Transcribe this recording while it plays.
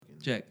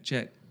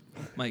Check.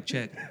 Mike,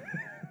 check.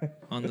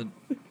 On the.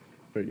 What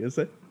are you gonna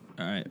say?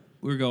 All right,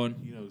 we're going.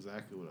 You know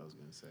exactly what I was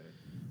gonna say.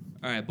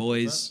 All right,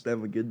 boys.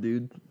 I'm a good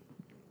dude.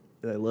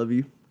 And I love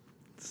you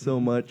so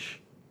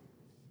much.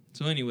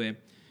 So anyway,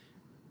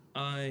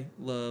 I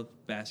love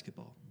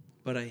basketball,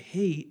 but I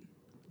hate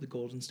the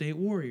Golden State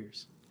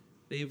Warriors.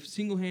 They've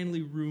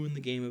single-handedly ruined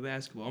the game of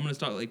basketball. I'm going to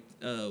start like,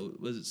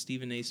 was it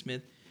Stephen A.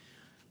 Smith?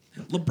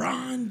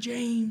 LeBron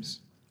James.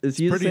 Is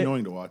he Pretty the same,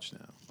 annoying to watch now.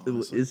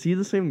 Honestly. Is he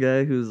the same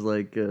guy who's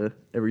like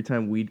every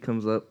time weed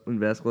comes up in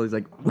basketball, he's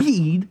like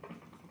weed?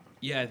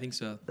 Yeah, I think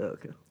so. Oh,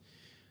 okay.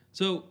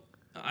 So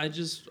I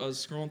was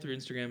scrolling through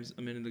Instagram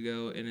a minute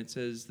ago, and it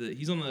says that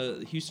he's on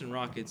the Houston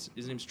Rockets.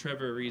 His name's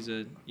Trevor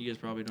Ariza. You guys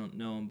probably don't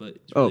know him, but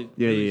he's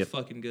really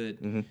fucking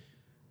good. Mm-hmm.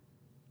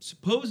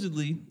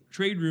 Supposedly,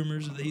 trade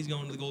rumors are that he's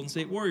going to the Golden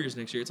State Warriors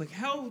next year. It's like,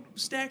 how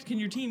stacked can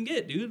your team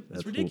get, dude?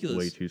 That's ridiculous.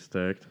 Way too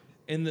stacked.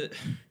 And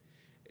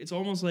it's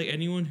almost like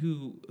anyone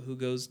who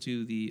goes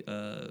to the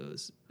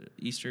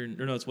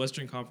it's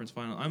Western Conference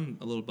Final. I'm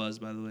a little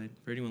buzzed, by the way.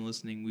 For anyone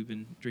listening, we've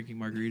been drinking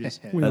margaritas.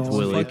 That's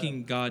Willie.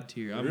 Fucking god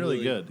tier. I'm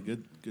really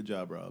good. Good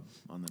job, Rob,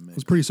 on the mix.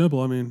 It's pretty simple.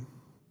 I mean,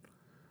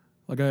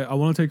 like I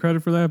want to take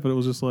credit for that, but it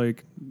was just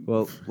like,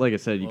 well, like I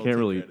said, you can't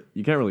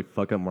really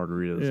fuck up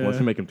margaritas Yeah. once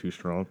you make them too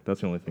strong.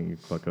 That's the only thing you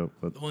fuck up.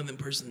 But the only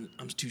person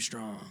I'm too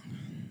strong.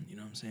 You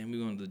know what I'm saying? We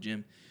going to the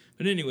gym.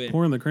 But anyway,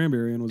 pouring the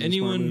cranberry in was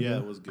anyone- a smart move. Yeah,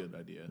 it was a good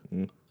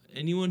idea.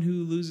 anyone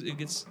who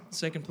gets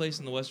second place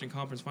in the Western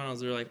Conference Finals,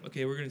 they're like,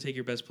 okay, we're going to take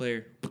your best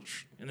player.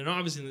 And then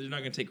obviously they're not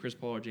going to take Chris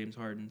Paul or James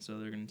Harden, so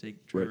they're going to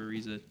take Trevor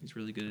Ariza. He's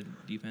really good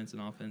at defense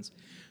and offense.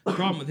 The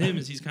problem with him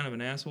is he's kind of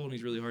an asshole and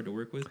he's really hard to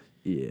work with.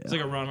 yeah, He's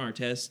like a Ron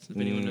Artest, if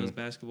anyone knows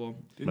basketball.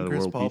 Didn't Another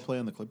Chris world Paul peace. play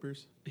on the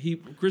Clippers?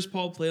 Chris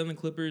Paul played on the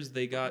Clippers.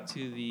 They got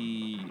to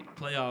the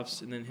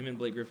playoffs, and then him and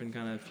Blake Griffin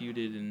kind of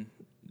feuded, and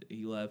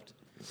he left.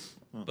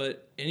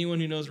 But anyone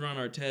who knows Ron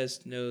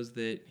Artest knows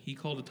that he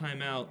called a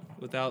timeout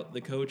without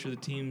the coach or the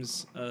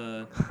team's.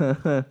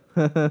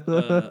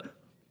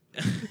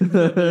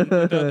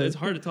 It's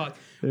hard to talk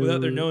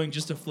without their knowing,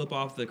 just to flip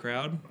off the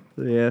crowd.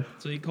 yeah.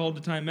 So he called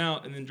the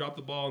timeout and then dropped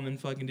the ball and then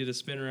fucking did a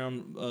spin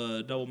around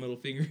double middle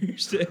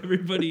fingers to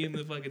everybody in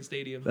the fucking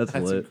stadium. That's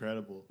lit.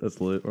 incredible. That's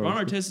lit. Ron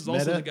honestly. Artest is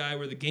also Meta? the guy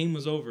where the game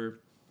was over.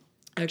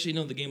 Actually,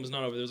 no, the game was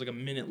not over. There was like a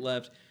minute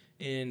left,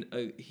 and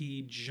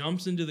he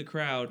jumps into the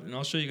crowd, and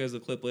I'll show you guys the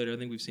clip later. I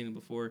think we've seen it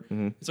before.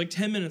 Mm-hmm. It's like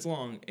 10 minutes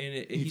long,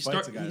 and he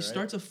fights a guy, right?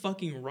 starts a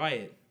fucking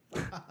riot.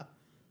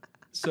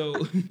 So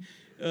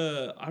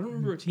I don't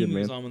remember what team he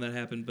was on when that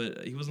happened,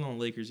 but he wasn't on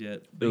the Lakers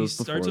yet. But It was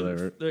he starts before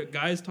that, right? the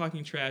guy's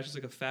talking trash. It's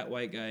like a fat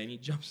white guy, and he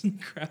jumps in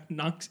the crowd,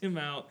 knocks him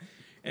out,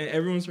 and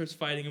everyone starts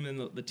fighting him.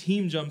 And the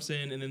team jumps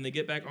in, and then they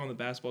get back on the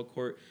basketball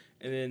court.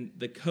 And then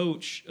the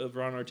coach of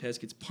Ron Artest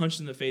gets punched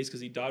in the face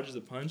because he dodges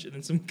a punch, and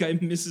then some guy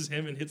misses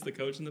him and hits the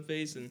coach in the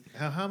face. And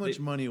How much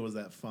money was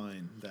that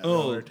fine that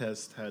Oh. Ron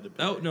Artest had to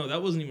pay?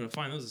 that wasn't even a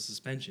fine. That was a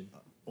suspension,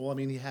 Well, I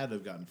mean, he had to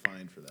have gotten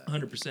fined for that.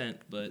 100%.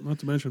 But Not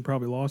to mention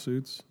probably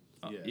lawsuits.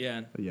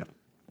 yeah, Yeah.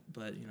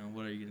 but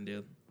what are you gonna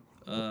do?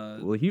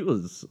 Well,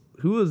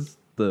 who was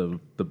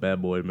the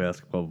bad boy in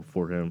basketball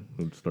before him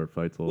who'd start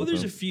fights all Well, the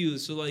there's time? a few.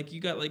 So like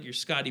you got like your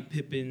Scottie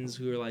Pippins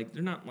who are like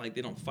they're not like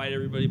they don't fight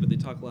everybody, but they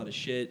talk a lot of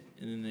shit,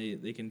 and then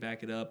they can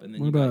back it up. And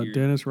then What you got about your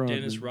Dennis Rodman?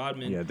 Dennis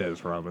Rodman. Yeah,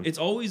 Dennis Rodman. It's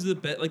always the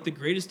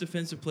greatest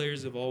defensive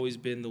players have always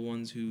been the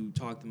ones who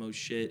talk the most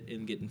shit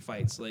and get in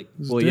fights. Like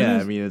Is well, yeah,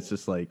 Dennis- I mean, it's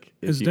just like...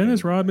 if Is you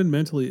Dennis can- Rodman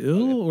mentally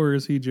ill, or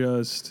is he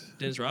just?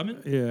 Dennis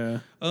Rodman.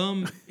 Yeah.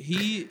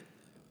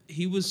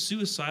 He was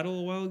suicidal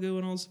a while ago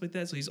and all stuff like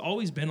that. So he's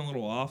always been a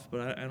little off,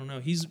 but I don't know.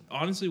 He's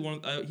honestly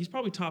he's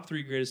probably top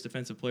 3 greatest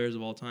defensive players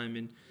of all time.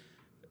 And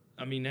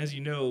I mean, as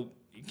you know,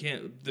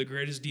 the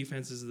greatest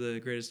defense is the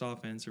greatest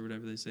offense or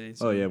whatever they say.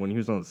 So, Oh, yeah, when he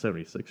was on the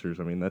 76ers,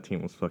 I mean, that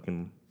team was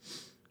fucking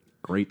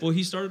great. Well,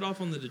 he started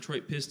off on the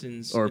Detroit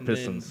Pistons. Or and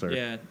Pistons, then, sorry.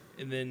 Yeah,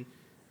 and then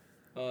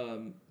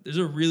there's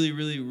a really,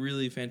 really,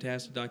 really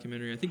fantastic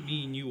documentary. I think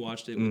me and you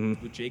watched it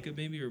with Jacob,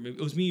 maybe, or maybe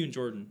it was me, you, and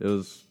Jordan. It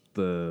was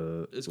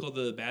the... It's called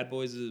The Bad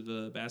Boys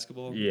of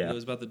Basketball. Yeah. It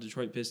was about the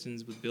Detroit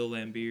Pistons with Bill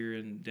Laimbeer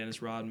and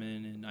Dennis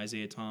Rodman and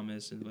Isaiah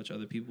Thomas and a bunch of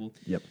other people.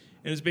 Yep.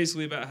 And it's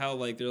basically about how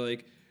like they're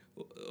like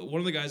one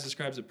of the guys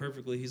describes it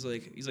perfectly. He's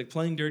like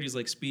playing dirty is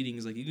like speeding.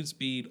 He's like you can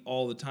speed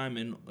all the time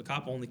and a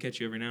cop will only catch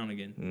you every now and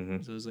again.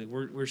 Mm-hmm. So it's like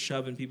we're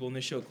shoving people and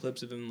they show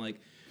clips of him like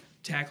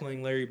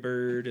tackling Larry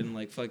Bird and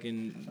like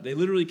fucking. They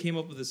literally came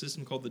up with a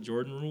system called the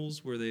Jordan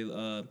rules where they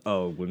when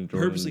Jordan...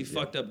 purposely yeah.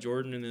 fucked up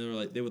Jordan, and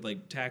they would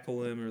like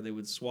tackle him or they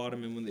would swat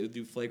him, and when they would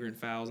do flagrant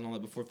fouls and all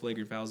that before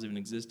flagrant fouls even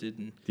existed.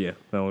 And Yeah,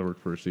 that only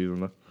worked for a season,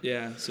 though.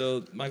 yeah,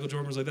 so Michael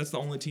Jordan was like, that's the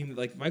only team that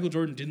like Michael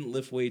Jordan didn't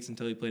lift weights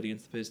until he played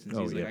against the Pistons.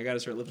 Oh, He's like, yeah. I got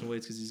to start lifting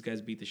weights because these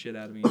guys beat the shit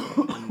out of me.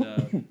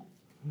 And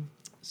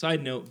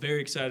side note,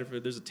 very excited for.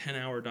 There's a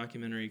 10-hour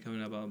documentary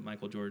coming out about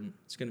Michael Jordan.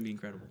 It's going to be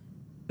incredible.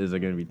 Is it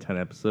going to be 10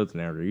 episodes, an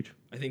hour each?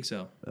 I think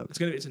so.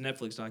 Okay. It's a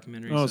Netflix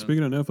documentary. Oh, so.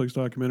 speaking of Netflix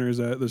documentaries,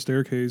 The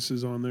Staircase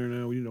is on there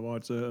now. We need to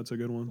watch that. That's a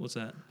good one. What's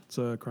that? It's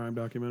a crime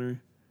documentary.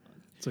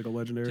 It's like a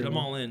legendary. Dude, I'm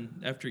one. all in.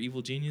 After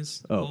Evil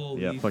Genius. Oh,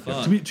 Holy yeah, fuck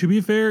yeah. fuck. To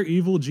be fair,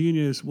 Evil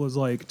Genius was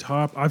like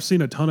top. I've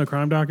seen a ton of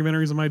crime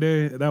documentaries in my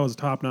day. That was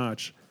top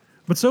notch.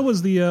 But so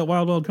was the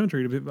Wild Wild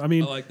Country. I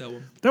mean, I like that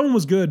one. that one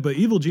was good. But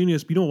Evil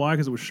Genius, you know why?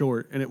 Because it was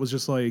short and it was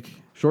just like,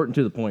 Short and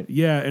to the point.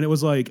 yeah, and it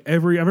was like I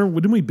remember,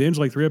 didn't we binge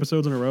like 3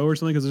 episodes in a row or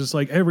something? Because it's just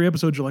like every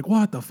episode you're like,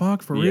 what the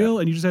fuck, for Yeah. real?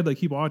 And you just had to like,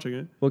 keep watching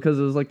it. Well, because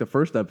it was like the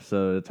first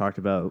episode, it talked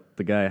about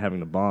the guy having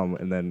the bomb,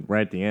 and then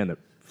right at the end, it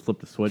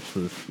flipped the switch to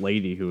this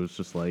lady who was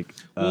just like,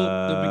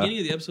 Well, the beginning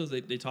of the episodes,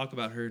 they talk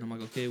about her, and I'm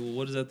like, okay, well,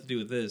 what does that have to do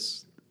with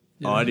this?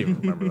 oh, I didn't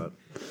even remember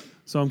that.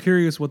 So I'm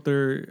curious what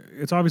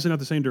it's obviously not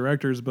the same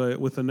directors, but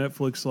with the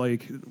Netflix,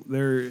 like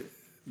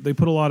they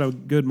put a lot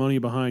of good money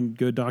behind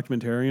good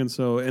documentarians.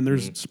 So, and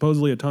there's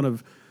supposedly a ton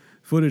of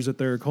footage that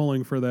they're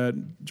culling for that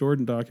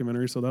Jordan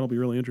documentary. So that'll be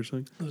really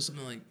interesting. It was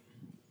something like.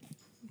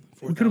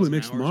 We could have 4,000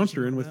 mixed hours or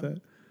Monster something in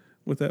like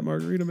with that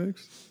margarita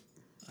mix.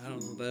 I don't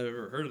know if I've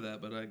ever heard of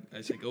that, but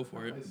I say go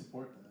for it. I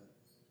support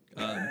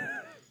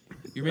that.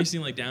 You're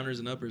mixing like downers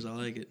and uppers. I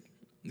like it.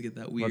 You get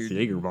that That's weird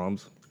Jaeger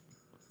bombs.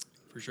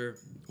 for sure.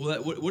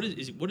 Well, what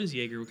is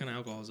Jaeger? What kind of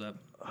alcohol is that?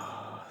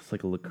 It's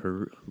like a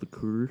liqueur,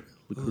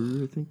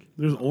 I think.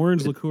 There's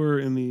orange liqueur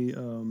in the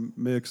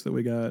mix that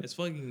we got. It's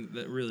fucking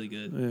that really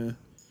good. Yeah.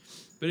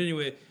 But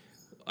anyway,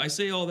 I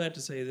say all that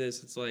to say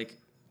this. It's like,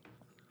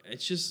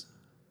 it's just,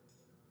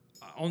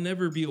 I'll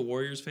never be a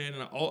Warriors fan.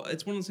 And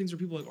it's one of those things where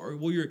people are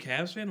like, well, you're a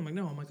Cavs fan? I'm like,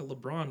 no, I'm like a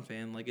LeBron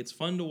fan. Like, it's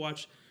fun to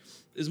watch.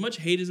 As much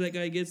hate as that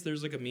guy gets,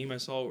 there's like a meme I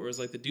saw where it was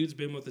like, the dude's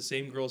been with the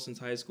same girl since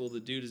high school. The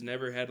dude has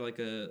never had like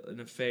an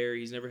affair.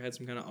 He's never had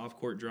some kind of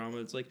off-court drama.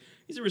 It's like,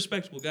 he's a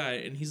respectable guy,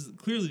 and he's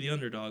clearly the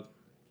underdog.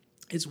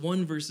 It's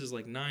 1 versus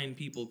like 9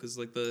 people, because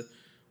like the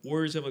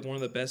Warriors have like one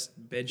of the best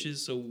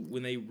benches, so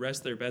when they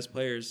rest their best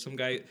players,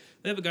 they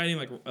have a guy named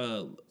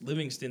like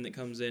Livingston that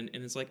comes in,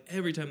 and it's like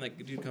every time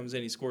that dude comes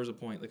in, he scores a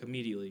point like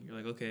immediately. You're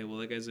like, okay, well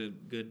that guy's a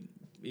good.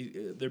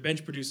 Their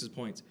bench produces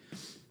points.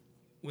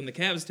 When the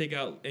Cavs take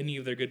out any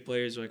of their good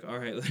players, you're like, all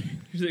right,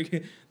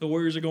 the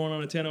Warriors are going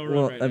on a 10-0 run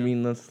Well, right I now.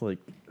 mean, that's like.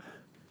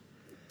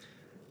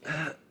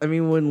 I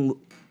mean, when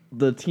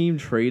the team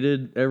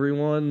traded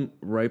everyone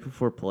right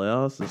before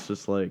playoffs, it's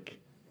just like,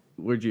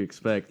 what'd you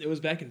expect? It was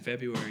back in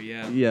February,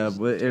 yeah. It Yeah, was a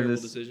but terrible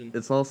and decision.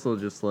 it's also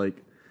just like,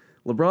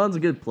 LeBron's a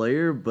good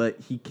player, but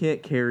he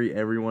can't carry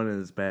everyone in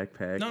his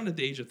backpack. Not at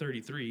the age of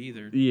 33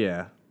 either.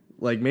 Yeah,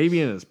 like maybe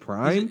in his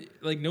prime.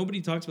 Like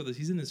nobody talks about this.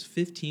 He's in his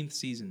 15th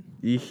season.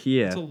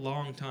 Yeah. That's a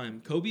long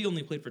time. Kobe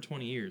only played for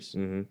 20 years,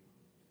 Mm-hmm.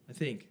 I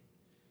think.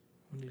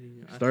 When did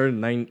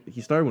he?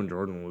 He started when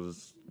Jordan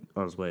was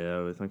on his way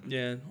out, I think.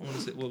 Yeah, I want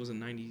to say, what was it,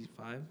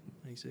 95,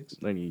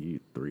 96?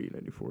 93,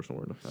 94,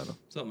 somewhere. I don't know.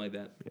 Something like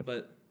that. Yeah.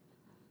 But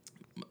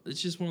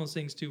it's just one of those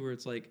things, too, where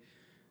it's like,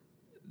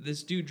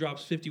 this dude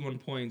drops 51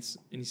 points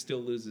and he still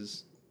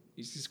loses.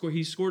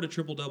 He scored a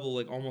triple-double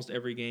like almost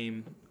every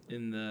game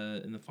in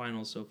the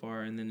finals so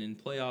far, and then in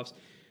playoffs,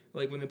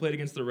 like when they played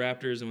against the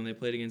Raptors and when they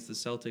played against the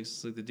Celtics,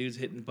 it's like the dude's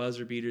hitting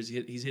buzzer beaters.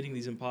 He's hitting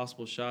these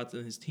impossible shots,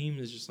 and his team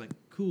is just like,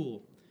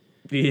 cool.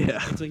 Yeah.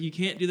 It's like you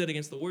can't do that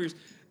against the Warriors.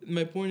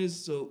 My point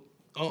is,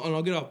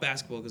 I'll get off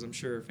basketball because I'm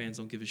sure fans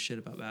don't give a shit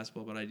about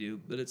basketball, but I do.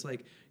 But it's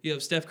like you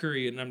have Steph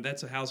Curry, and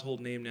that's a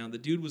household name now. The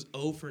dude was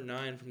 0 for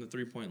 9 from the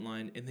 3-point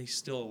line, and they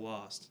still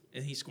lost.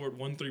 And he scored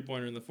 1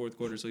 3-pointer in the fourth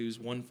quarter, so he was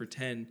 1 for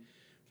 10.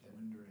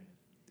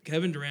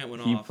 Kevin Durant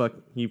went off.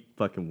 He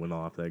fucking went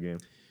off that game.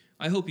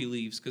 I hope he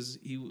leaves because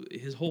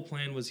his whole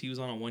plan was he was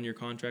on a 1-year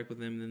contract with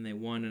them, and then they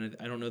won. And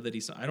I don't know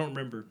that I don't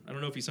remember. I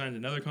don't know if he signed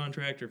another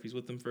contract or if he's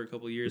with them for a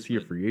couple of years. Is he a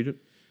but- free agent?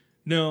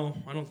 No,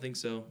 I don't think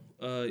so.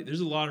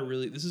 There's a lot of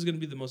this is going to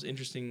be the most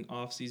interesting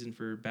offseason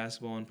for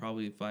basketball in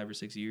probably 5 or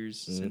 6 years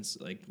since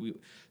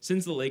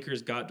the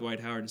Lakers got Dwight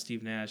Howard and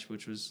Steve Nash,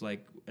 which was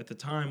like at the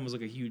time was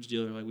like a huge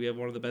deal. Like we have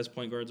one of the best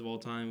point guards of all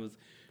time with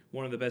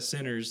one of the best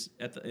centers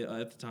at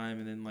the time,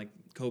 and then like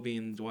Kobe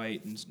and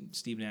Dwight and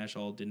Steve Nash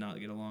all did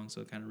not get along,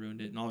 so it kind of ruined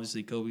it. And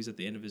obviously Kobe's at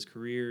the end of his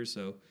career,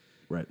 so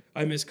Right.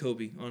 I miss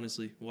Kobe,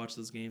 honestly. Watch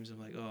those games, I'm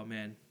like, oh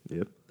man,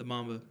 Yep. the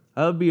Mamba.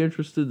 I would be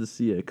interested to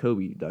see a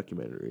Kobe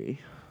documentary.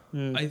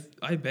 Yeah.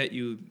 I bet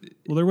you.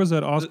 Well, there was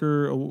that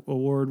Oscar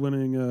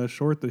award-winning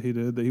short that he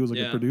did that he was like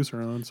Yeah. a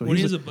producer on. So Well,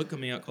 he he's has a book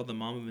coming out called The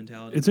Mamba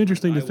Mentality. it's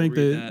interesting I to will think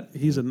read that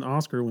he's an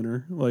Oscar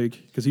winner, like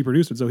because he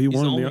produced it, so he He's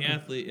won the only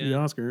athlete, the yeah.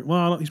 Oscar.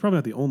 Well, he's probably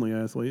not the only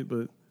athlete,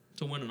 but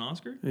To win an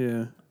Oscar?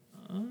 yeah.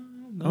 I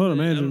don't know I would of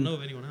any- I imagine. don't know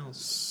of anyone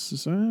else.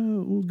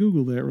 We'll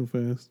Google that real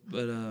fast.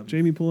 But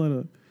Jamie, pull that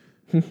up.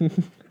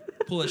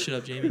 pull that shit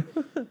up, Jamie.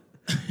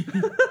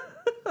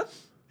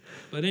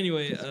 But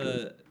anyway,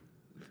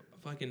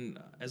 fucking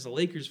as a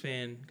Lakers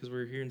fan, because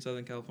we're here in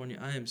Southern California,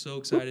 I am so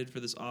excited for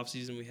this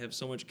offseason. We have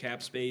so much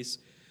cap space.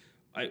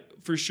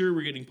 For sure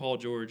we're getting Paul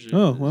George.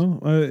 Oh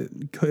well,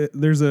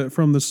 there's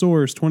from the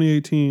source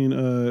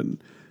 2018,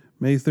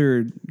 May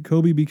 3rd.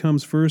 Kobe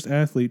becomes first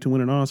athlete to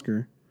win an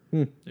Oscar.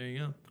 There you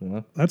go.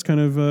 Well, That's kind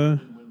of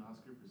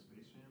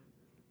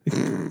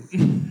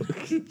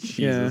Jesus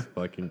Yeah.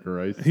 fucking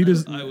Christ. he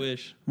does. I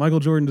wish. Michael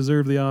Jordan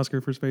deserved the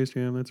Oscar for Space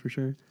Jam. That's for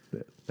sure.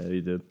 That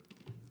he did.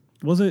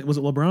 Was it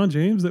LeBron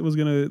James that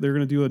they're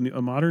gonna do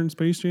a modern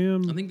Space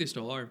Jam? I think they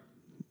still are.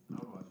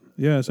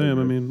 Yeah, Sam.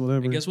 I mean,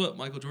 whatever. And guess what?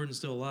 Michael Jordan's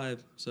still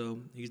alive, so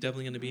he's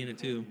definitely going to be in it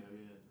too.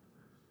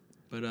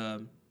 But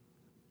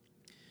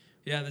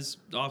yeah, this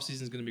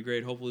offseason is going to be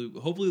great. Hopefully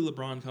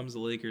LeBron comes to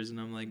the Lakers, and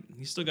I'm like,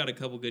 he's still got a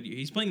couple good years.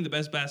 He's playing the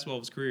best basketball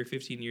of his career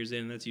 15 years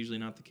in, and that's usually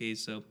not the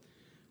case. So I'm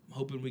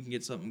hoping we can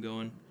get something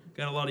going.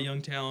 Got a lot of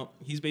young talent.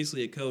 He's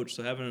basically a coach,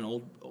 so having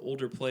an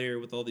older player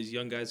with all these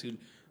young guys who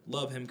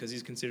love him because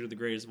he's considered the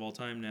greatest of all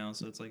time now.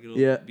 So it's like it'll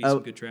be some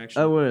good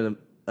traction.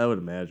 I would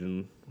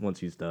imagine once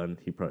he's done,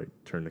 he'd probably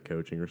turn to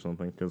coaching or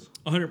something.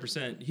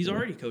 100%. He's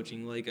already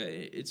coaching. Like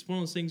it's one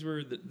of those things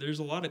where there's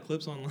a lot of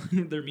clips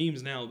online. They're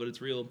memes now, but it's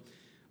real.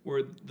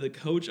 Where the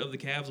coach of the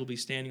Cavs will be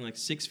standing like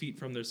 6 feet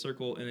from their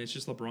circle, and it's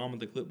just LeBron with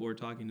the clipboard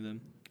talking to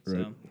them.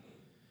 Right. So,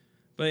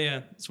 but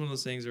yeah, it's one of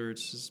those things where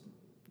it's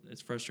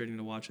frustrating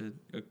to watch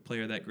a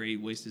player that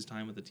great waste his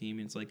time with the team.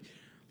 And it's like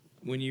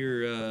when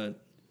you're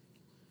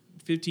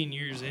 15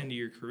 years into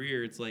your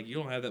career, it's like you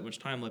don't have that much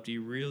time left. Do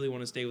you really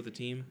want to stay with a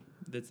team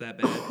that's that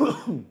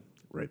bad?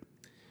 Right.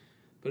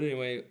 But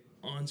anyway,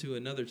 on to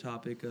another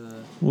topic.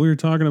 We were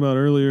talking about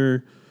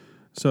earlier.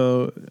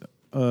 So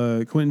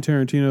Quentin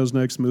Tarantino's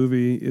next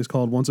movie is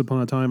called Once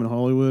Upon a Time in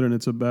Hollywood, and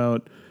it's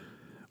about.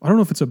 I don't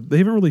know if they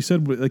haven't really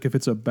said like if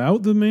it's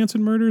about the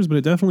Manson murders, but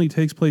it definitely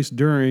takes place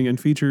during and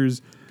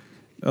features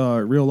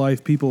real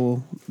life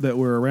people that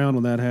were around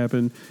when that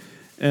happened.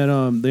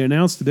 And they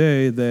announced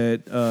today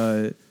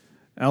that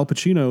Al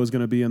Pacino is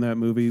going to be in that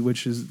movie,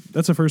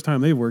 that's the first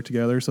time they've worked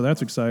together, so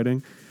that's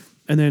exciting.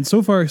 And then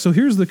so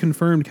here's the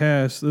confirmed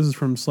cast. This is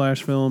from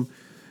Slash Film.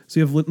 So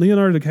you have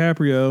Leonardo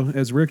DiCaprio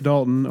as Rick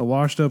Dalton, a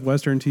washed-up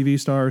Western TV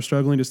star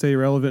struggling to stay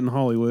relevant in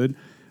Hollywood.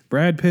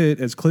 Brad Pitt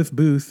as Cliff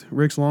Booth,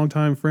 Rick's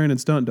longtime friend and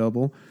stunt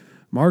double.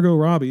 Margot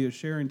Robbie as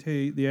Sharon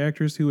Tate, the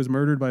actress who was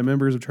murdered by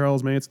members of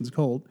Charles Manson's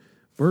cult.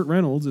 Burt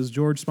Reynolds as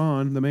George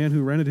Spahn, the man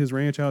who rented his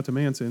ranch out to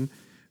Manson.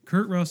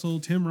 Kurt Russell,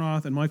 Tim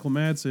Roth, and Michael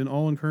Madsen,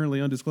 all in currently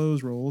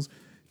undisclosed roles.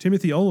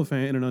 Timothy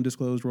Olyphant in an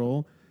undisclosed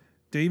role.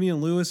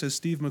 Damian Lewis as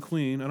Steve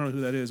McQueen. I don't know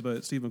who that is,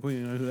 but Steve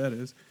McQueen, I know who that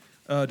is.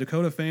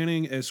 Dakota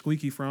Fanning as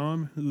Squeaky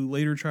Fromm, who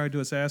later tried to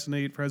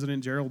assassinate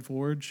President Gerald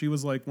Ford. She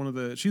was like one of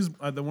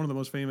the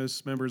most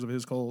famous members of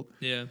his cult.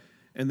 Yeah.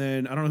 And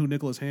then I don't know who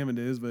Nicholas Hammond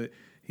is, but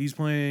he's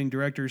playing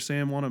director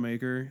Sam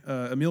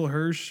Wanamaker. Emil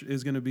Hirsch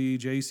is going to be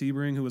Jay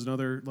Sebring, who was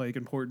another like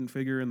important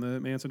figure in the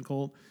Manson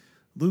cult.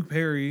 Luke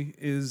Perry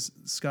is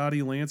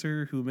Scotty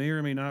Lancer, who may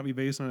or may not be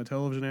based on a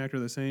television actor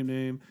of the same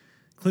name.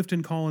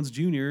 Clifton Collins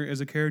Jr. is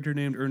a character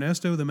named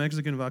Ernesto the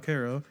Mexican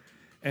Vaquero.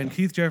 And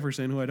Keith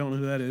Jefferson, who I don't know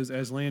who that is,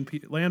 as Land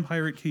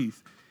Pirate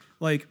Keith.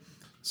 Like,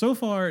 so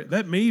far,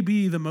 that may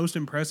be the most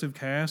impressive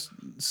cast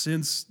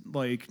since,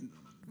 like,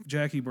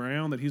 Jackie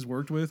Brown that he's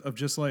worked with, of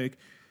just, like,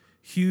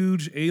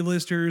 huge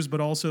A-listers, but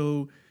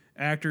also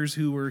actors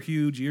who were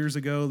huge years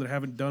ago that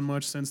haven't done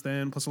much since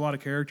then, plus a lot of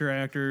character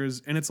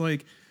actors. And it's,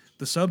 like,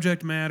 the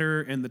subject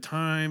matter and the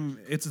time,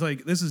 it's,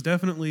 like, this is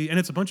definitely... And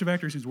it's a bunch of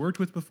actors he's worked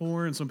with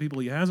before and some people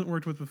he hasn't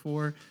worked with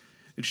before.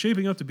 It's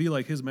shaping up to be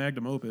like his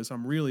magnum opus.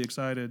 I'm really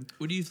excited.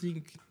 What do you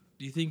think?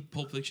 Do you think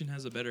Pulp Fiction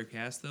has a better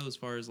cast though, as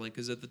far as like,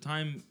 because at the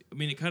time, I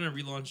mean, it kind of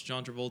relaunched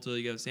John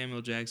Travolta. You got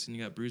Samuel Jackson.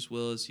 You got Bruce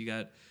Willis. You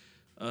got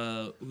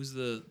who's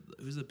the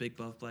big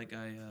buff black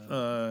guy?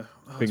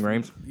 Ving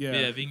Rhames.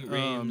 Yeah, Ving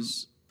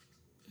Rhames.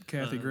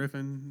 Kathy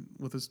Griffin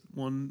with his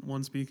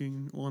one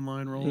speaking one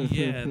line role.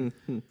 Yeah.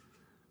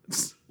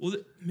 Well,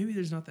 maybe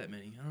there's not that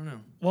many. I don't know.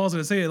 Well, I was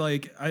gonna say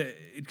like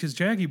because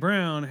Jackie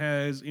Brown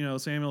has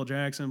Samuel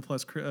Jackson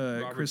plus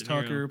Chris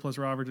Tucker plus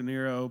Robert De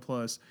Niro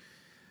plus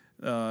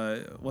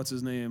what's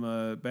his name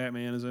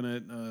Batman is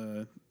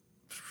in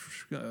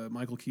it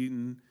Michael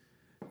Keaton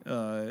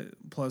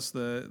plus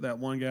that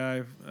one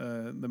guy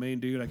the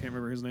main dude I can't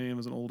remember his name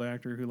is an old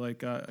actor who like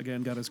got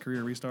his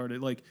career restarted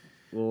like.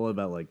 Well, what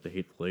about like the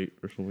Hateful Eight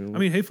or something? I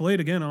mean, Hateful Eight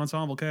again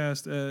ensemble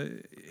cast.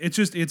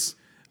 It's.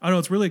 I don't know.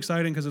 It's really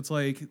exciting because it's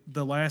like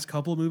the last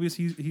couple of movies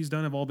he's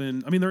done have all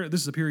been. I mean, this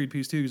is a period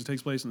piece too because it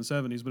takes place in the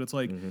 70s, but it's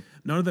like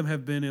none of them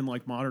have been in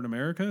like modern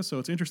America. So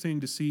it's interesting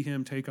to see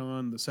him take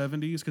on the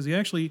 70s because he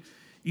actually,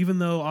 even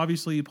though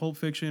obviously Pulp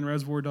Fiction,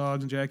 Reservoir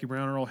Dogs, and Jackie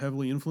Brown are all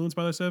heavily influenced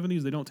by the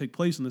 70s, they don't take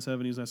place in the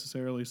 70s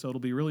necessarily. So it'll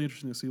be really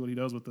interesting to see what he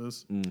does with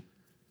this.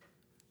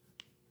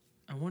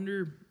 I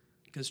wonder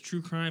because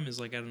true crime is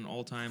like at an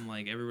all-time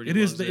like everybody. It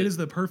is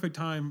the perfect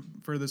time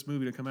for this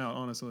movie to come out.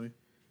 Honestly,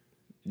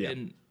 yeah.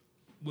 And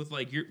with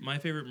like my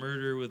favorite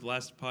murder with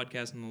Last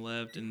Podcast on the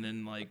Left, and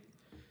then like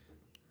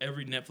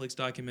every Netflix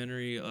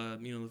documentary,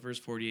 the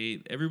first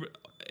 48.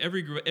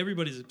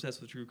 Everybody's obsessed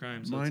with true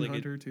crime. So Mindhunter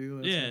it's like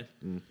too. Yeah.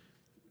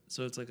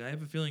 So it's like I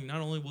have a feeling not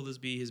only will this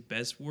be his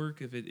best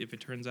work if it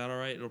turns out all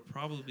right, it'll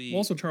probably be.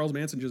 Also, Charles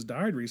Manson just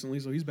died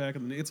recently, so he's back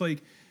in the. It's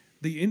like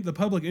the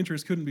public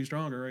interest couldn't be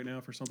stronger right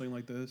now for something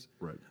like this.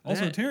 Right.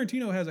 Also,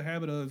 Tarantino has a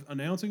habit of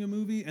announcing a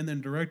movie and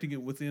then directing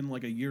it within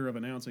like a year of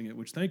announcing it,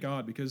 which thank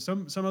God because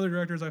some other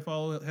directors I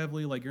follow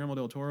heavily, like Guillermo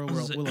del Toro,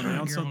 will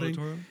announce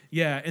something,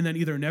 yeah, and then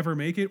either never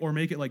make it or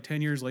make it like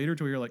 10 years later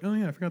to where you're like, oh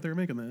yeah, I forgot they were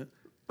making that.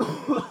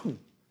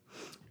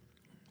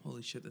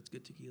 Holy shit, that's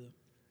good tequila.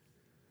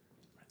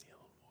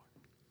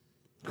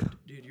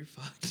 Dude, you're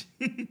fucked.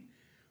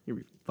 You'd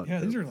be fucked Yeah,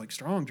 up. these are like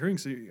strong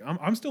drinks.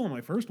 I'm still on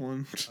my first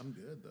one. I'm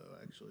good though,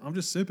 actually. I'm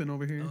just sipping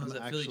over here. Oh,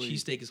 that Philly actually-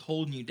 cheesesteak is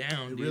holding you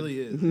down, It dude. really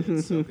is.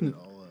 It's soaking it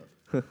all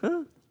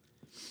up.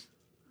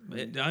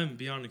 I'm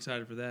beyond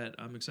excited for that.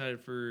 I'm excited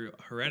for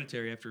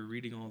Hereditary after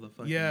reading all the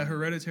fucking... Yeah,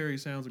 Hereditary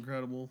sounds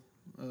incredible.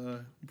 We'll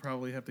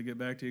probably have to get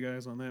back to you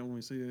guys on that when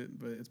we see it,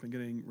 but it's been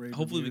getting rave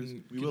Hopefully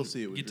reviews. we We will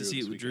see it with get to Drew see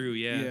it this with Drew,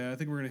 weekend. yeah. I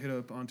think we're gonna hit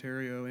up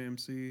Ontario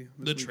AMC.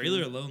 The this trailer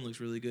weekend. alone looks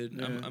really good.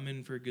 Yeah. I'm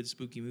in for a good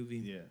spooky movie.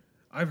 Yeah.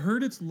 I've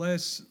heard it's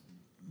less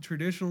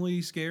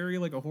traditionally scary,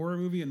 like a horror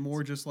movie, and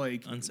more just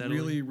like Unsettling.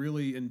 really,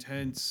 really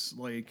intense.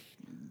 Like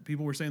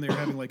people were saying they were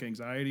having like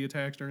anxiety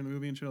attacks during the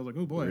movie and shit. I was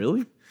like, oh boy,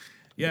 Really?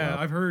 Yeah,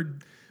 Wow. I've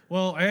heard.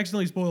 Well, I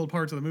accidentally spoiled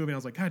parts of the movie, and I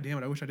was like, God damn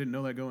it! I wish I didn't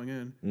know that going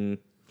in.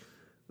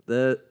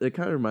 It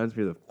kind of reminds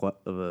me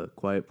of A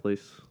Quiet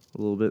Place a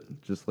little bit,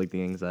 just like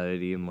the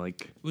anxiety and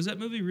like. Was that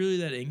movie really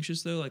that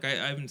anxious though? Like I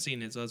haven't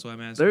seen it, so that's why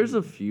I'm asking. There's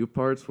a few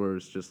parts where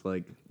it's just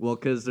like, well,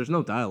 because there's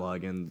no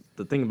dialogue, and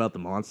the thing about the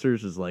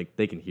monsters is like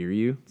they can hear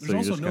you. There's so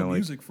also you're just no kinda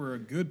music for a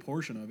good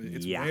portion of it.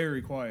 It's Yeah.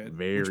 very quiet, which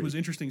Very. was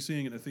interesting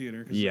seeing in the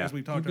theater. Because Yeah. as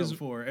we've talked about Because-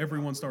 before,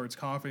 everyone starts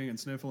coughing and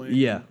sniffling.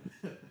 Yeah,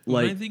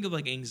 When I like think of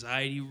like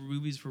anxiety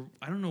movies, for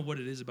I don't know what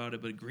it is about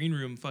it, but Green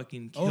Room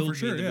fucking killed Oh, for me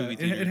sure. in the Yeah, movie it,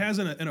 theater. it has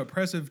an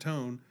oppressive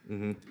tone.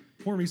 Mm-hmm.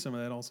 Pour me some of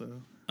that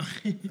also.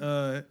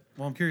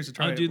 Well, I'm curious to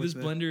try Oh, it. dude, with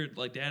this blender,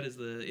 like, Dad is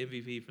the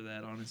MVP for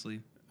that.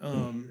 Honestly,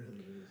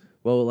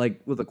 well,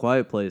 like with A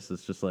Quiet Place,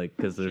 it's just like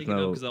because there's shake it up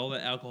no because all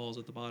that alcohol is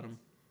at the bottom.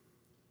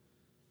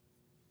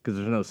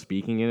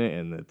 speaking in it,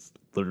 and it's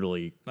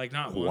literally Like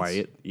not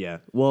quiet. Once. Yeah.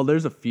 Well,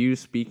 there's a few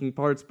speaking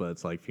parts, but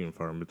it's like few and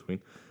far in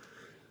between.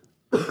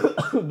 But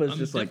it's I'm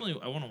just like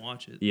definitely. I want to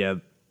watch it. yeah,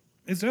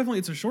 It's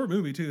a short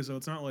movie too, so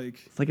it's not like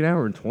it's like an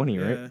hour and 20,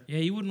 yeah. right? Yeah,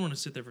 you wouldn't want to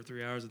sit there for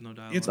 3 hours with no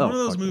dialogue. It's Oh, one of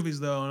those fuck it. movies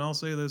though, and I'll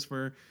say this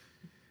for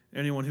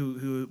anyone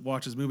who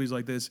watches movies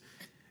like this.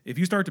 If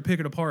you start to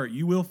pick it apart,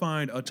 you will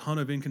find a ton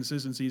of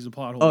inconsistencies and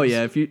plot holes. Oh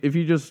yeah, if you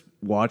just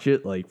watch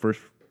it like first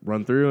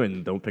run through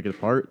and don't pick it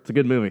apart, it's a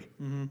good movie.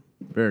 Mm-hmm.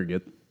 Very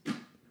good.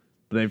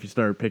 But then if you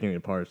start picking it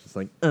apart, it's just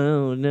like,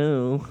 oh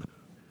no.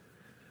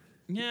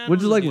 Yeah, I Which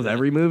don't is like really with do that.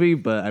 every movie,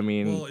 but I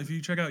mean, Well, if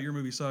you check out Your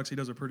Movie Sucks, he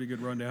does a pretty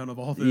good rundown of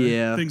all the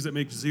Yeah. things that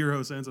make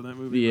zero sense in that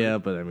movie. yeah,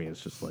 but I mean,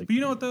 it's just like, But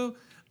you know what though?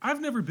 I've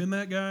never been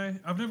that guy.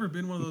 I've never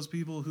been one of those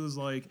people who's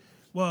like,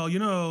 well,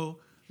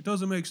 it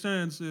doesn't make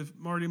sense if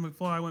Marty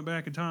McFly went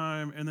back in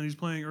time and then he's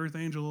playing Earth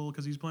Angel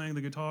because he's playing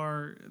the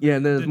guitar. yeah,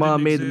 and then his that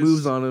mom didn't made the exist.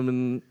 moves on him,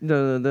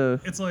 and da.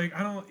 It's like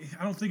I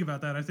don't think about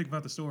that. I think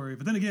about the story.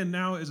 But then again,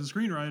 now as a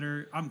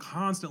screenwriter, I'm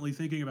constantly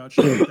thinking about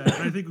shit like that.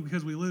 And I think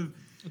because we live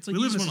It's like we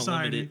you live in a just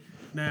wanna limit society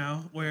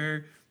now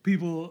where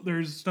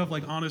there's stuff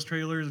like honest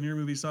trailers and Your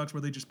Movie Sucks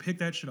where they just pick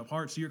that shit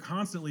apart. So you're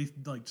constantly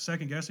like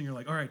second guessing. You're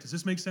like, all right, does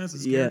this make sense?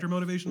 Does this character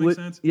motivation make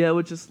sense? Yeah,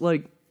 which is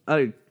like,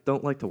 I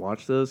don't like to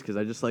watch those because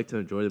I just like to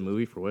enjoy the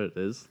movie for what it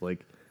is.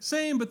 Like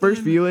Same, but first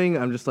then, viewing,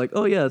 I'm just like,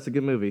 oh yeah, it's a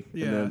good movie.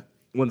 Yeah. And then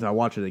once I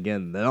watch it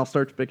again, then I'll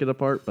start to pick it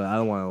apart. But I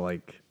don't want to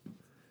like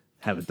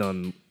have it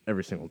done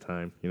every single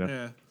time. You know?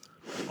 Yeah.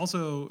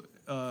 Also,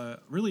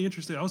 really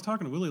interested. I was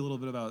talking to Willie a little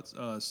bit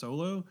about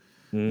Solo,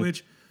 Mm-hmm.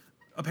 which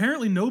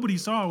apparently nobody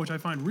saw, which I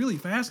find really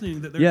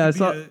fascinating. That there Yeah,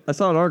 could be I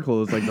saw an article. It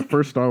was like the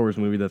first Star Wars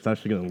movie that's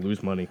actually going to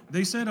lose money.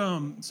 They said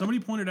somebody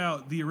pointed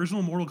out the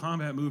original Mortal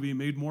Kombat movie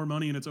made more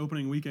money in its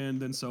opening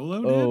weekend than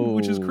Solo did,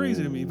 which is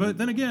crazy to me. But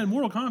then again,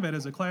 Mortal Kombat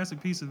is a classic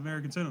piece of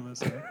American cinema.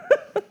 So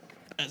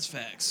That's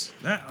facts.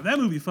 that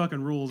movie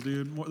fucking rules,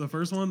 dude. The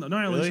first one,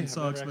 Annihilation Really? I've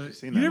sucks, never but actually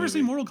seen you that never movie.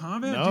 seen Mortal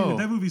Kombat? No. Dude,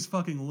 that movie's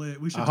fucking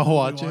lit. We should I'll totally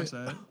watch watch it.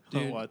 that.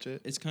 Dude, I'll watch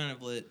it. It's kind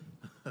of lit.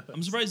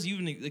 I'm surprised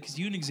because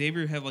you and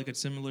Xavier have like a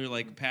similar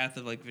like path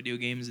of like video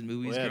games and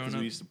movies Well, yeah, growing because up.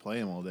 we used to play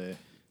them all day.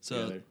 So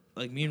together.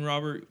 like me and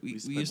Robert, we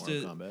play used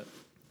to. Mortal Kombat.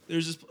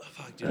 There's just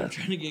fuck, dude. I'm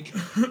trying to get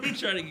I'm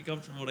trying to get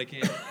comfortable when I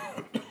can.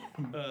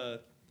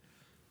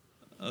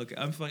 Okay,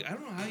 I'm like I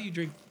don't know how you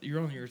drink. You're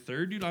on your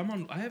third, dude. I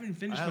haven't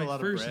finished I had a my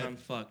lot of first, and bread. I'm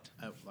fucked.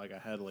 I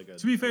had like a.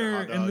 To be like a fair,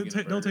 hot dog and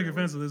a don't take burger.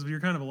 offense to this, but you're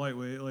kind of a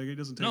lightweight. Like it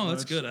doesn't take No, much.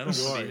 that's good. I don't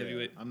You want are, to be yeah.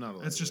 heavyweight. I'm not. A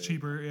It's just lightweight.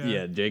 cheaper.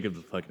 Yeah. Yeah, Jacob's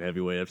a fucking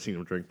heavyweight. I've seen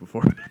him drink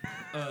before.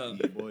 Um,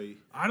 Yeah, boy.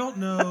 I don't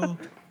know.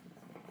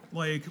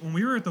 Like when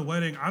we were at the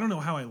wedding, I don't know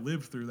how I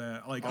lived through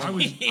that. Like I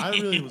was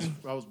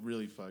I was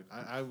really fucked.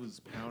 I was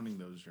pounding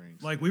those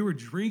drinks. like we were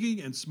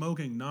drinking and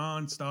smoking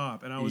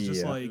nonstop, and I was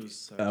just Yeah. like, It was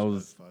such I a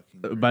was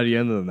fucking by the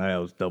end of the night, I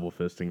was double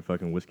fisting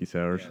fucking whiskey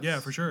sours. Yeah,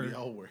 for sure. We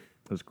all were.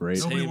 It was great.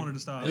 nobody Same. wanted to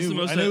stop. That's the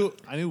most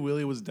I knew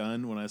Willie was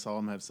done when I saw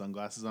him have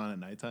sunglasses on at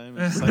nighttime.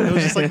 It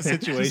was just like a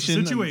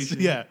situation. situation.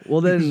 Yeah.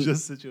 Well, It was then-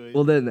 just situation.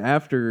 Well, then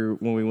after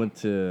when we went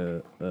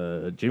to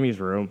Jimmy's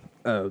room,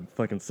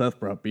 fucking Seth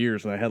brought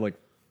beers, and I had like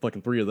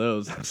fucking 3 of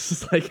those. I was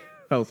just like,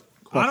 I was.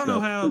 I don't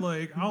know fucked up. how.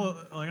 Like I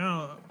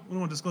don't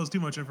want to disclose too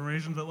much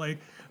information, but like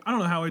I don't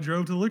know how I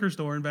drove to the liquor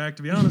store and back.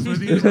 To be honest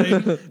with you,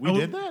 like, we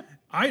did that.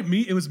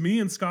 It was me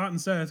and Scott and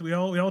Seth. We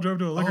all drove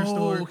to a liquor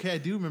store. Okay, I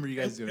do remember you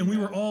guys doing And we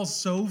that. were all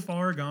so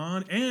far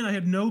gone, and I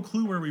had no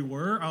clue where we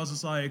were. I was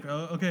just like,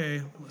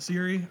 okay,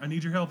 Siri, I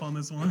need your help on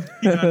this one.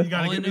 You gotta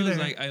All I get me know there. is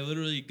like I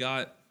literally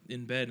got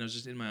in bed and I was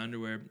just in my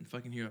underwear and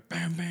fucking hear a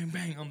bang, bang,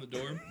 bang on the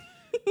door.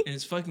 And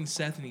it's fucking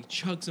Seth and he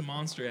chucks a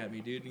Monster at me,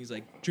 dude. And he's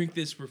like, drink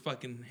this, we're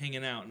fucking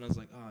hanging out. And I was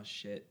like, oh,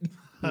 shit.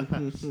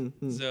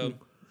 So,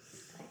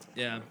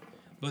 yeah.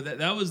 But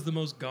that was the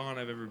most gone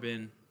I've ever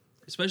been.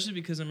 Especially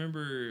because I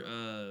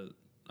remember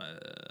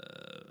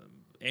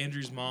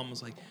Andrew's mom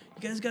was like,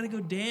 you guys got to go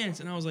dance.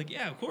 And I was like,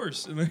 yeah, of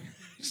course. And I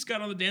just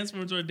got on the dance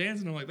floor and started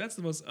dancing. I'm like, that's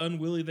the most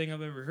unwilly thing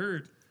I've ever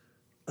heard.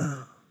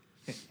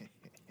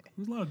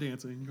 There's a lot of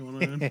dancing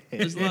going on.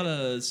 There's a lot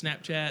of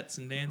Snapchats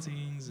and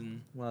dancings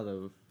and A lot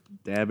of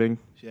dabbing.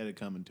 She had it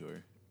coming to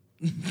her.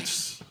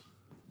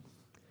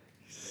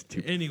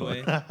 Stupid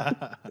anyway.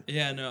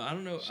 Yeah, no, I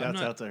don't know.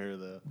 Shouts out to her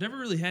though. Never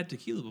really had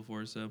tequila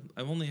before, so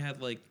I've only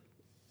had like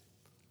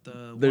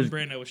the There's- one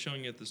brand I was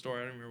showing you at the store.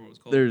 I don't remember what it was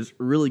called. There's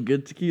really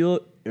good tequila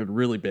and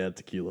really bad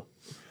tequila.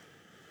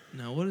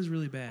 No, what is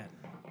really bad?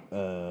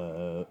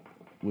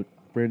 What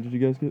brand did you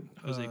guys get?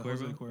 Jose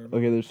Cuervo.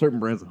 Okay, there's certain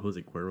brands of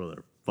Jose Cuervo that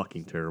are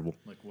fucking terrible.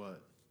 Like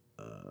what?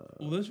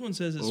 Well, this one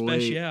says it's Oh,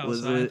 wait, special,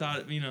 was so I it-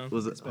 thought,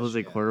 Was it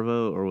Jose Especially-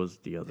 Cuervo or was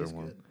the other Tastes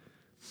one? good.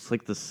 It's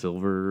like the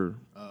silver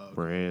Oh, okay.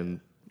 brand.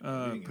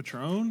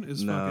 Patron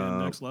is fucking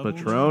No, next level.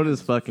 Patron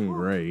is fucking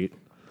great.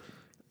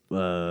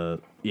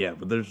 Yeah,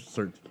 but there's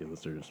certain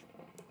tequilas that are just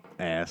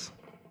ass.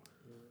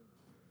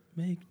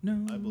 Make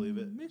no I believe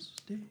it.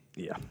 mistake.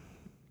 Yeah.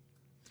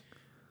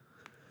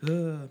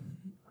 Uh,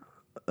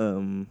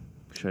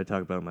 Should I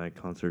talk about my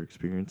concert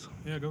experience?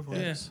 Yeah, go for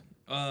yeah.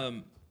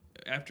 it.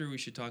 After we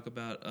should talk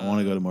about. I want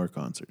to go to more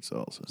concerts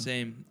also.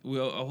 Same.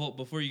 Well,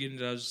 before you get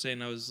into that, I was just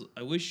saying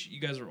I wish you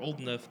guys were old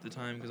enough at the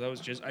time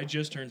because I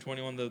just turned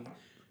 21.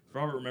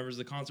 Robert remembers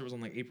the concert was on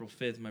like April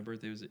 5th. My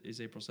birthday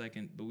is April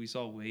 2nd. But we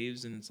saw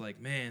Waves and it's like,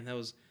 man,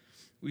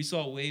 we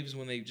saw Waves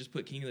when they just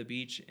put King of the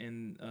Beach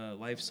and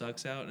Life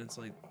Sucks out and it's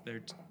like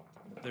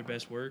their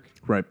best work.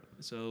 Right.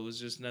 So it was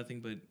just nothing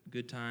but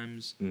good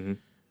times. Mhm.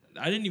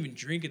 I didn't even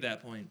drink at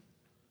that point.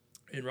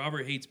 And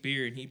Robert hates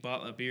beer, and he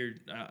bought a beer.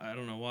 I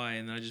don't know why,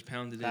 and then I just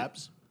pounded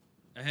Paps?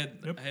 it.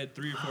 I had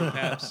 3 or 4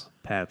 Paps.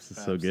 Paps is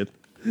so Paps. good.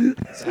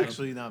 It's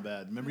actually not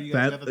bad. Remember you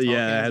guys got the tall Yeah,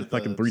 I cans had at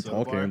fucking the 3 soda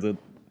tall bar? cans at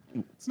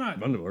It's not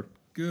Vanderbilt.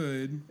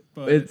 good,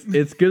 but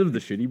It's good of the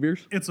shitty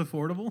beers. it's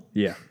affordable.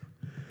 Yeah.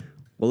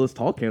 Well, those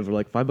tall cans were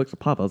like $5 a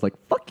pop. I was like,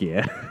 fuck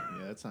yeah.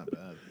 Yeah, that's not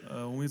bad.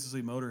 When we used to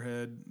see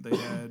Motorhead, they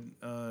had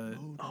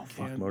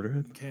fuck,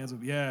 Motorhead? cans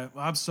of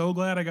I'm so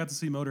glad I got to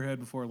see Motorhead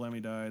before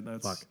Lemmy died.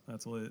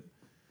 That's lit.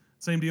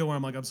 Same deal where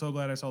I'm so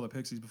glad I saw the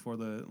Pixies before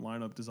the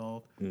lineup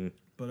dissolved.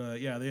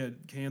 But yeah, they had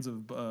cans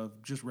of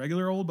just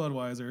regular old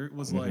Budweiser. It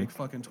was like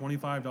fucking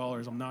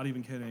 $25. I'm not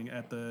even kidding.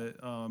 At the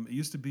it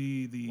used to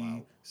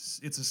be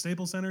it's a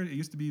Staples Center. It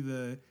used to be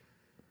the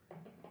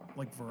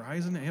like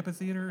Verizon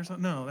Amphitheater or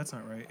something. No, that's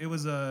not right. It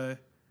was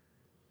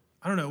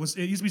I don't know. It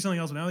used to be something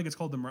else, but now I think it's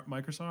called the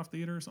Microsoft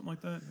Theater or something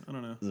like that. I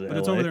don't know. Is it But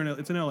it's LA? over there.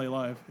 It's in LA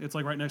Live. It's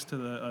like right next to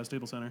the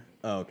Staples Center.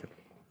 Oh, okay.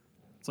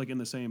 It's like in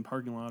the same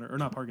parking lot, or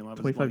not parking lot.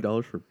 But it's like,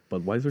 $25 for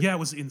Budweiser? yeah, it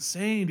was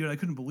insane, dude. I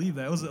couldn't believe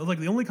that. It was like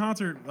the only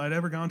concert I'd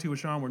ever gone to with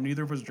Sean where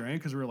neither of us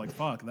drank because we were like,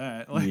 fuck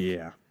that. Like,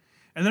 Yeah.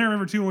 And then I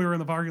remember too when we were in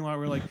the parking lot,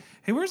 we were like,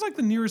 hey, where's like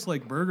the nearest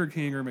like Burger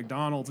King or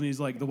McDonald's? And he's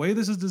like, the way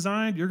this is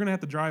designed, you're gonna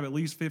have to drive at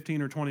least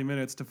 15 or 20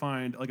 minutes to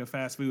find like a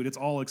fast food. It's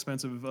all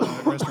expensive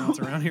restaurants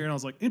around here. And I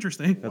was like,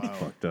 interesting. That's Wow.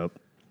 fucked up.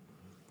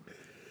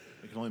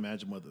 I can only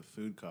imagine what the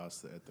food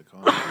costs at the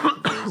concert.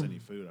 If there's any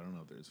food, I don't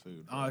know if there's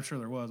food. Oh, I'm sure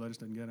there was. I just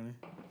didn't get any.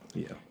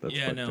 Yeah, that's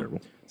Yeah, fucking no.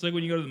 terrible. It's like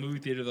when you go to the movie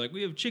theater, they're like,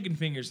 we have chicken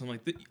fingers. I'm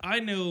like,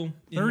 I know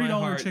in my $30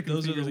 heart, chicken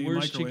those are fingers the that you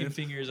worst chicken microwave.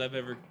 fingers I've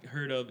ever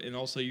heard of. And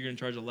also, you're going to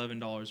charge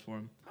 $11 for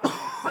them.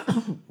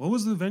 What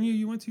was the venue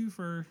you went to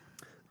for?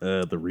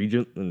 The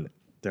Regent in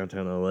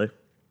downtown LA.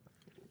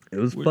 It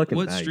was fucking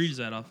What nice. street is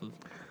that off of?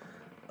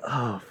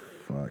 Oh,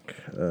 fuck.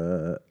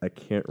 I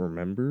can't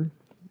remember.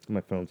 My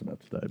phone's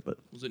about to die, but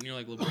Was it near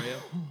like La Brea?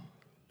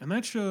 And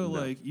that show,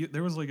 like,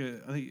 there was like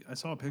I think I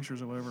saw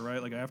pictures or whatever,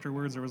 right? Like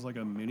afterwards, there was like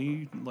a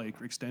mini, like,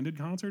 extended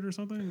concert or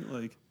something.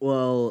 Like,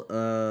 well,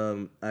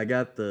 I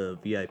got the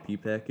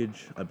VIP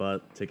package. I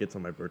bought tickets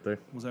on my birthday.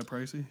 was that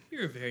pricey?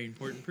 You're a very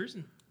important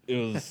person.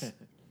 It was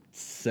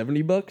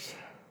 $70,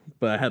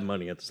 but I had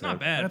money at the It's time. not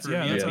bad That's- for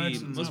yeah, VIP. that's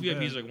actually Most not VIPs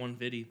bad. are like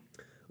 150.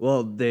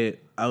 Well,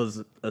 I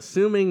was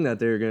assuming that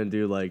they were gonna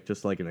do like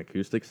just like an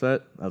acoustic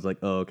set. I was like,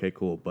 oh, okay,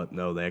 cool. But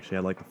no, they actually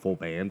had like the full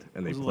band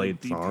and they Was it, played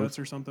like deep songs. cuts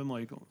or something?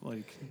 Like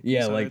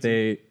Yeah, like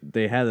B-sides?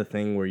 they had a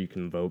thing where you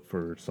can vote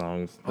for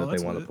songs Oh, that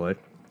that's they want to lit.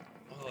 play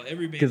Oh,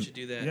 every band 'Cause- should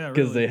do that. Yeah,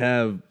 because really. they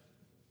have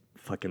I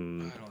fucking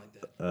don't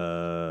like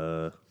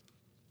that.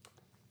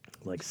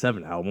 like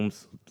 7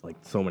 albums, like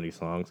so many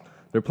songs.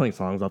 They're playing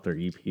songs off their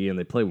EP and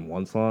they play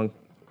one song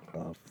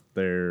off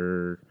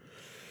their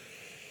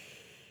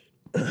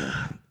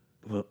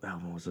what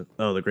album was it?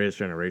 Oh, The Greatest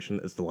Generation.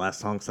 It's the last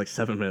song. It's like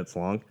 7 minutes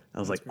long. I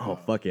was like, oh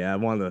fuck yeah, I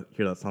wanted to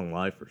hear that song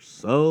live for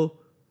so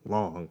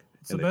long,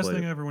 It's the best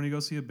thing ever when you go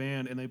see a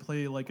band and they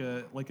play like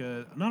a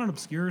not an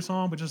obscure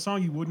song, but just a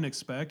song you wouldn't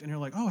expect, and you're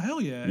like, oh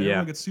hell yeah! And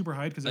everyone gets super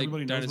hyped because like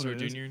everybody knows Dinosaur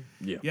what it is.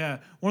 Yeah. Yeah,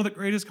 one of the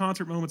greatest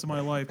concert moments of my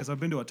life because I've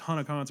been to a ton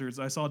of concerts.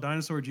 I saw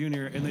Dinosaur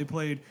Jr. and they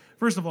played.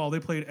 First of all, they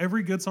played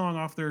every good song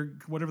off their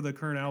whatever the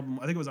current album.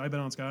 I think it was I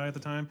Bet on Sky at the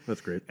time. That's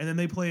great. And then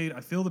they played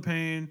I Feel the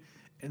Pain.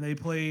 And they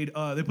played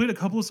a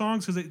couple of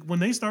songs because when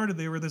they started,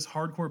 they were this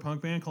hardcore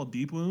punk band called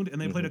Deep Wound,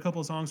 and they played a couple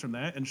of songs from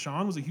that. And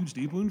Sean was a huge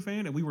Deep Wound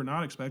fan, and we were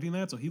not expecting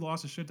that, so he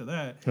lost his shit to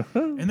that.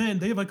 And then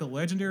they have like a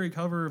legendary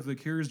cover of The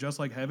Cure's "Just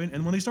Like Heaven,"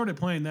 and when they started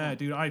playing that,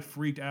 dude, I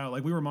freaked out.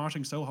 Like we were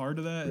moshing so hard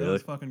to that, Really? it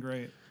was fucking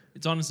great.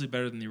 It's honestly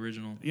better than the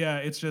original. Yeah,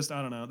 it's just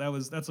I don't know.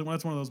 That's one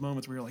of those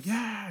moments where you're like,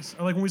 yes,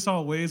 or like when we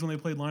saw Waves when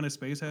they played Line of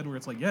Spacehead, where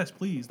it's like, yes,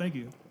 please, thank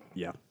you.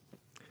 Yeah.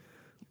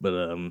 But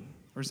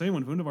Or say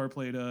when Wunderbar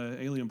played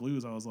Alien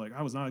Blues, I was like,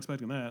 I was not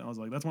expecting that. I was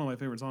like, that's one of my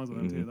favorite songs of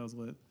them too. That was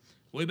lit.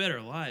 Way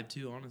better live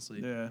too,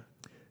 honestly. Yeah.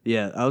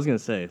 yeah, I was gonna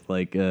say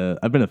like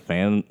I've been a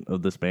fan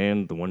of this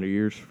band, the Wonder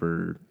Years,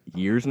 for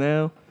years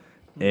now,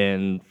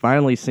 and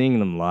finally seeing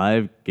them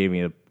live gave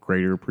me a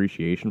greater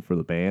appreciation for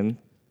the band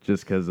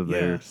just because of Yeah.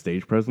 their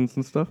stage presence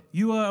and stuff.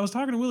 I was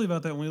talking to Willie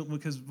about that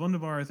because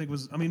Wunderbar, I think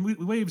was, I mean,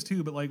 Waves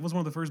too, but like was one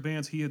of the first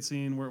bands he had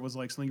seen where it was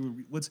like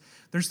something.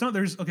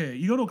 Okay,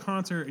 you go to a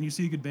concert and you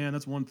see a good band,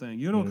 that's one thing.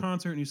 You go to a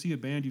concert and you see a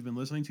band you've been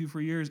listening to for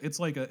years, it's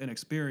like an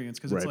experience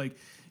because it's Right. like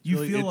you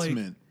really feel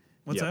intimate. like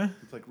what's Yeah. that?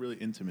 It's like really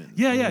intimate.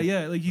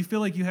 Yeah. Like you feel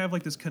like you have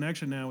like this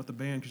connection now with the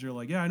band because you're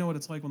like, yeah, I know what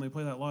it's like when they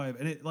play that live.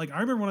 And it like I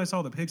remember when I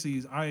saw the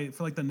Pixies, I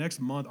feel like the next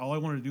month all I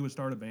wanted to do was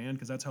start a band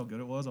because that's how good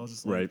it was. I was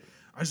just like, Right.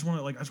 I just want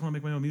to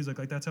make my own music.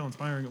 Like that's how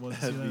inspiring it was.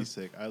 To see That'd be that.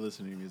 sick. I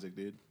listen to your music,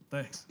 dude.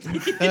 Thanks.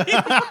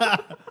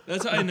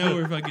 That's how I know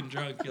we're fucking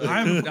drunk. You're like, I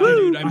haven't, "Nah,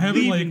 dude, I I'm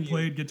haven't leaving like you."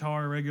 played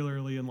guitar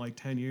regularly in like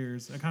 10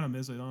 years. I kind of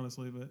miss it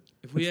honestly, but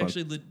If we It's fun.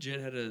 actually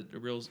legit had a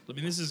real, I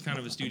mean, this is kind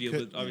of a studio,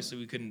 Could- but obviously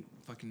we couldn't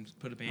fucking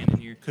put a band in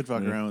here. Could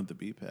fuck around with the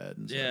beat pad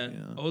and Yeah, stuff.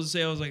 You know? I was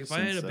like, if I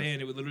Synth had a stuff.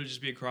 band, it would literally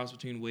just be a cross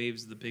between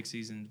Waves, the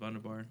Pixies, and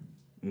Wunderbar.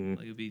 Like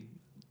it'd be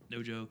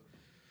no joke.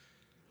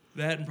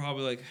 That and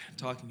probably like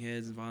Talking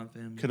Heads and Violent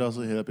Femmes. Could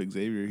also hit up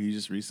Xavier. He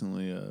just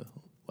recently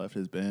left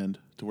his band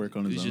to work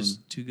on his He's own.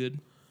 just too good.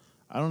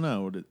 I don't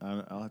know.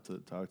 I'll have to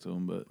talk to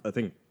him, but I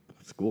think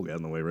school got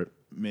in the way, right?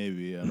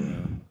 maybe I don't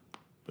know.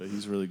 But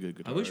he's really good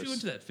guitarist. I wish we went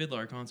to that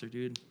Fiddler concert,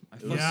 dude. I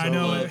was fucking Yeah, I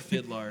know. love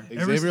Fiddler.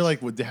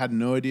 Xavier had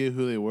no idea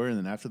who they were, and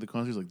then after the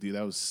concert, he was like, "Dude,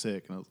 that was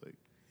sick," and I was like,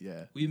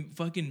 "Yeah." We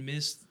fucking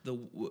missed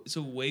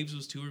so Waves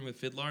was touring with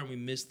Fiddler, and we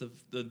missed the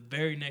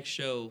very next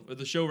show, or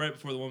the show right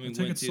before the one we the went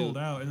tickets to. sold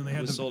out, and then they It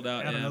had was to sold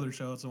out, add yeah. another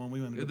show. It's the one we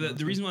went to.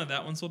 The reason why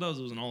that one sold out was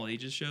it was an all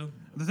ages show.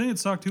 The thing that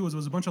sucked too was it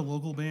was a bunch of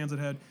local bands that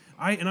had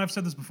I've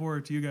said this before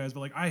to you guys,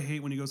 but like I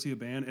hate when you go see a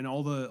band and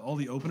all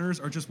the openers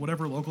are just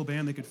whatever local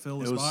band they could fill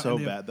the It was spot. so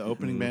and they bad. The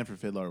opening band for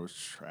Fiddler was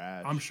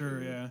trash. I'm sure,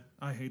 dude. yeah.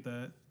 I hate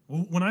that.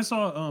 Well, when I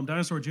saw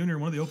Dinosaur Jr.,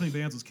 one of the opening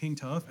bands was King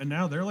Tough, and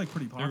now they're like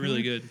pretty popular.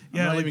 really good.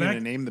 Yeah, I'm not like even back,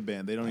 gonna name the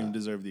band. They don't even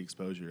deserve the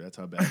exposure. That's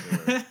how bad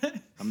they were.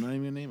 I'm not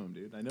even gonna name them,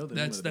 dude. I know the name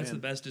That's of the the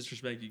band. best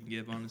disrespect you can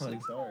give, honestly.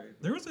 Sorry.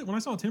 there was when I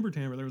saw Timber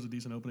Timber, there was a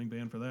decent opening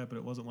band for that, but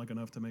it wasn't like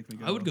enough to make me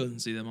go. I would go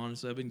and see them,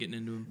 honestly. I've been getting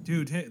into them.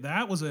 Dude,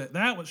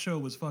 show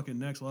was fucking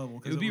next level.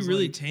 'Cause It would be was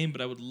really like, tame,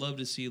 but I would love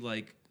to see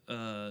like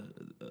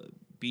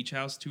Beach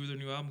House tour their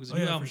new album because the Oh,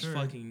 new yeah, album's for sure.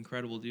 fucking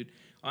incredible, dude.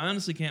 I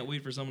honestly can't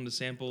wait for someone to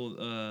sample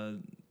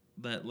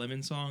that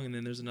Lemon song, and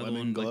then there's another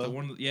Lemon one, like Glow?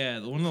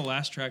 one of the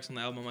last tracks on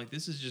the album. I'm like,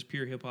 this is just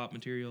pure hip hop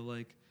material.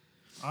 Like,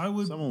 I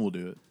would Someone will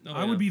do it. oh,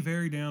 I yeah. would be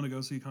very down to go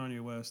see Kanye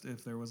West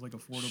if there was like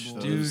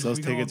affordable. Dude, those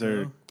we could all tickets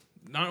are- go.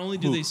 Not only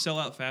do they sell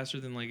out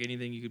faster than like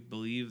anything you could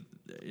believe,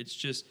 it's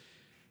just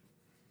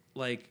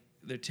like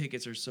their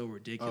tickets are so Oh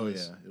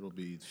ridiculous. yeah, it'll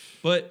be.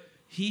 But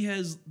he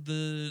has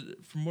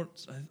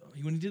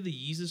when he did the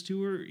Yeezus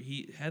tour,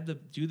 he had the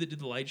dude that did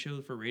the light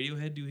show for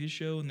Radiohead do his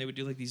show, and they would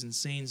do like these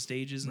insane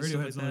stages and Radiohead's stuff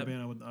the like only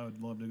that. band I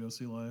would love to go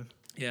see live.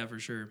 Yeah, for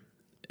sure.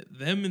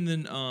 Them and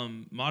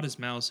then Modest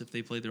Mouse if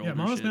they played their Yeah,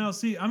 older Modest shit. Mouse.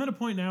 See, I'm at a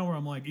point now where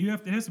I'm like,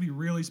 it has to be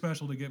really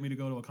special to get me to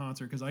go to a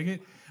concert because I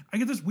get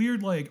this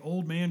weird like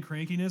old man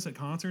crankiness at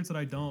concerts that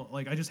I don't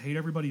like. I just hate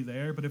everybody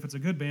there. But if it's a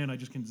good band, I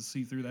just can just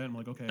see through that. I'm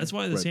like, okay. That's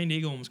why the Right. San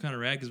Diego one was kind of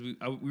rad because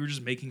we were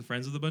just making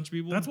friends with a bunch of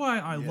people. That's why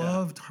I Yeah,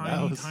 love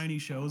that was- tiny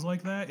shows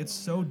like that. It's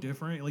so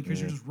different, like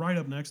because you're just right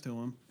up next to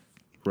them.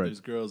 Right.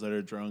 There's girls that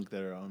are drunk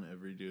that are on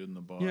every dude in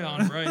the bar. yeah,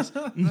 on Bryce.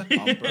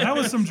 That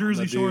was some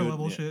Jersey The Shore dude,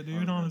 level yeah, shit, on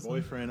dude. her Honestly,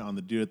 boyfriend, on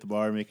the dude at the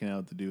bar, making out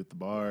with the dude at the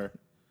bar.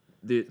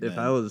 Dude, if Man.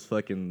 I was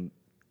fucking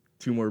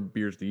 2 more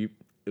beers deep,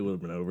 it would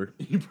have been over.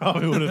 You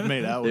probably would have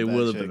made out with It that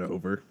would have chick. been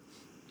over.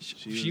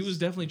 she was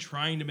definitely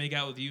trying to make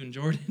out with you and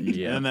Jordan.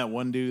 Yeah. And that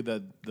one dude,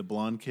 the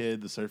blonde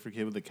kid, the surfer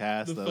kid with the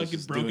cast, The that was fucking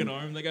just broken doing,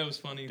 arm. That guy was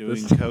funny.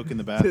 doing coke in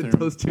the bathroom.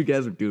 Those 2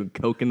 guys are doing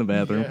coke in the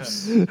bathroom.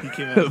 Yeah. He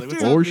came out like, "What's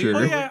For up, dude?" sure.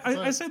 Oh yeah,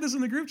 I said this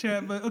in the group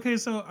chat, but okay.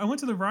 So I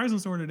went to the Verizon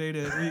store today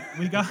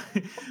we got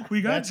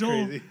That's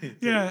Joel. crazy.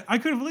 Yeah, I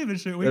couldn't believe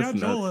this shit. We That's got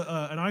Joel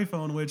nuts. an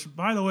iPhone, which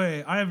by the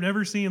way I have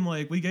never seen.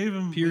 Like we gave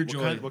him Pure What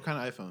joy. kind, what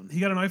kind of iPhone?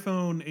 He got an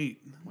iPhone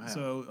 8. Wow.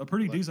 So a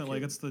pretty Lucky decent. Like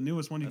kid. it's the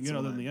newest one you can That's get the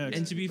other one than the I- X.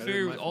 And to be Better fair,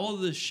 than with my all phone.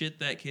 of the shit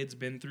that kid's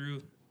been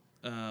through,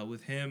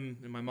 with him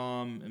and my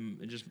mom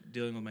and just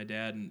dealing with my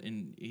dad,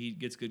 and he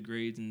gets good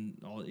grades and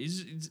all.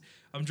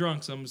 I'm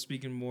drunk, so I'm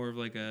speaking more of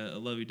like a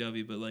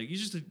lovey-dovey, but like he's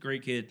just a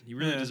great kid. He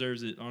really Yeah.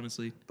 deserves it,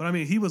 honestly. But I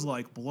mean, he was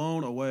like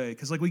blown away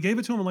because like we gave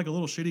it to him in like a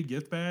little shitty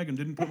gift bag and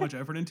didn't put much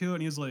effort into it.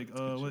 And he was like,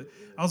 what?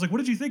 I was like, what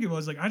did you think it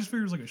was? Like, I just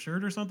figured it was like a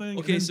shirt or something.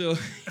 Okay, And then-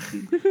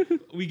 so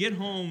we get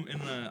home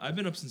and I've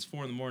been up since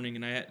 4 a.m.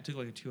 and I took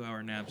like a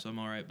 2-hour nap, so I'm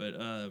all right. But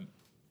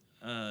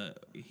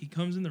he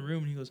comes in the room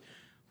and he goes,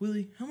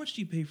 Willie, how much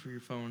do you pay for your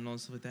phone and all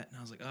this stuff like that? And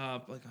I was like,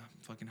 like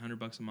fucking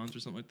 $100 a month or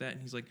something like that.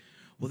 And he's like,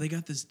 well, they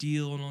got this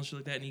deal and all shit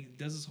like that. And he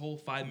does this whole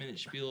 5-minute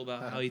spiel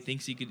about how he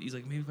thinks he could. He's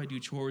like, maybe if I do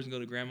chores and go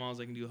to grandma's,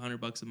 I can do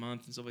 $100 a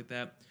month and stuff like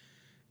that.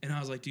 And I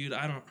was like, dude,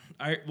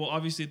 well,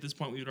 obviously at this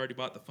point we had already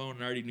bought the phone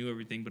and I already knew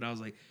everything. But I was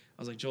like,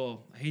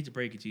 Joel, I hate to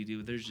break it to you, dude,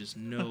 but there's just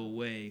no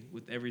way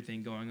with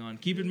everything going on.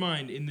 Keep in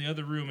mind, in the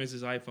other room is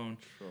his iPhone.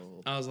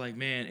 Troll. I was like,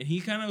 man, and he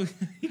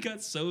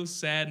got so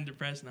sad and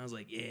depressed, and I was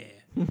like, yeah.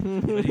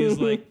 But he was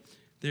like,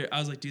 I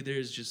was like, dude,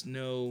 there's just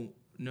no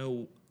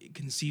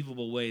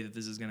conceivable way that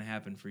this is gonna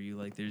happen for you.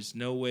 Like, there's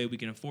no way we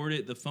can afford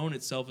it. The phone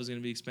itself is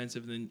gonna be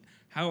expensive. And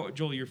then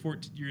Joel, you're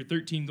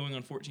 13 going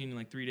on 14 in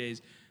like 3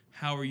 days.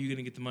 How are you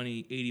gonna get the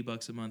money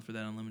 $80 a month for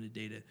that unlimited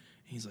data? And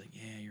he's like,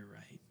 yeah, you're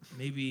right.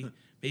 Maybe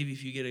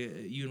if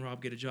you and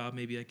Rob get a job,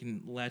 maybe I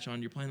can latch on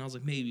to your plan. I was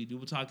like, maybe, dude,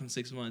 we'll talk in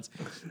 6 months.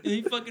 And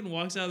he fucking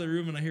walks out of the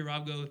room, and I hear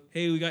Rob go,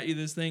 hey, we got you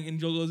this thing. And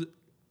Joel goes,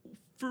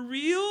 for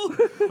real?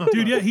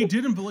 dude, yeah, he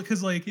didn't believe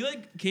because like He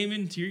like came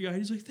in teary-eyed.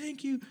 He's like,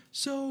 thank you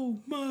so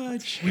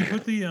much. we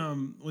put the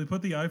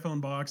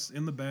iPhone box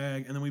in the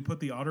bag and then we put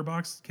the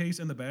OtterBox case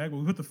in the bag. But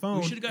we put the phone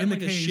We should have in gotten the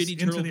like a case shitty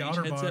into Turtle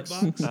the Beach headset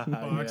OtterBox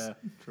box. Yeah,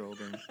 trolled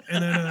him.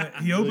 And then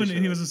he opened it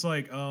and he should've. was just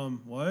like,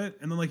 what?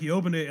 And then like he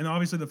opened it and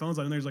obviously the phone's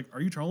on there. He's like,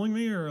 are you trolling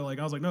me? Or like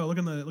I was like, no, look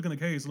in the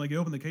case. And like he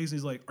opened the case and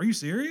he's like, are you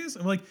serious?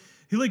 And like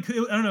he like I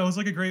don't know, it was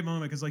like a great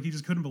moment because like he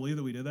just couldn't believe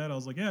that we did that. I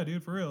was like, yeah,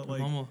 dude, for real.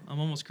 Like I'm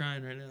almost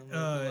crying right now. I'm not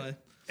gonna lie.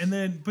 and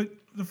then, but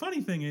the funny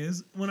thing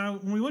is, when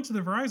we went to the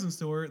Verizon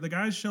store, the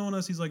guy's showing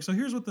us. He's like, "So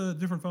here's what the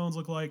different phones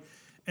look like."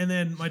 And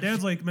then my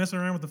dad's like messing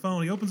around with the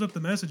phone. He opens up the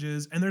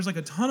messages, and there's like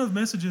a ton of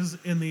messages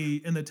in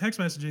the text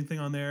messaging thing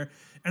on there.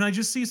 And I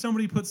just see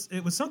somebody puts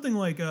it was something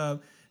like,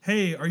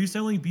 "Hey, are you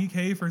selling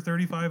BK for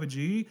 $35 a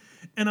G?"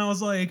 And I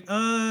was like,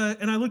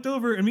 and I looked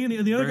over, and me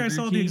and the other guy Burger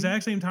saw it at the King?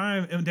 exact same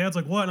time. And Dad's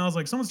like, "What?" And I was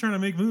like, "Someone's trying to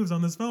make moves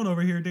on this phone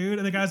over here, dude."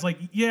 And the guy's like,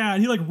 "Yeah,"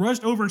 and he like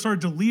rushed over and started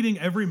deleting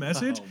every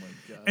message. Oh my god.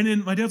 And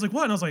then my dad's like,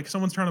 "What?" And I was like,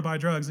 "Someone's trying to buy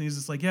drugs." And he's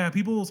just like, "Yeah,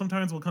 people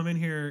sometimes will come in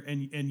here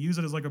and use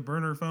it as like a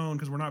burner phone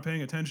because we're not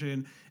paying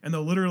attention, and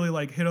they'll literally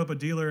like hit up a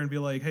dealer and be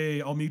like,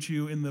 'Hey, I'll meet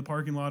you in the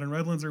parking lot in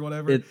Redlands or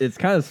whatever.'" It's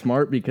kind of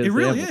smart because It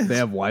really is. they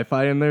have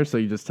Wi-Fi in there, so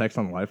you just text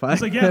on Wi-Fi.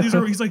 It's like, yeah,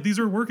 these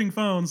are working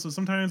phones, so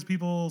sometimes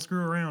people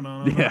screw around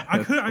on them. Yeah, I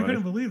that's couldn't funny.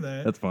 believe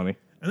that. That's funny.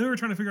 And then we were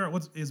trying to figure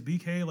out is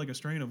BK like a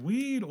strain of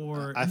weed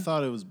or I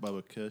thought it was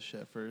Bubba Kush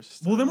at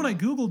first. well, then when I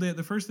googled it,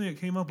 the first thing that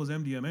came up was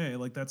MDMA.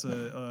 Like that's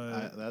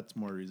that's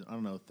more reason. I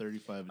don't know,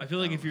 35. I feel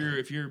like don't know.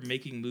 if you're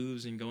making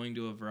moves and going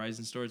to a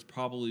Verizon store, it's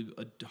probably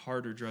a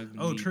harder drug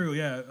than oh weed. true,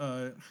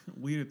 yeah.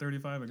 Weed at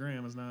 35 a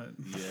gram is not.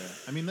 Yeah,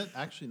 I mean that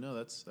actually no,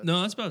 that's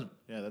No, that's about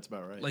yeah, that's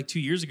about right. like 2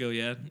 years ago.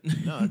 Yeah.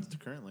 no, that's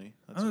currently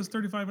Oh, it's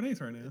 35 and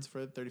eighth right now. it's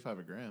for 35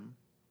 a gram.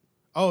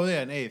 Oh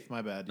yeah, an eighth.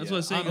 My bad. That's yeah. what I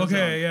was saying.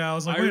 Okay, yeah. I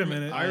was like, wait a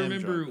minute. I I am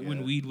remember drunk, when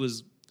yeah. weed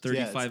was Yeah,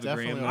 it's 35 a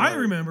definitely gram. not- I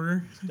remember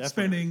Definitely.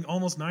 spending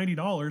almost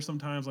 $90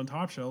 sometimes on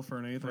Top Shelf for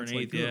an eighth. For an It's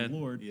like, eighth, good yeah.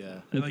 lord. Yeah,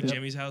 At like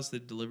Jimmy's house, they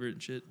deliver it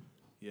and shit.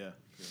 yeah.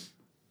 Good.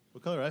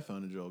 What color iPhone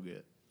did Joel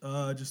get?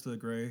 Just a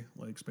gray,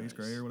 like space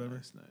gray or whatever.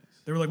 Nice.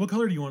 They were like, "What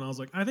color do you want?" I was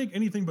like, "I think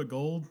anything but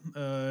gold,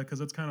 because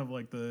that's kind of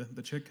like the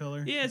chick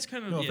color." Yeah, it's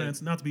kind of No yeah.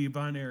 offense, not to be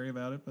binary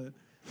about it, but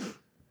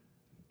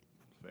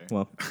Fair.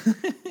 Well,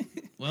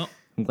 Well,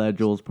 I'm glad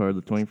Joel's part of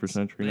the 21st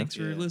century. thanks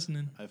for Yeah.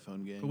 listening.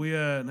 iPhone game. but we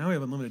now we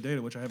have unlimited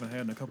data, which I haven't had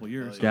in a couple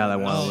years. Oh, God, I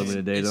want Oh,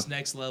 unlimited data. It's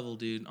next level,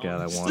 dude. God,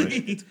 I want honestly.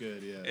 it. It's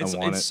good. Yeah. It's, I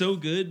want it's it. so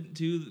good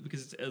too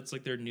because it's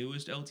like their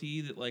newest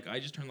LTE that like I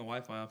just turn the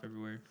Wi-Fi off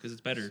everywhere because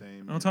it's better.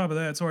 Same. On top of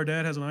that, so our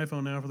dad has an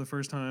iPhone now for the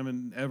first time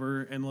and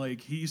ever, and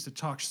like he used to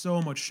talk so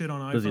much shit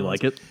on iPhones. Does he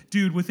like it?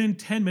 Dude, within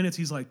 10 minutes,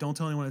 he's like, "Don't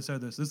tell anyone I said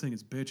this. This thing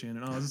is bitching."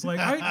 And I was just like,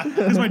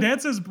 because my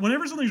dad says,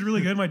 whenever something's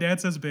really good, my dad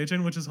says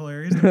bitching, which is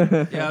hilarious.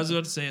 Yeah, I was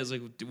about to say, I was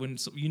like, when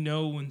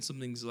when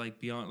something's like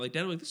beyond, like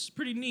Dad was like, this is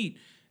pretty neat.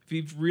 If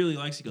he really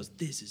likes, it, he goes,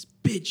 this is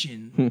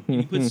bitchin'. And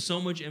he puts so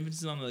much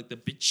emphasis on like the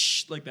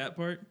bitch, like that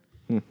part.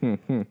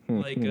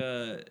 Like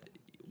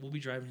we'll be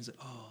driving, he's like,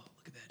 oh,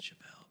 look at that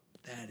Chappelle,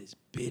 that is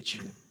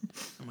bitchin'.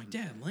 I'm like,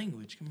 Dad,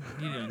 language, come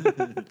on, you know,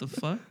 what the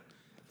fuck.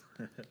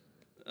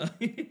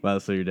 Wow,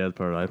 so your dad's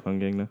part of the iPhone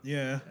gang now?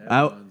 Yeah.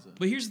 Everyone's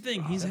But here's the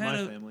thing, he's in had my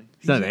a family.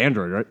 He's on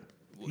Android, right?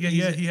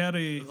 Yeah, he had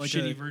a like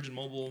shitty a Virgin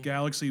Mobile.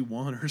 Galaxy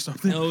 1 or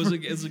something. No,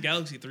 it's a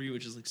Galaxy 3,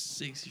 which is like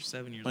 6 or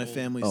 7 years My old.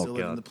 family's Oh, still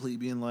living God. the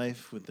plebeian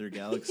life with their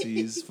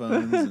Galaxies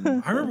phones.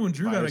 And I remember when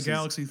Drew got a viruses.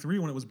 Galaxy 3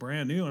 when it was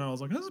brand new, and I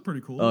was like, "This is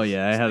pretty cool." Oh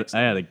yeah, I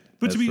had a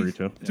But to be S3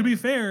 too. to be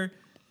fair,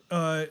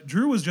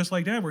 Drew was just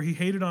like that, where he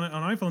hated on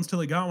iPhones till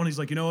he got one. He's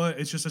like, you know what?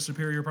 It's just a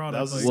superior product.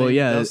 That was the Like, same- Well,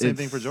 yeah, that was the same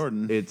it's- thing for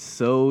Jordan. It's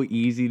so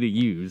easy to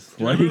use.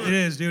 Like it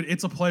is, dude.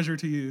 It's a pleasure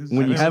to use. when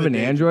you remember have the an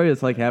day- Android,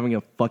 it's like having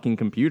a fucking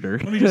computer.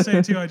 Let me just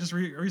say too, I just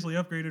recently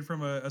upgraded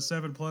from a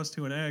 7 Plus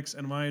to an X,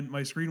 and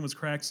my screen was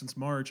cracked since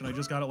March, and I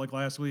just got it like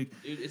last week.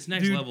 Dude, it's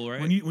next Dude, level, right?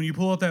 When you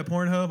pull up that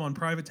Pornhub on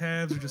private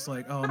tabs, you're just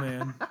like, oh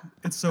man,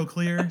 it's so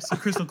clear, so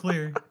crystal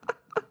clear.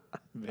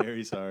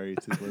 Very sorry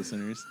to the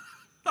listeners.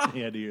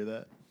 You had to hear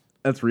that.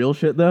 That's real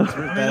shit, though.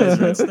 I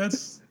mean,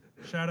 that's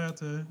shout out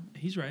to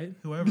He's right.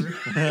 whoever.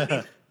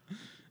 You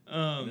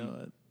know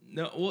what?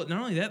 No, well,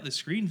 not only that, the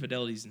screen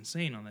fidelity is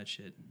insane on that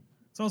shit.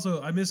 It's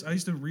also I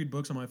used to read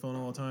books on my phone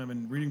all the time,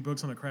 and reading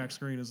books on a cracked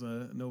screen is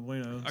a no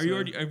bueno. Are you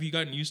already? Have you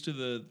gotten used to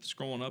the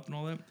scrolling up and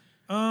all that?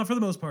 For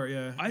the most part,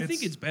 yeah. I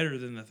think it's better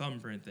than the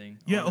thumbprint thing.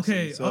 Yeah, honestly.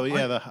 okay. So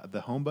I-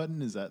 the home button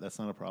that's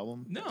not a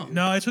problem. No,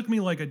 No, it took me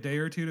like a day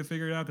or two to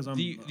figure it out because I'm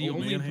The old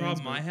only man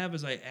problem hands, I have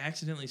is I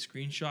accidentally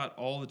screenshot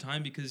all the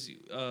time because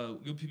you'll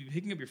be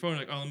picking up your phone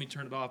like, oh, let me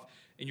turn it off,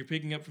 and you're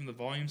picking up from the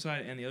volume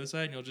side and the other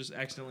side, and you'll just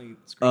accidentally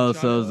screenshot. Oh,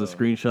 so is it. the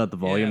screenshot the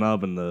volume Yeah.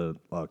 knob and the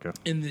okay?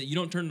 And you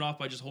don't turn it off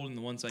by just holding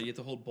the one side. You have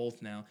to hold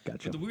both now.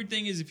 Gotcha. But the weird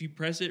thing is, if you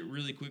press it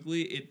really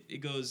quickly, it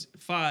goes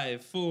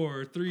 5,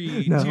 4,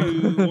 3, No.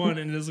 2, 1,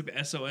 and it does like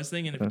the SOS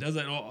thing. And if it does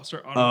that, it'll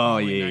start auto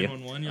calling yeah, yeah.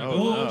 911. You're Oh,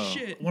 like, oh no.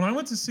 shit. When I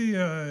went to see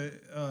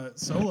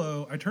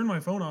Solo, I turned my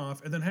phone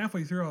off, and then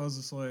halfway through, I was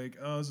just like,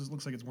 "Oh, this just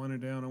looks like it's winding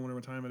down. I wonder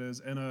what time it is."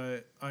 And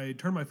I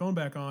turned my phone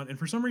back on, and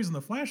for some reason,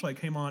 the flashlight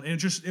came on,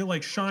 and it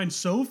like shined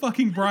so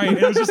fucking bright, and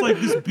it was just like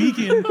this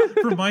beacon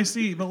from my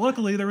seat. But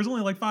luckily, there was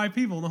only like 5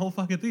 people in the whole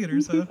fucking theater.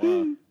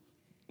 So,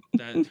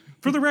 That,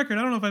 for the record,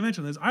 I don't know if I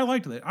mentioned this. I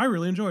liked it. I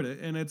really enjoyed it,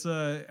 and it's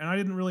and I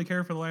didn't really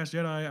care for the Last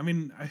Jedi. I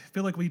mean, I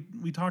feel like we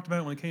talked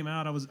about it when it came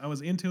out. I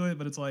was into it,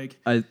 but it's like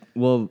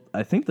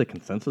I think the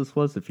consensus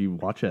was if you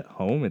watch at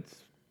home, it's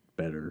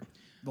better.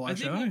 the I Last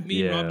think Jedi. what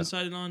me and Rob Yeah.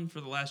 decided on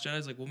for The Last Jedi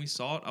is like when we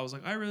saw it, I was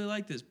like, I really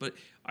like this, but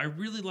I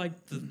really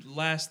liked the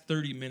last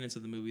 30 minutes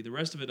of the movie. The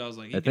rest of it, I was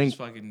like, I think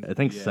fucking.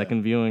 I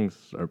second viewings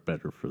are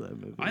better for that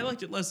movie. I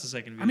liked it less the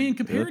second video. I mean,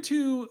 compared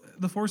to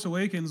The Force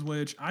Awakens,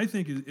 which I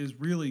think is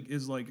really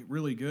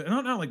good,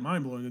 and not like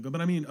mind blowing good, but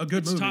I mean a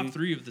good it's movie. top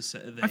 3 of the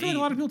set. I feel like a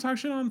lot of people talk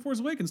shit on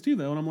Force Awakens too,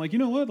 though, and I'm like, you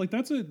know what? Like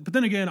that's it. But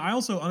then again, I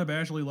also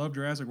unabashedly love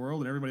Jurassic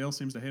World, and everybody else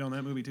seems to hate on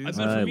that movie too. I So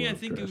bet I for me, I love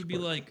think it would be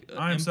Jurassic like.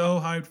 I am so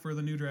hyped for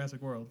the new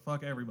Jurassic World.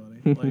 Fuck everybody.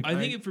 Like, I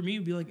think for me,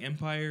 it'd be like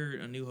Empire,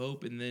 A New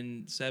Hope, and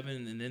then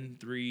 7, and then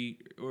 3,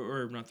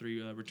 or not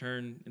 3,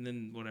 Return, and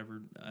then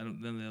whatever. I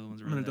don't. Then the other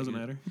ones are. I mean, really it doesn't that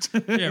matter.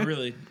 good. Yeah,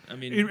 really. I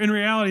mean, In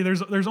reality,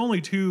 there's only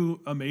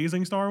 2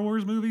 amazing Star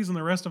Wars movies, and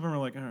the rest of them are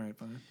like, all right,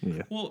 fine.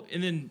 Yeah. well,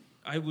 and then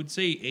I would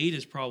say 8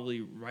 is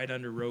probably right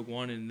under Rogue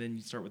One, and then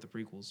you start with the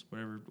prequels,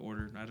 whatever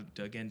order.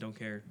 Don't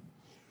care.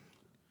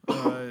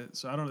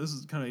 So I don't. This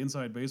is kind of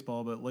inside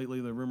baseball, but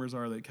lately the rumors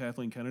are that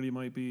Kathleen Kennedy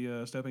might be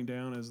stepping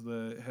down as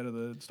the head of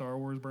the Star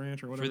Wars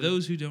branch or whatever. For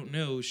those who don't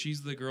know,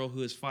 she's the girl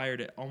who has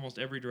fired at almost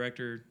every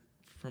director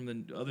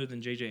other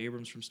than J.J.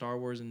 Abrams from Star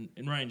Wars and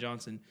Rian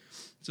Johnson.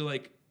 So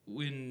like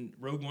when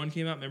Rogue One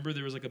came out, remember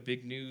there was like a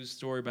big news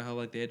story about how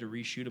like they had to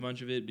reshoot a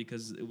bunch of it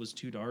because it was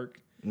too dark.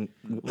 Well,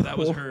 that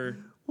was her.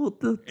 Well,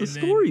 the And then-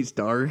 story's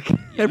dark. I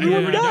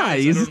Everyone know, I know,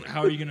 dies. so I don't-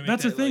 how are you gonna make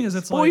That's that, the thing like, is,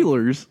 it's like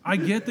Spoilers. I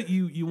get that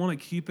you want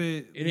to keep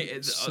it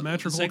the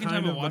symmetrical. second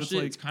kind time I of, but watched it's it,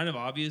 like it's kind of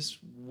obvious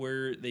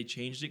where they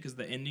changed it because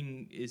the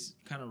ending is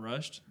kind of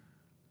rushed.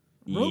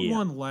 Rogue Yeah.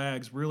 One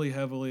lags really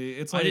heavily.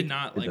 It's like I did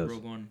not It like does.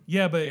 Rogue One,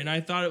 Yeah, but and I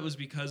thought it was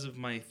because of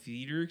my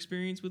theater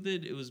experience with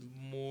it. It was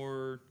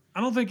more I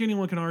don't think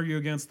anyone can argue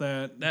against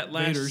that that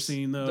last Vader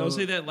scene though. I'll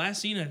say that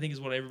last scene I think is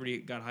what everybody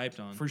got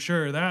hyped on. For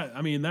sure. That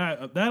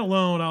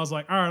alone, I was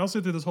like, all right, I'll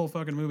sit through this whole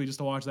fucking movie just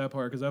to watch that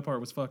part because that part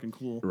was fucking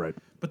cool. Right.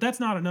 But that's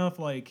not enough,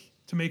 like,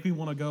 to make me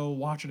want to go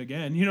watch it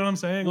again. You know what I'm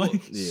saying? Well,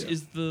 Like, Yeah.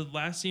 is the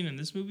last scene in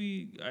this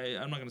movie?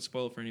 I'm not going to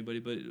spoil it for anybody,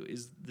 but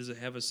does it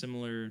have a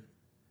similar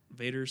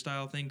Vader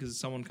style thing? Because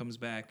someone comes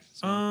back.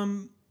 So.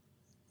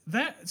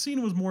 that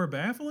scene was more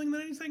baffling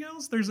than anything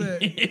else. There's a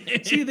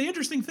see. The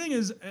interesting thing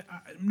is,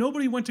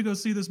 nobody went to go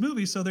see this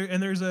movie, so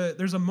there's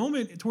a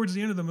moment towards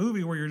the end of the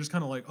movie where you're just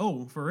kind of like,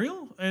 oh, for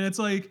real? And it's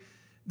like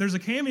there's a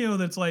cameo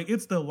that's like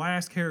it's the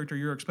last character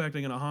you're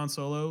expecting in a Han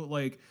Solo.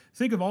 Like,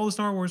 think of all the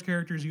Star Wars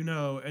characters you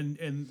know,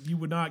 and you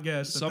would not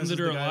guess Some this that is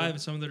are the guy alive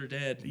and some that are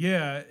dead.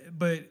 Yeah,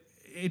 but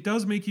it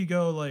does make you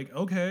go like,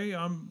 okay,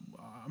 I'm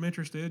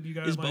interested. You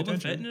guys, Is my Boba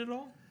attention. Fett in it at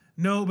all?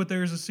 No, but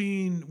there's a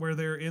scene where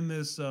they're in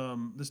this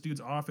this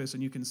dude's office,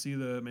 and you can see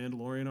the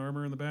Mandalorian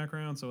armor in the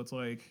background. So it's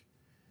like,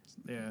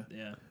 yeah.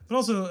 Yeah. But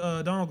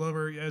also Donald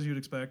Glover, as you'd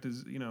expect,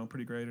 is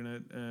pretty great in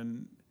it.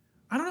 And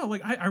I don't know,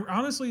 like I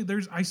honestly,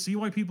 I see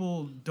why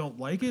people don't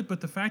like it,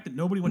 but the fact that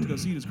nobody went to go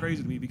see it is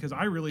crazy to me because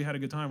I really had a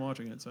good time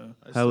watching it. So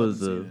I How still was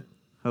haven't seen it.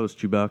 how was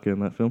Chewbacca in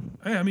that film?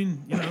 hey, I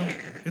mean,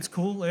 it's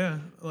cool. Yeah,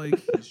 like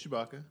It's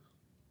Chewbacca.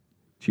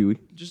 Chewie.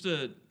 Just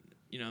a,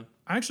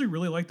 I actually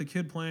really like the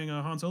kid playing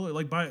Han Solo.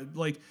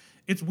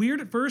 It's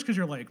weird at first because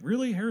you're like,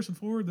 really, Harrison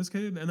Ford, this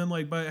kid, and then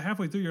like by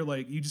halfway through, you're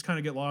like, you just kind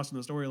of get lost in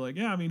the story. Like,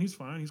 yeah, I mean, he's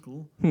fine, he's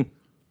cool.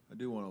 I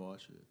do want to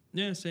watch it.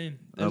 Yeah, same.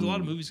 There's a lot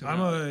of movies coming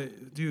I'm out. a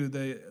dude.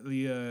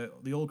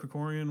 The old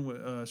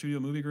Krikorian Studio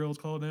Movie Grill, it's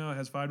called now. It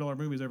has $5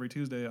 movies every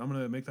Tuesday. I'm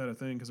gonna make that a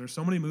thing because there's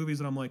so many movies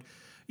that I'm like,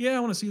 yeah, I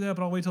want to see that,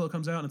 but I'll wait till it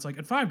comes out. And it's like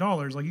at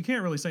 $5, like you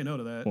can't really say no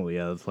to that. Well,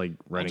 yeah, it's like I'll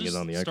renting it just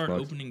on the start Xbox.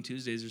 opening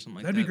Tuesdays or something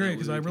like That'd that. be great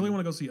because I really want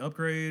to go see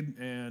Upgrade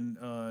and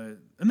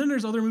then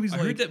there's other movies I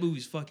like heard that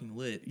movie's fucking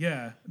lit.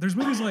 yeah, there's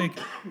movies like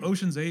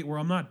Ocean's 8 where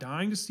I'm not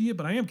dying to see it,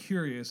 but I am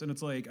curious, and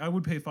it's like I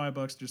would pay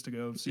 $5 just to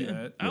go see Yeah.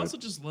 that. I also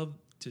just love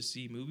to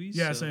see movies.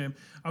 Yeah, so. same.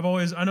 I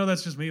know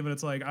that's just me, but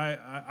it's like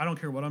I don't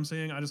care what I'm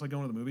seeing. I just like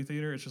going to the movie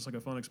theater. It's just like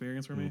a fun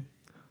experience for me.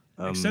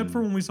 Except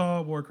for when we saw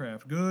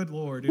Warcraft. Good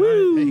lord,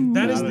 dude.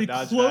 That is the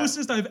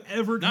closest I've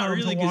ever come Not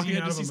really, to because walking you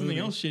had out to of see a something movie.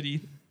 else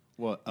shitty.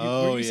 What?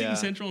 Were you seeing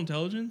Central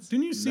Intelligence?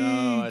 Didn't you see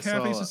No, I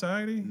Cafe saw-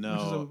 Society?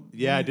 No. Which is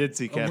Yeah, I did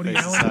see a Woody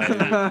Cafe Allen-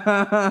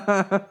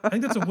 Society. I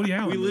think that's a Woody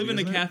Allen. We live movie, in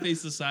a isn't it? cafe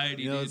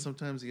society, You know, dude.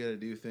 sometimes you got to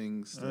do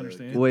things. I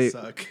understand. That Wait.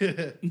 suck.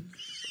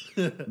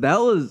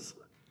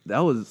 That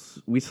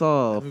was we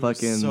saw It was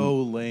fucking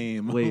so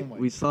lame. wait, Oh my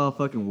we saw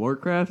fucking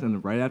Warcraft,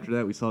 and right after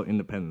that we saw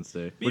Independence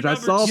Day, Me which and I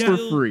Robert saw for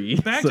still- free.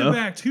 Back so- to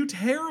back, two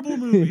terrible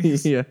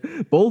movies. yeah,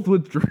 both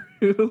withdrew.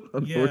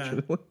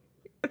 Unfortunately.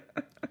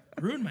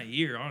 Ruined my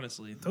year,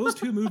 honestly. Those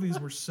two movies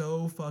were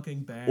so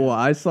fucking bad. Well,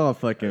 I saw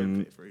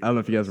fucking. pay for I don't know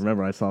if you guys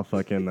remember. I saw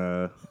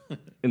fucking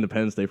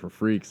Independence Day for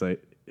free because I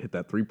hit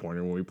that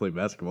 3-pointer when we played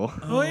basketball.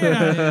 oh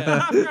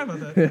yeah, I forgot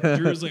about that.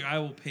 Drew was like, I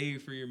will pay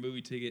for your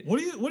movie ticket. What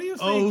do you think?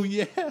 Oh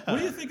yeah. What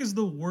do you think is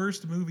the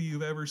worst movie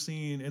you've ever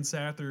seen and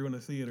sat through in a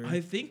theater?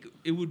 I think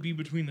it would be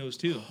between those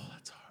two.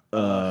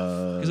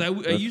 Because Because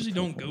I usually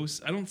don't go.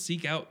 I don't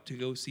seek out to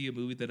go see a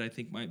movie that I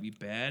think might be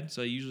bad.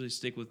 So I usually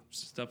stick with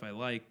stuff I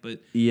like.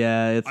 But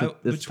Yeah, it's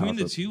between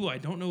the toss-up. two, I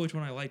don't know which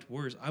one I liked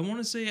worse. I want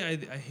to say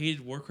I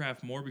hated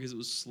Warcraft more because it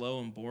was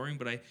slow and boring.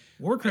 But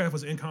Warcraft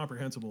was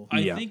incomprehensible. I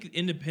Yeah. think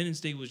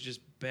Independence Day was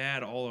just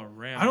bad all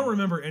around. I don't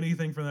remember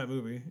anything from that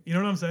movie. You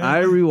know what I'm saying?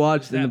 I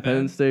rewatched that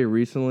Independence Day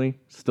recently.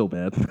 Still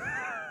bad.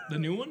 the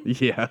new one.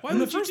 yeah. Why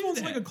and the would you first do one's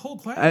that? like a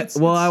cult classic.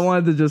 I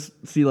wanted to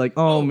just see like,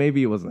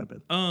 maybe it wasn't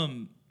that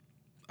bad.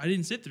 I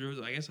didn't sit through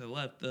it. I guess I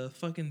left. The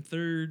fucking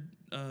third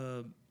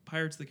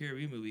Pirates of the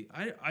Caribbean movie.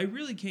 I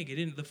really can't get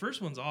into. The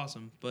first one's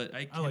awesome, but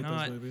I I like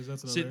cannot those movies.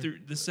 That's sit another. through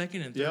the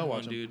second and Yeah, third I'll one,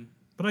 watch 'em. dude.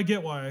 But I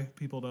get why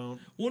people don't.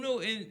 Well, no,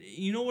 and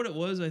you know what it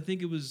was? I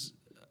think it was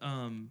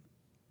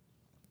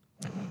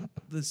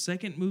the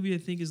second movie. I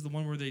think is the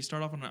one where they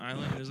start off on an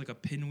island and there's like a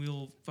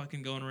pinwheel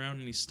fucking going around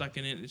and he's stuck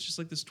in it. It's just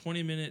like this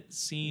 20-minute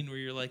scene where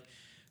you're like,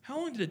 how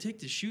long did it take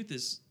to shoot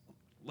this?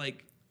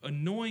 Like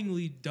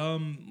annoyingly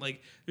dumb.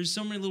 Like there's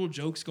so many little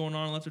jokes going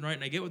on left and right,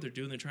 and I get what they're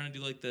doing. They're trying to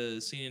do like the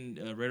scene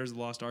in Raiders of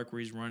the Lost Ark where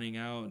he's running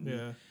out. And,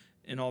 Yeah.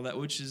 and all that,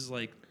 which is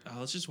like,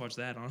 let's just watch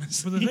that,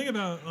 honestly. But the thing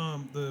about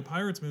the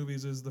Pirates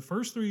movies is the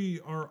first three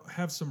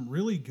have some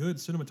really good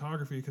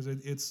cinematography because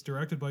it's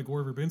directed by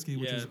Gore Verbinski,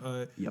 which is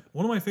Yep.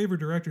 one of my favorite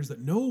directors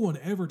that no one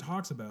ever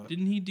talks about.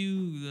 Didn't he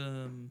do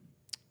the?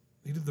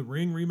 He did the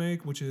Ring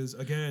remake, which is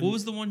again. What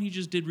was the one he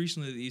just did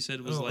recently that you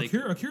said was like?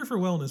 a cure for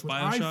Wellness, which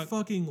I BioShock?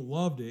 fucking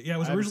loved it. Yeah, it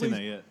was I haven't seen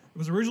originally that yet. it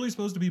was originally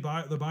supposed to be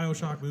the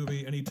BioShock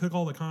movie, and he took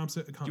all the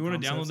concepts. Do you want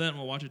to download that and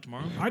we'll watch it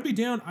tomorrow? I'd be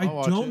down. I I'll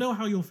watch don't it. know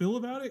how you'll feel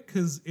about it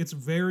because it's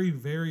very,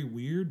 very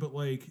weird. But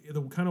like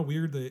the kind of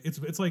weird that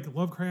it's like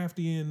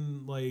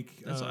Lovecraftian, like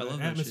I love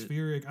that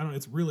atmospheric. I don't know.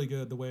 It's really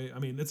good the way. I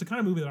mean, it's the kind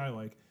of movie that I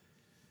like.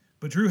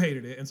 But Drew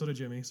hated it, and so did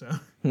Jimmy. So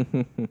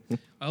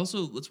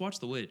Let's watch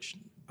The Witch.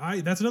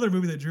 that's another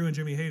movie that Drew and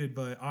Jimmy hated.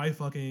 But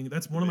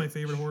that's one of my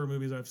favorite horror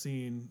movies I've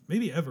seen,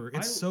 maybe ever.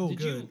 It's so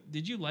good.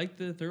 Did you like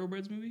the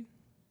Thoroughbreds movie?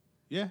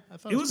 Yeah, I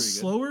thought It it was pretty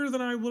slower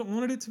than I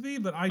wanted it to be,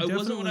 but I It definitely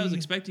wasn't what I was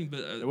expecting, but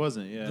good. It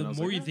wasn't. Yeah. and I the was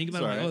more like, you think it's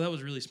about it, like, alright. that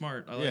was really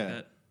smart. I like Yeah.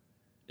 that.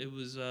 It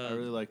was. I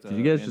really liked. Did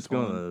you guys just go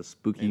on Antoine. a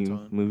spooky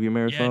Antoine. movie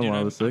marathon dude, while I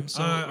I'm- was sick? I'm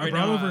so- I right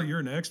brought now, over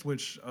Your Next,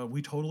 which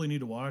we totally need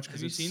to watch because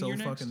Have you it's seen so Your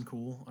Next? fucking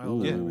cool. I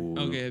love that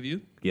movie. Okay, have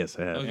you? Yes,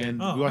 I have. Okay.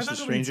 And Oh, we I watched thought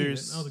The nobody had seen it.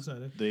 Strangers. I was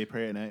excited. They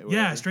Pray at Night. or Yeah,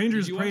 whatever.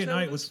 Strangers Did you Pray watch at that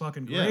Night one? was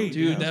fucking Yeah, great.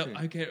 Dude, Yeah.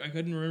 I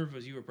couldn't remember if it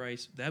was you or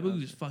Bryce. That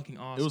movie was fucking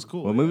awesome. It was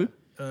cool. What yeah. movie?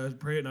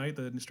 Pray at Night,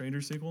 the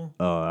Strangers sequel.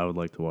 Oh, I would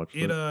like to watch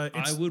It that.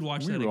 it's, I would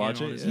watch we that would again.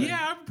 watch it, honestly.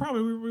 yeah, I'd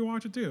probably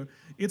rewatch it too.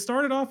 It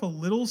started off a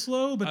little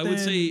slow, but I then would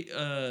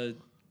say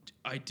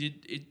I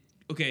did it.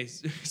 Okay,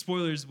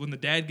 spoilers. When the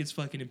dad gets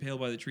fucking impaled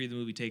by the tree, the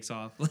movie takes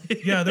off.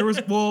 yeah, there was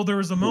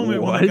a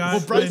moment when What? the guy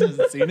Well, Bryce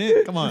hasn't seen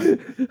it. Come on.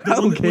 I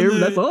don't care.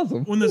 That's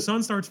awesome. When the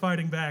son starts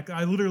fighting back,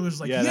 I literally was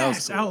like, Yeah, that was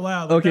yes, cool. out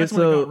loud. Like, Okay, that's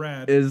when it so got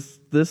rad. is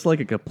this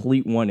like a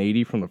complete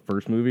 180 from the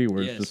first movie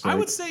where Yes. it's just I like,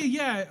 would say,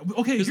 yeah.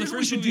 Okay, 'Cause here's the what we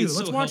first should movie do. is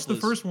Let's so watch the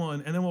helpless. first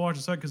one, and then we'll watch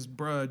the second,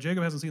 because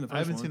Jacob hasn't seen the first I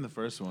haven't one. seen the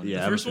first one. Yeah, The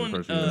I haven't first seen one the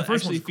first movie. The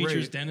first actually one's great.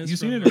 features Dennis. You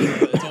seen from,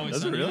 it? It's Always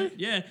Does it Sunny. really?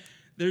 Yeah.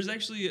 There's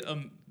actually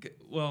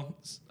well,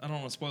 I don't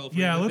want to spoil it for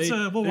Yeah, you. but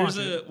let's, we'll there's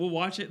watch it. We'll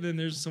watch it. And then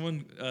there's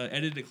someone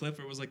edited a clip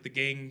where it was like the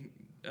gang.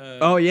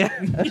 oh yeah,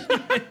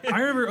 I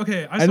remember,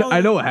 okay,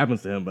 I know what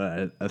happens to him,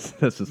 but that's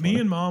just me funny.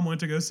 and mom went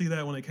to go see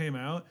that when it came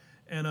out,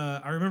 And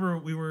I remember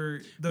we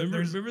were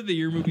Remember the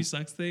Your Movie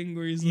Sucks thing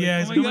where he's like, Yeah, oh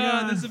he's my like,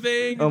 god, there's a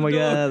bang. Oh at my the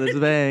door." god, there's a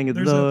bang at the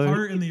there's door. a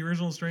part in the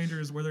original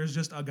Strangers where there's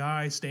just a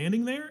guy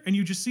standing there, and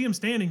you just see him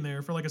standing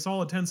there for like a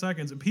solid 10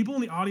 seconds, and people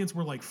in the audience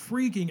were like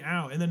freaking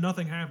out, and then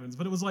nothing happens.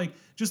 But it was like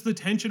just the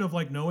tension of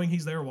like knowing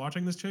he's there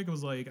watching this chick. It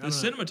was like, I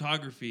The don't know.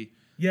 cinematography.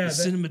 Yeah, the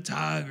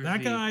cinematography.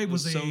 That guy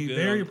was so a good.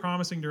 very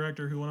promising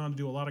director who went on to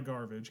do a lot of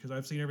garbage because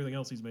I've seen everything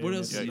else he's made. What and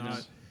else it's has he not-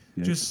 done?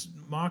 Just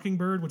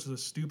Mockingbird, which is a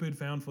stupid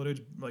found footage,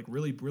 like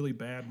really, really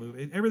bad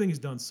movie. Everything he's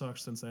done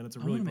sucks since then. It's a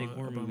I really want to make bu-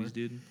 horror a bummer. movies,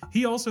 dude.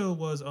 He also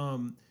was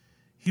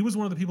he was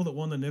one of the people that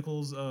won the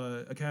Nichols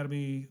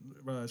Academy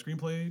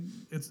screenplay.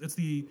 It's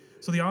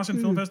the Austin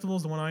Film Festival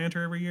is the one I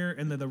enter every year,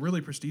 and the really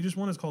prestigious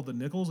one is called the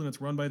Nichols, and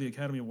it's run by the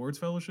Academy Awards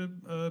Fellowship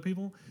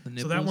people. The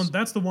So that Nichols?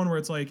 that's the one where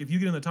it's like if you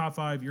get in the top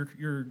 5,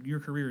 your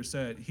career is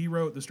set. He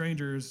wrote The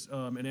Strangers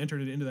and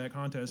entered it into that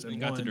contest and And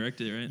got won. to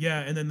direct it, right? Yeah,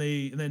 and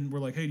then we're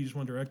like, hey, do you just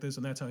want to direct this?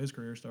 And that's how his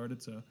career started.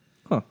 So.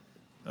 Huh.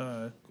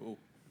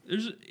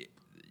 There's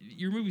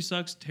Your Movie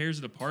Sucks tears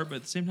it apart, but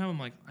at the same time, I'm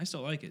like, I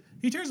still like it.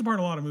 He tears apart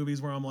a lot of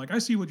movies where I'm like, I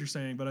see what you're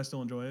saying, but I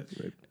still enjoy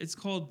it. It's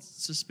called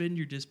Suspend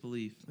Your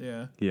Disbelief.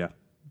 Yeah. Yeah,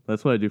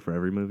 that's what I do for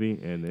every movie,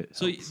 and it.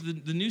 So helps.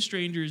 the new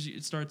Strangers,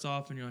 it starts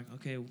off and you're like,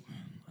 okay,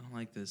 I don't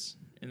like this,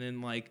 and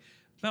then like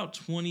about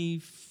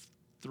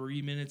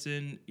 23 minutes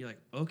in, you're like,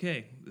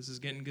 okay, this is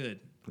getting good.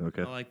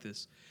 Okay. I like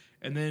this.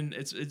 And then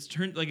it's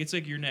turned like it's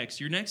like Your Next.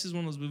 Your Next is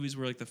one of those movies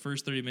where like the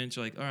first 30 minutes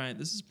you're like, all right,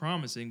 this is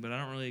promising, but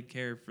I don't really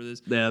care for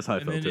this. Yeah, that's how I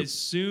And felt then too. as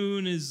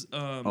soon as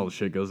All the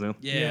shit goes down.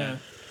 yeah.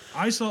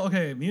 I saw.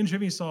 Okay, me and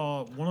Jimmy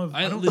saw one of.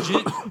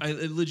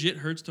 It legit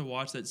hurts to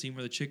watch that scene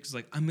where the chick is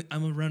like, I'm a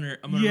runner.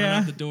 I'm gonna run Yeah.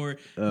 out the door.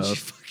 And she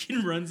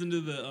fucking runs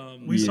into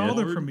the We saw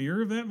the board.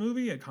 premiere of that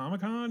movie at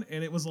Comic-Con,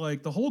 and it was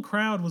like the whole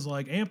crowd was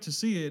like amped to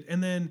see it,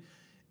 and then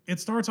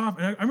it starts off,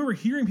 and I remember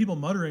hearing people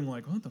muttering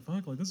like, "What the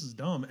fuck? Like this is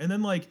dumb," and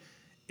then like.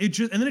 It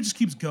just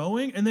keeps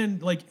going, and then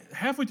like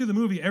halfway through the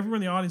movie, everyone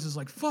in the audience is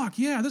like, "Fuck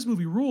yeah, this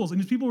movie rules!" And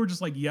just people were just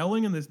like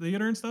yelling in the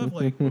theater and stuff.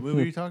 Like, What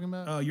movie are you talking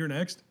about? "You're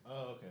next."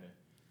 Oh, okay.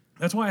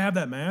 That's why I have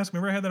that mask.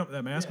 Remember, I had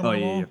that mask on Oh the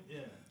yeah, wall. yeah.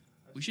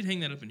 We should hang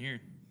that up in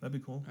here, That'd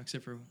be cool.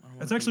 except for I don't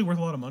That's wanna actually worth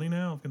a lot of money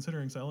now,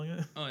 considering selling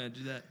it. Oh yeah,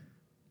 do that.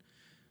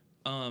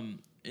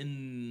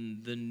 In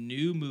the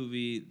new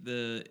movie,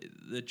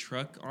 the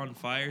truck on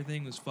fire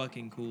thing was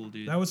fucking cool,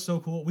 dude. That was so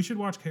cool. We should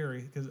watch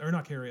Carrie, or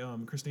not Carrie,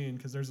 Christine,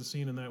 because there's a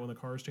scene in that when the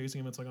car is chasing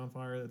him, it's like on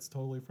fire. That's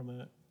totally from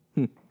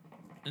that.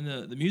 And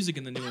the music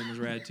in the new one was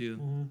rad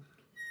too.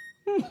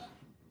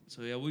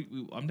 So yeah,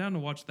 I'm down to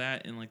watch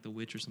that and like The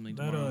Witch or something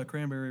That tomorrow.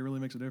 cranberry really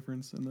makes a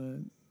difference.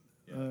 And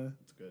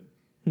It's good.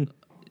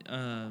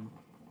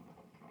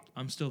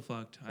 I'm still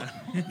fucked.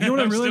 you know what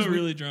I I'm realized? still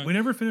really drunk. We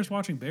never finished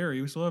watching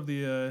Barry. We still have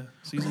the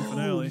season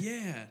finale.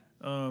 Yeah.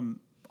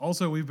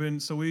 Also, we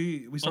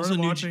started Also,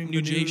 new watching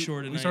New the Jay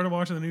Shore tonight. We started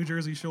watching the New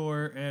Jersey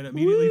Shore and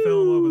immediately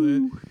fell in love with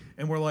it.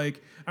 And we're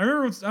like, I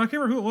can't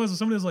remember who it was.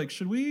 Somebody was like,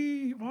 "Should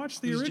we watch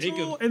the It was original?"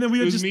 Jacob. And then we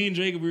it had was just me and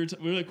Jacob. We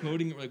were like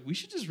quoting it. We're like, we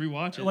should just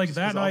rewatch it. like Just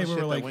that 'cause all night the we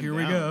were shit that like, went "Here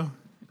we down.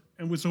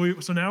 go."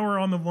 And so now we're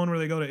on the one where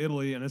they go to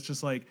Italy, and it's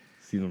just like.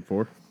 Season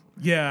 4.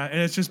 Yeah, and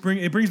it's just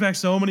it brings back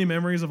so many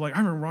memories of like I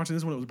remember watching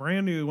this when it was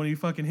brand new when he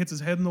fucking hits his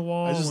head in the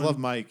wall. I just when- love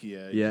Mike.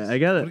 Yeah. Yeah, just- I what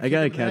gotta a kid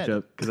in the catch head.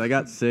 up because I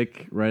got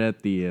sick right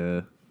at the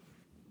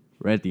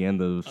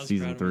end of I was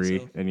season proud of 3,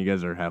 myself. and you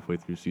guys are halfway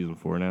through season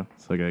 4 now,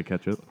 so I gotta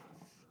catch up.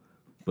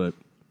 But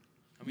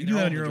I mean, You do they're that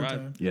all on your on the own drive.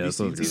 time. yeah, Have that's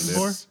you what I was seen gonna season do.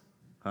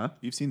 Four? Huh?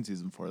 You've seen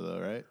season 4 though,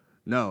 right?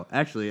 No,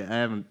 actually, I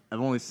haven't. I've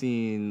only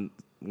seen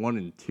 1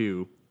 and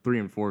 2. 3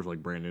 and 4 is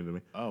like brand new to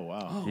me. Oh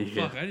wow. Oh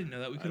Yeah. fuck! I didn't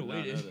know that. We I could did have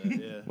not waited. know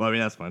that, yeah. Well, I mean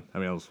that's fine. I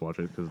mean I'll just watch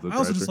it because the I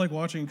also drive-thru. just like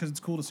watching because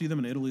it's cool to see them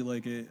in Italy.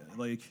 Like I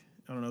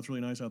don't know, it's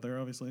really nice out there,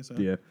 obviously. So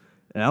Yeah,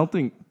 and I don't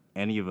think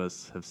any of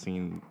us have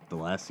seen the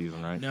last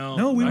season, right? No,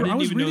 no, I didn't I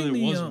was even know reading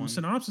there was the one.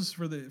 synopsis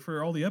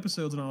for all the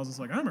episodes, and I was just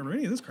like, I don't remember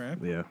any of this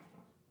crap. Yeah.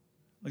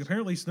 Like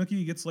apparently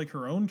Snooki gets like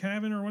her own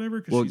cabin or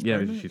whatever because Well, she's yeah,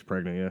 pregnant. she's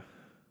pregnant. Yeah,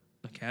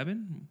 A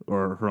cabin?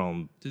 or her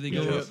own. Did they They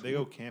go? go, they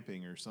go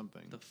camping or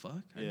something. The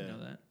fuck? I didn't Yeah. know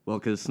that. Well,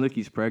 because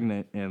Snooki's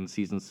pregnant in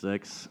season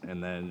 6,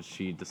 and then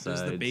she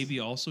decides. Does the baby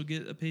also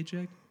get a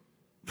paycheck?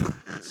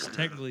 It's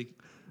technically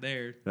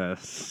there. I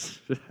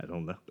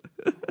don't know.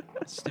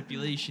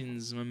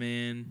 Stipulations, my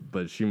man.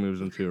 But she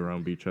moves into her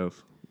own beach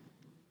house.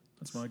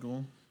 That's my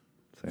goal.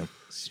 Same.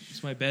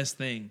 It's my best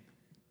thing.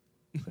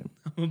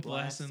 I'm a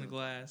blast in the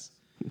glass.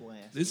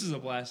 Blast. This is a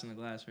blast in the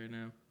glass right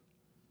now.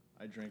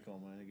 I drank all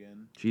mine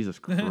again. Jesus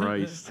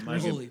Christ. I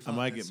might, Holy get, I fuck,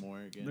 might that's- get more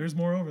again. There's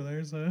more over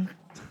there, so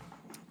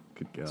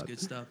Good It's God. good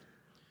stuff.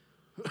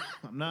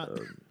 I'm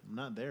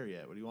not there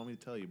yet. What do you want me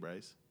to tell you,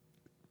 Bryce?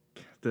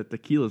 The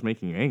tequila's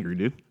making you angry,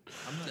 dude.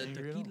 I'm not The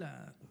angry at all.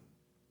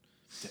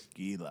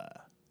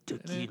 tequila.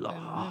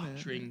 Tequila.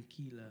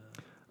 Tranquila.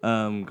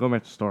 Going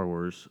back to Star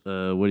Wars,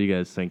 what do you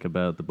guys think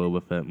about the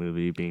Boba Fett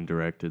movie being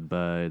directed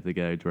by the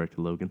guy who directed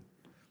Logan?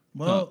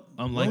 well,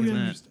 I'm liking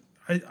Logan, that.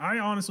 I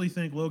honestly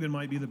think Logan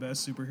might be the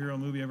best superhero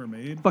movie ever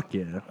made. Fuck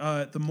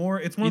yeah. The more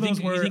it's one of those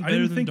where think I better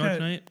didn't than think Dark that.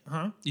 Knight?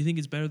 Huh? You think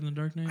it's better than The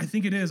Dark Knight? I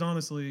think it is,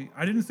 honestly.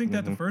 I didn't think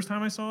that the first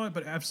time I saw it,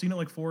 but I've seen it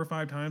like 4 or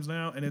 5 times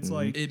now, and it's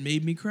like It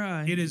made me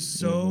cry. it is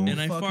so and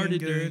I fucking farted good.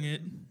 during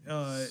it.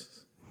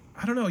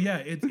 I don't know. Yeah,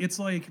 it's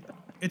like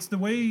it's the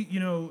way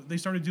they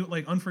started doing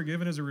like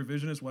Unforgiven as a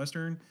revisionist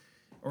western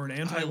or an I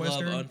love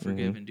anti-western.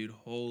 Unforgiven, dude.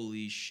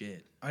 Holy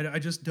shit. I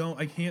just don't.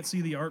 I can't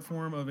see the art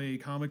form of a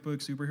comic book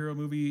superhero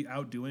movie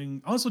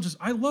outdoing. Also, just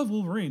I love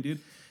Wolverine, dude.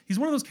 He's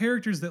one of those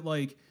characters that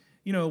like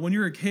when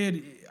you're a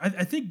kid.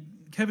 I think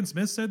Kevin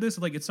Smith said this.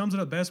 Like it sums it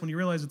up best when you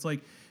realize it's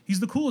like he's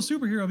the coolest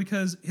superhero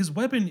because his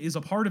weapon is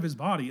a part of his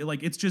body.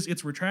 Like it's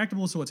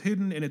retractable, so it's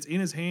hidden and it's in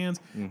his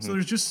hands. So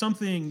there's just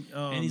something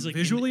And he's like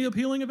visually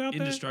appealing about that.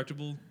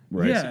 Indestructible.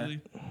 Right. Yeah.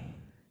 Basically.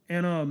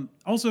 And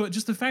also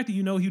just the fact that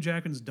Hugh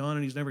Jackman's done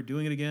and he's never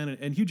doing it again.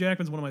 And Hugh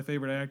Jackman's one of my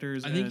favorite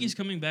actors. I think and- he's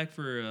coming back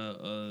for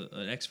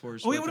an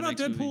X-Force. Oh yeah, what about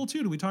next Deadpool movie. too?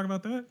 Did we talk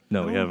about that?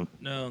 No, we at all?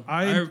 haven't. No,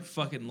 I I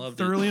fucking loved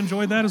Thoroughly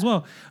enjoyed that as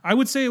well. I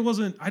would say it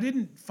wasn't. I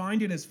didn't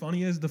find it as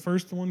funny as the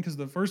first one because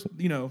the first,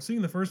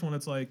 seeing the first one,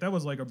 it's like that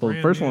was like a Well, brand.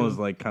 the first one new- was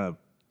like kind of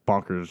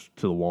bonkers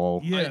to the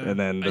wall. Yeah. And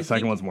then the I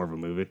second think- one's more of a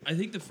movie. it. I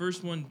think the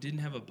first one didn't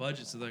have a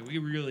budget, so like we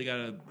really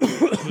gotta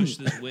push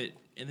this wit.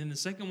 And then the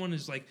second one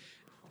is like,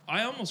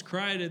 I almost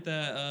cried at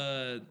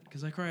that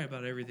because I cry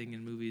about everything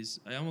in movies.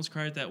 I almost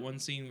cried at that one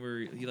scene where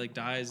he like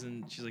dies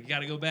and she's like, "You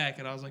gotta go back,"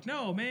 and I was like,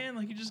 "No, man!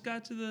 Like you just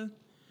got to the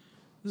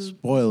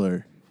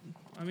Spoiler.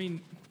 I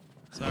mean,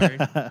 sorry."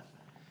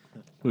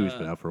 Movie's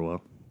been out for a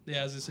while.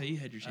 Yeah, I was gonna say you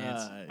had your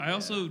chance. I yeah.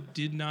 also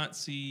did not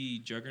see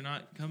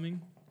Juggernaut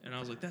coming, and I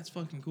was like, "That's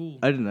fucking cool."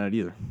 I didn't know it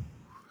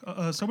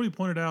either. somebody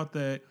pointed out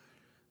that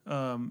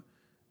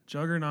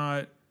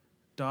Juggernaut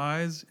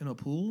dies in a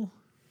pool.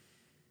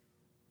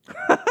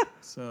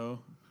 So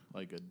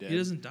Like a dead. He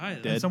doesn't die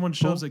though. Dead- someone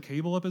shoves Deadpool? a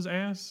cable up his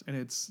ass, and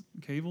it's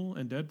Cable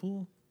and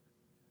Deadpool.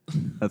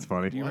 That's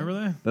funny. Do you remember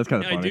that? That's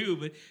kind of Yeah, I funny. do,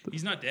 but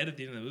he's not dead at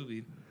the end of the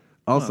movie.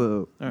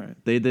 Also, All right.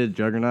 they did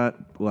Juggernaut.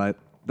 Like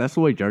that's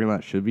the way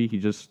Juggernaut should be. He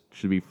just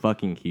should be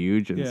fucking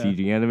huge and Yeah.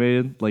 CG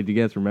animated. Like, do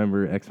you guys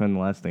remember X-Men: The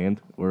Last Stand,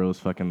 where it was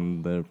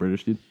fucking the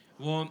British dude?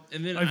 Well,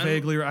 and then I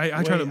vaguely,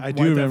 I try to. I wipe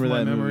do remember from my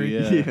that memory.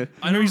 movie. Yeah.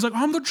 I know he's like,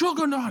 I'm the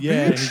Juggernaut, Yeah,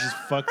 and bitch. he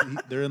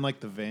just they're in like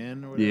the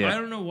van or whatever. Yeah. I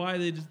don't know why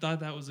they just thought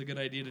that was a good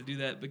idea to do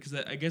that because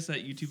I guess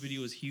that YouTube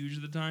video was huge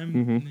at the time.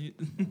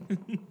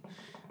 Mm-hmm.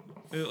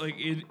 Like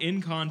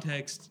in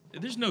context,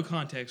 there's no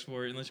context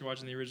for it unless you're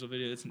watching the original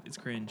video. It's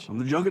cringe. I'm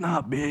the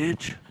Juggernaut,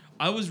 bitch.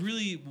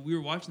 We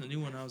were watching the new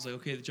one. I was like,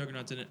 okay, the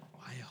Juggernaut's in it.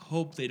 I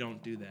hope they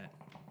don't do that.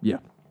 Yeah.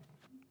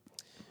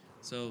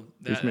 So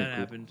It's that made cool.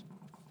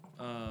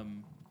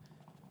 happened.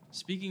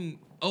 Speaking,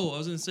 I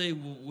was gonna say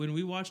when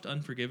we watched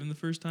Unforgiven the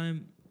first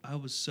time, I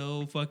was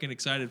so fucking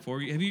excited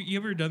for you. Have you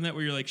ever done that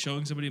where you're like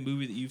showing somebody a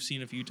movie that you've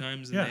seen a few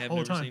times and Yeah, they have all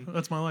the never time. seen?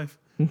 That's my life.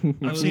 I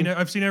I've was-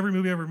 seen every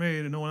movie ever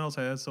made, and no one else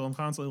has. So I'm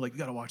constantly like, you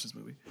gotta watch this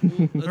movie. Well,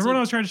 that's Remember when like- I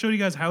was trying to show you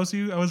guys House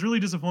You? I was really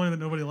disappointed that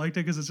nobody liked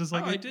it because it's just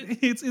like I did.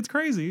 it's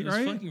crazy, It was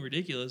right? fucking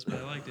ridiculous, but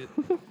I liked it.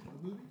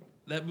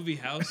 That movie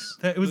House.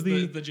 That was with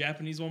the- the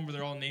Japanese one where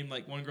they're all named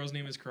like one girl's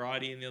name is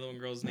Karate and the other one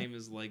girl's name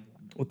is like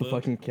What the Book.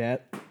 fucking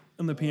cat?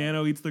 And the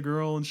piano eats the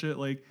girl and shit.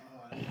 Like,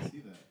 Oh, I didn't see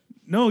that.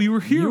 no, you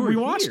were here. You were we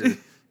watched here. it.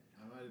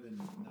 I might have been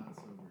not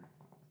sober.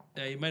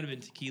 Yeah, you might have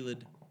been tequila.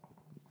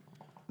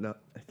 No,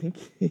 I think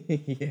yeah.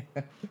 Yeah,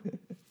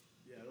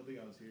 I don't think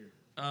I was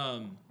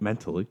here.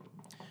 Mentally.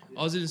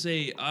 I was gonna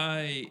say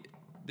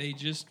they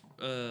just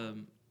I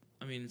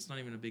mean it's not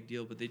even a big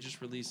deal, but they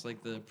just released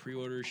like the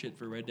pre-order shit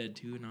for Red Dead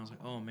 2, and I was like,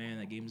 oh man,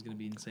 that game's gonna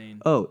be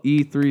insane. Oh,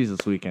 E3's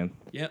this weekekend.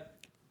 Yep.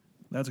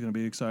 That's gonna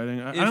be exciting.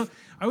 I If-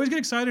 always get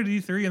excited at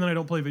E3 and then I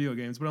don't play video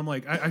games, but I'm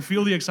like, I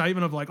feel the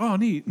excitement of like, oh,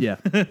 neat. Yeah.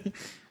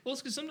 Well,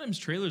 it's because sometimes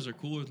trailers are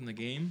cooler than the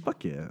game.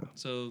 Fuck yeah.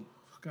 So,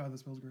 God, this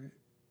smells great.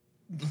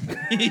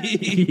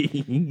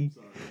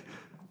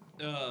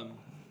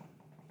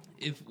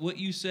 if what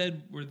you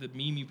said where the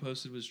meme you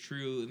posted was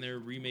true and they're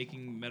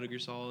remaking Metal Gear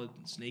Solid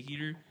Snake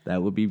Eater,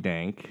 That would be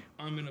dank.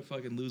 I'm gonna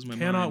fucking lose my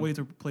Cannot mind. wait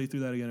to play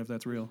through that again if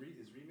that's real.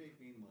 Is remake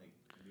mean like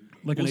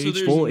Like Well, an so H.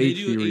 there's Full they HD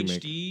do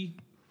remake. HD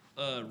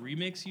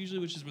remix usually,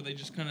 which is where they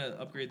just kind of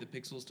upgrade the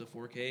pixels to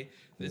 4K.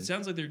 It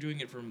sounds like they're doing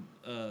it from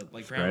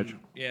like Scratch? ground,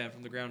 yeah,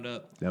 from the ground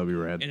up. That would be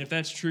rad. And if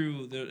that's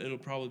true, it'll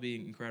probably be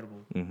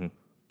incredible. Mm-hmm.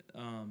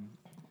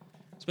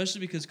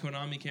 Especially because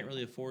Konami can't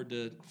really afford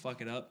to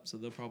fuck it up, so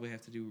they'll probably have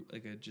to do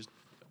like just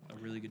a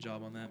really good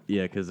job on that.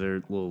 Yeah, because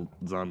their little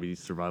zombie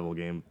survival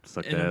game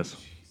sucked And- ass.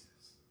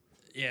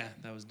 Yeah,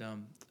 that was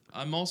dumb.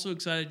 I'm also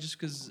excited just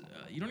because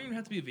you don't even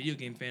have to be a video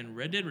game fan.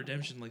 Red Dead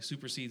Redemption like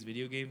supersedes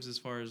video games as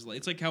far as like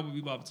it's like Cowboy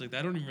Bebop. It's like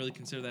I don't even really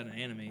consider that an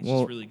anime. It's Well,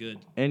 just really good.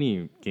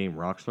 Any game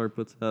Rockstar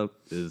puts out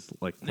is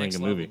like playing Next a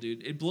level, movie.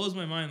 dude. It blows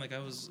my mind. Like I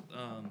was,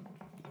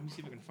 let me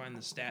see if I can find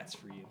the stats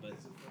for you. But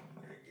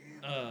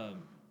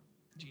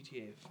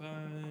GTA 5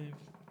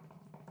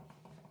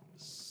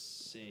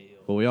 sales.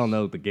 But we all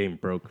know the game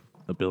broke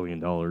 $1 billion.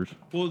 Well,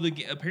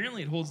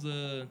 apparently it holds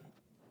the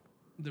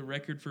the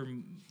record for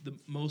the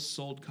most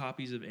sold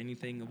copies of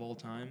anything of all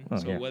time. Oh,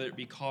 so yeah. whether it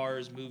be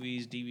cars,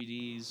 movies,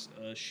 DVDs,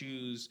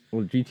 shoes,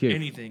 Well, GTA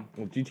anything.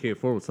 Well, GTA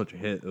 4 was such a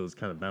hit; it was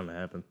kind of bound to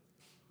happen.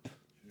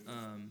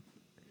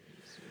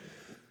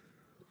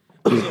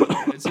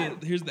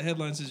 Here's the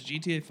headline: it says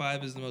GTA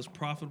 5 is the most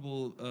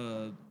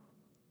profitable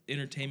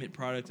entertainment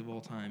product of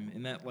all time,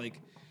 and that like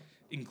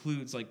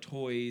includes like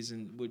toys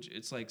and which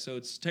it's like so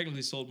it's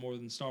technically sold more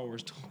than Star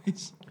Wars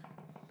toys.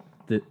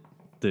 Did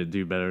it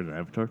do better than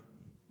Avatar?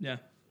 Yeah,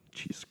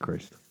 Jesus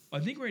Christ! I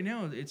think right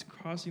now it's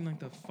crossing like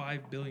the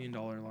 $5 billion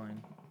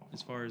line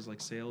as far as like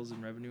sales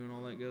and revenue and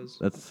all that goes.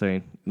 That's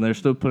insane. And they're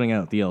still putting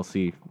out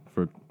DLC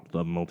for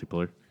the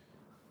multiplayer.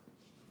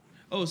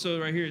 Oh, so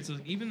right here it says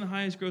even the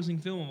highest grossing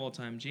film of all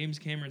time, James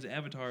Cameron's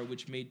Avatar,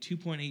 which made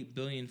 $2.8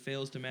 billion,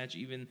 fails to match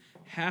even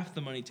half the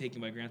money taken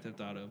by Grand Theft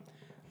Auto.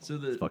 So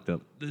the Fucked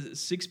up. the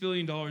 $6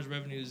 billion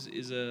revenues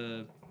is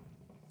a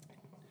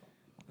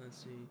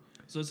let's see.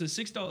 So it says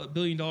 $6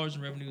 billion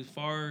in revenue,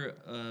 far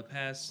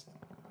past.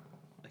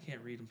 I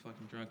can't read. I'm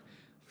fucking drunk.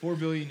 $4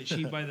 billion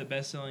achieved by the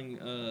best-selling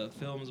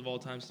films of all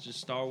time, such as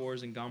Star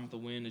Wars and Gone with the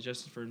Wind,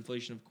 adjusted for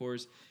inflation, of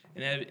course,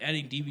 and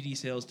adding DVD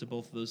sales to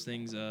both of those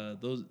things.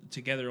 Those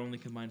together only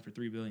combined for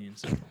 $3 billion.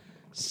 So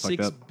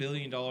 $6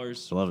 billion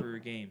for a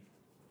game.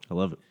 I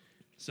love it.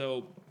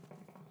 So,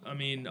 I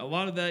mean, a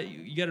lot of that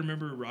you got to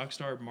remember.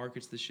 Rockstar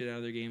markets the shit out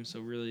of their games, so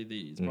really,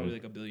 it's probably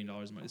like $1 billion.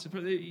 So,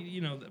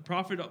 you know,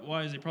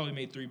 profit-wise, they probably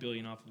made $3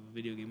 billion off of a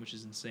video game, which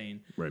is insane.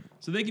 Right.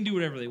 So they can do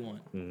whatever they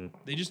want. Mm-hmm.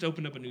 They just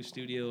opened up a new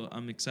studio.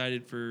 I'm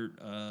excited for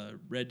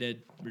Red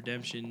Dead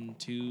Redemption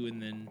 2,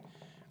 and then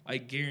I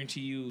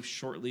guarantee you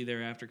shortly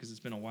thereafter, because it's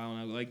been a while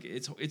now. Like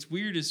it's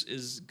weird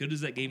as good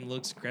as that game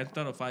looks. Grand Theft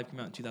Auto 5 came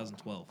out in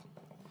 2012.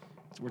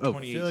 We're Oh,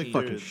 2018. I feel like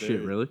Fucking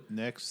shit, really?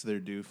 Next, they're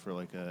due for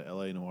like a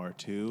LA Noire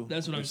 2.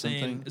 That's what or I'm something.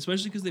 saying.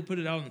 Especially because they put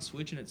it out on the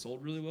Switch and it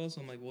sold really well. So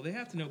I'm like, well, they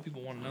have to know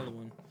people want another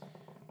one.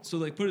 So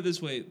like, put it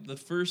this way: the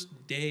first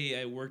day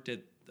I worked at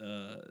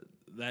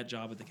that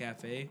job at the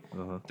cafe,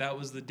 that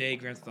was the day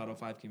Grand Theft Auto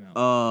 5 came out,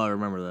 Oh, I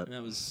remember that. and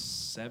that was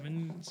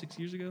 7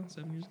 years ago.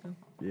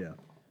 Yeah.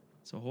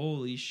 So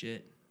holy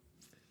shit.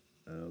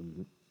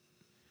 Um,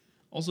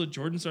 Also,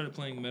 Jordan started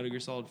playing Metal Gear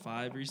Solid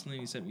 5 recently,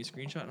 and he sent me a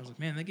screenshot, and I was like,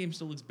 man, that game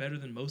still looks better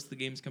than most of the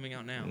games coming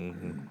out now.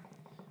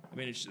 I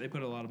mean, they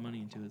put a lot of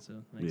money into it, so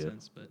it makes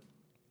sense. But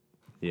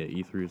yeah,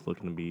 E3 is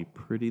looking to be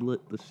pretty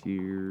lit this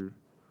year.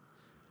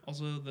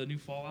 also, the new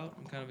Fallout,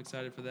 I'm kind of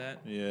excited for that.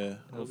 Yeah, That'll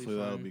be hopefully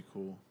that'll fun. be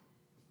cool.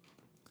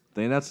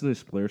 They announced a new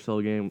Splinter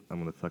Cell game. I'm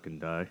gonna fucking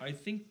die. I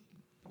think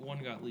one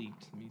got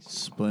leaked. Let me see.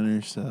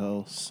 Splinter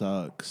Cell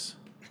sucks.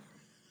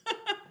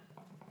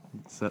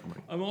 Set my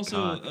I'm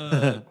also,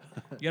 cock.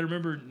 you gotta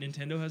remember,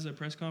 Nintendo has a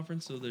press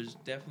conference, so there's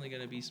definitely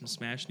gonna be some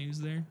Smash news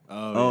there.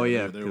 Oh,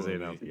 yeah, there 'cause they will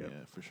be. announced it, Yeah,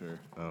 yeah. for sure.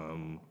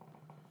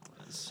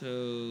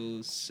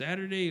 So,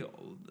 Saturday,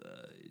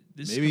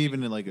 this is Maybe coming-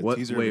 even in like a What-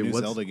 teaser wait, of a new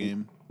what's- Zelda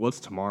game. What's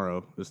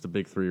tomorrow? It's the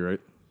big three, right?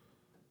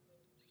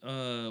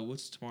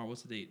 what's tomorrow?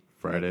 What's the date?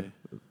 Friday,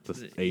 the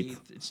The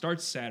 8th. It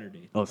starts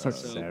Saturday. Oh, it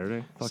starts So,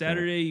 Saturday. Fuck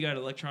Saturday, you got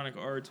Electronic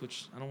Arts,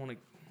 which I don't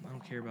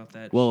care about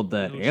that. Well,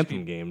 that It'll just Anthem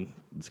be game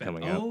is ba-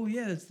 coming out. Oh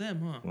yeah, it's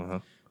them, huh? Uh huh.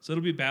 So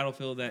it'll be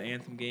Battlefield, that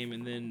Anthem game,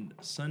 and then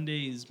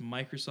Sunday's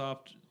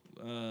Microsoft,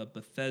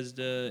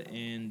 Bethesda,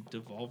 and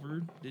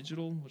Devolver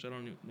Digital, which I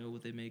don't even know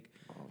what they make.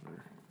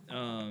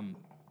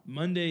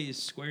 Monday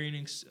is Square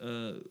Enix.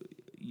 I'm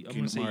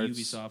going to say Hearts.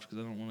 Ubisoft because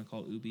I don't want to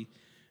call it Ubi.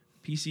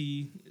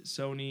 PC,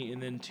 Sony,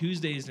 and then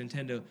Tuesday is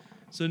Nintendo.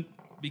 So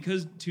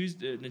because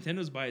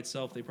Nintendo's by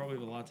itself, they probably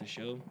have a lot to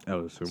show. I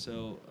would assume.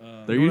 So They're You know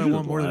what I usually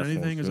want the more than last ones,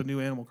 anything is too. a new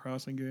Animal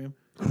Crossing game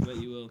I bet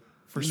you will.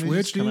 for Didn't they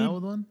Switch, just come dude. out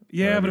with one?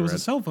 Yeah, That'd but be it was a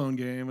rad. cell phone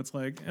game. It's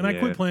like, and I Yeah.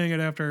 quit playing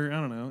it after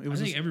I don't know. It I was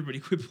think just, everybody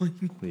quit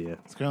playing Yeah.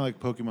 It's kind of like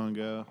Pokemon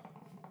Go.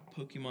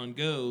 Pokemon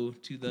Go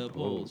to the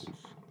polls.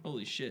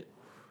 Holy shit.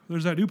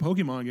 there's that new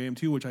Pokemon game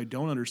too, which I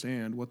don't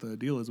understand what the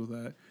deal is with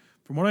that.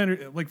 From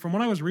what from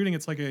what I was reading,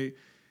 it's like a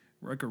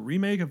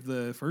remake of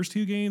the first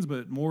two games,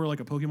 but more like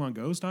a Pokemon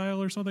Go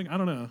style or something. I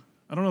don't know.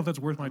 I don't know if that's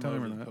worth my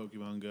time or Love not. the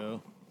Pokemon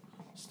Go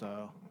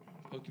style.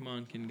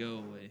 Pokemon can go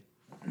away.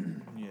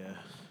 Yeah,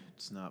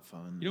 it's not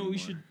fun. You know what we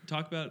anymore. should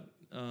talk about?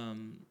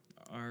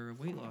 Our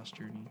weight loss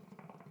journey.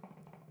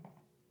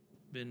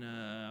 Been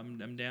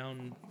I'm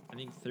down I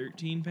think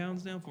 13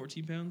 pounds now,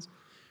 14 pounds.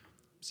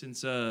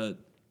 Since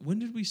when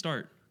did we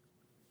start?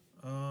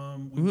 We,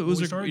 It was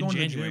we like started in going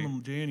January. to the gym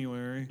in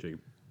January. Jacob.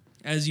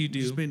 As you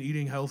do. Just been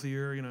eating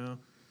healthier, you know.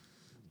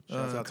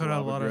 Shouts out cut to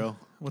out a Wabba lot Grill. of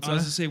what's I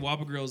was that? to say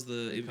Whopper Grill's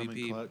the Coming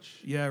MVP. clutch.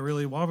 Yeah,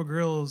 really. Wava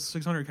Grill is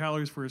 600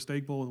 calories for a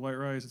steak bowl with white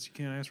rice. You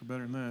can't ask for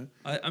better than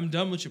that. I'm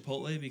done with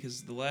Chipotle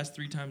because the last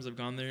 3 times I've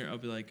gone there, I'll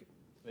be like,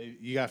 Hey,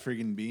 you got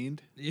freaking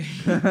beaned. yeah.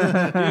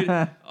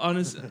 Dude,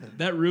 honest,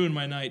 that ruined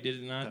my night,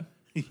 did it not?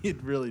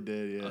 It really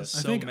did. Yeah. Us-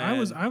 I So think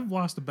mad. I've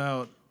lost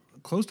about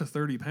close to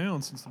 30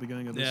 pounds since the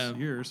beginning of this Yeah.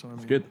 year. So I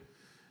mean, Good.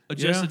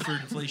 adjusted for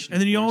inflation.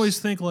 And then of you course. always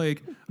think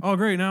like, oh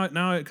great,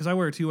 now because I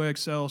wear a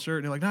 2XL shirt,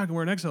 and you're like, now I can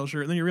wear an XL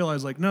shirt, and then you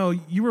realize like, no,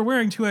 you were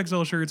wearing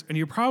 2XL shirts, and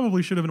you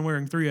probably should have been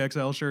wearing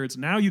 3XL shirts.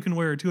 Now you can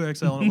wear a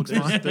 2XL and it looks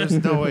fine. There's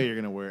no way you're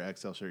gonna wear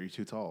XL shirt. You're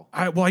too tall.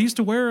 I used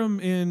to wear them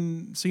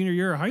in senior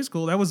year of high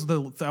school. I was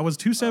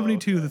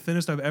 272, the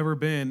thinnest I've ever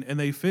been, and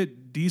they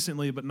fit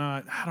decently, but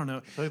not. I don't know.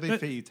 I feel like they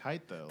fit you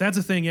tight though. That's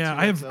the thing. Yeah,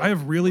 2XL I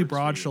have really works for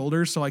broad you.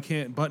 shoulders, so I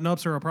can't. Button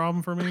ups are a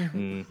problem for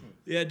me.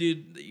 Yeah,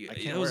 dude,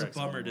 can't that was a wear XL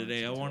bummer anymore,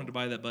 today. I it's wanted to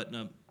buy that button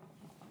up.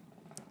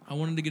 I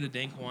wanted to get a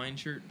Dank Hawaiian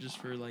shirt just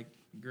for like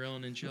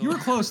grilling and chilling. You were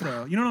close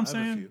though. You know what I'm I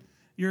have a saying?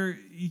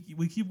 few.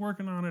 We keep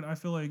working on it. I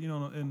feel like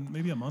in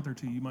maybe a month or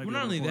two you might. Well, be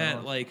not able to only pull it that,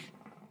 off.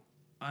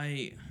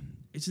 like,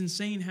 it's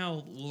insane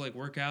how we'll like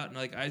work out and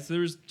like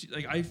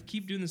I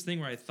keep doing this thing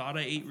where I thought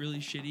I ate really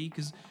shitty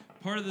because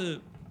part of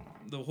the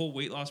whole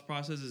weight loss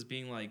process is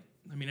being like,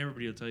 I mean,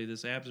 everybody will tell you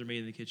this, abs are made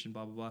in the kitchen,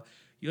 blah blah blah.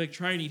 You like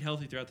try and eat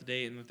healthy throughout the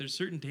day, and like, there's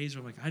certain days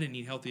where I'm like, I didn't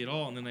eat healthy at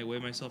all, and then I weigh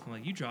myself and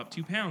like, you dropped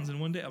 2 pounds in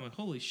one day. I'm like,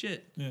 holy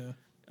shit. Yeah.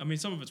 I mean,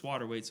 some of it's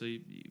water weight,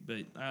 but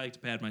I like to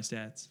pad my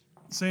stats.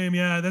 Same,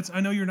 yeah. I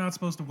know you're not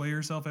supposed to weigh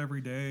yourself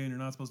every day, and you're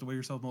not supposed to weigh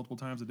yourself multiple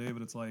times a day,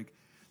 but it's like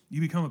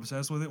you become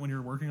obsessed with it when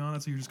you're working on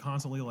it, so you're just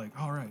constantly like,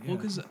 all right, yeah. Well,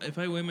 because if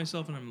I weigh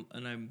myself and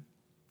I'm,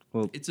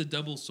 Well- it's a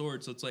double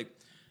sword. So it's like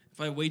if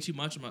I weigh too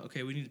much, I'm like,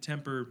 okay, we need to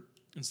temper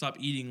and stop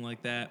eating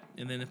like that.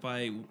 And then if I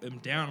am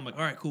down, I'm like,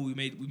 all right, cool, we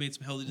made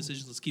some healthy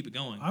decisions. Let's keep it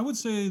going. I would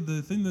say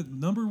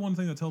number one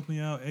thing that's helped me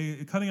out,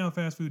 cutting out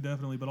fast food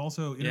definitely, but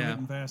also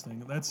intermittent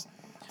fasting. It's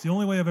the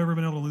only way I've ever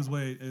been able to lose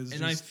weight.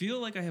 And I feel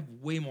like I have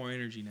way more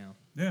energy now.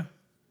 Yeah.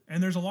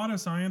 And there's a lot of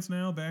science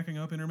now backing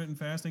up intermittent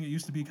fasting. It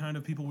used to be kind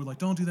of people were like,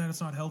 don't do that,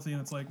 it's not healthy.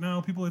 And it's like,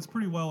 no, it's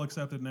pretty well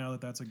accepted now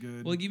that that's a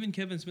good. Well, like even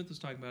Kevin Smith was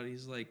talking about it.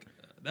 He's like,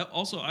 that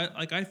also,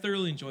 I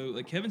thoroughly enjoy,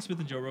 like Kevin Smith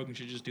and Joe Rogan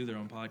should just do their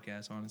own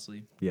podcast,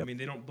 honestly. Yep. I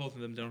mean, both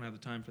of them don't have the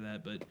time for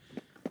that, but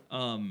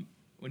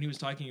when he was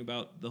talking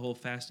about the whole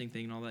fasting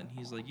thing and all that, and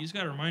he's like, you just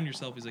got to remind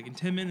yourself, he's like, in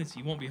 10 minutes,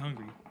 you won't be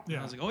hungry. And Yeah.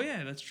 I was like, oh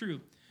yeah, that's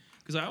true.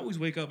 Because I always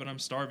wake up and I'm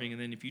starving,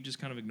 and then if you just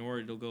kind of ignore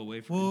it, it'll go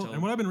away from well,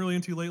 and what I've been really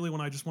into lately when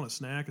I just want to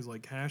snack is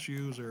like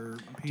cashews or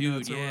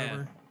peanuts or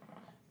whatever.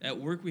 At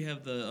work, we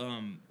have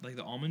the like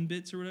the almond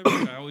bits or whatever.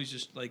 And I always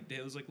just like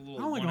it was like a little.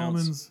 I don't like 1 ounce.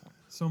 almonds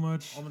so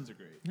much. Almonds are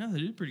great. Yeah, they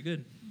do pretty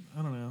good.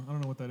 I don't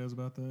know what that is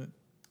about that.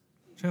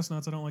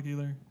 Chestnuts, I don't like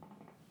either.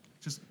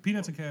 Just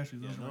peanuts and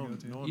cashews. Those are my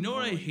go-to. You know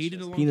what I hated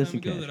a long Peanuts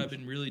time and ago that cashews. I've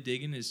been really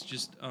digging is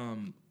just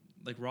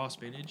like raw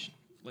spinach.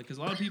 Like, because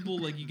a lot of people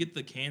like you get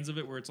the cans of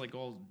it where it's like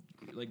all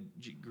like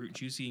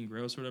juicy and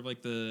gross, or whatever,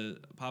 like the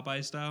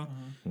Popeye style.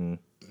 Mm.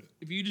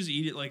 If you just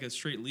eat it like a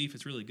straight leaf,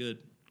 it's really good.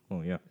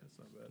 Oh yeah, That's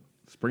not bad.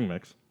 spring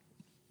mix.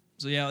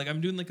 So yeah, like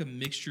I'm doing like a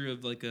mixture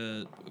of like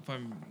if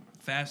I'm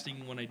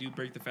fasting, when I do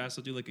break the fast,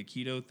 I'll do like a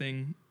keto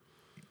thing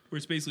where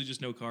it's basically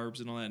just no carbs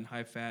and all that, and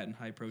high fat and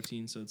high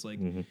protein. So it's like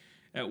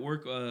at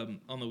work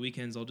on the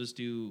weekends, I'll just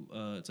do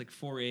it's like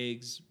 4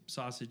 eggs,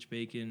 sausage,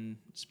 bacon,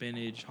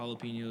 spinach,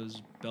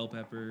 jalapenos, bell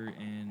pepper,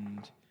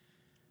 and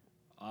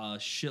a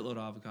shitload of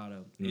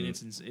avocado, and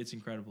it's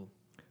incredible.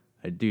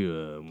 I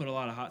do. Put a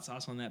lot of hot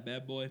sauce on that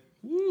bad boy.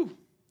 Woo!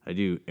 I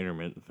do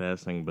intermittent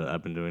fasting, but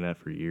I've been doing that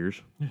for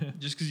years.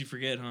 Just because you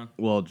forget, huh?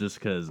 Well, just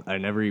because I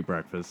never eat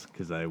breakfast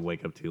because I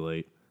wake up too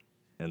late,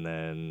 and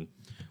then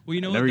Well,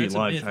 you know I what? never eat That's a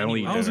lunch. myth I only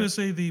eat anyway. I was dinner. going to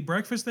say the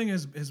breakfast thing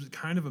is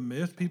kind of a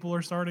myth. People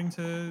are starting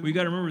to. We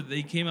got to remember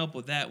they came up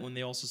with that when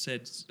they also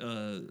said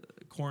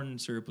corn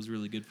syrup was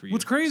really good for you.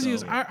 What's crazy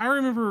is So- I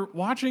remember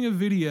watching a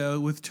video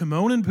with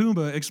Timon and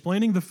Pumbaa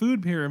explaining the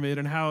food pyramid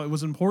and how it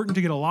was important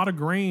to get a lot of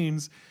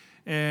grains,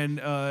 and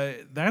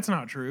that's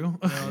not true.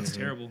 no, it's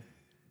terrible.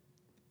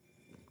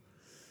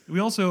 We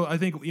also, I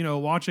think,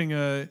 watching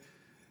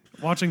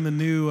the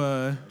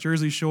new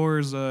Jersey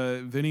Shore's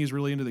Vinny's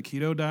really into the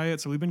keto diet,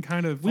 so we've been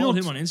kind of Followed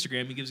him on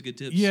Instagram. He gives good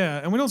tips. yeah,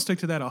 and we don't stick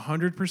to that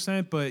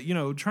 100%, but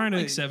trying to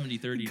like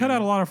 70-30. cut now.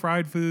 out a lot of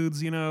fried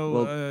foods.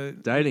 well,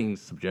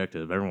 dieting's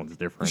subjective. Everyone's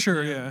different.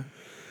 Sure, yeah.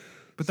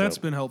 But that's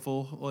So- been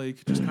helpful,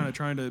 like just kind of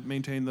trying to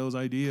maintain those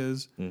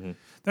ideas. Mm-hmm.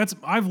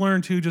 I've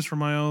learned too, just from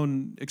my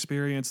own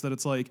experience, that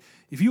it's like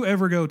if you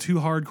ever go too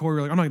hardcore,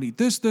 you're like, I'm not gonna eat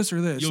this, or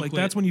this. You'll like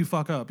quit. that's when you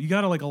fuck up. You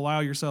gotta like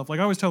allow yourself.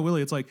 Like I always tell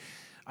Willie, it's like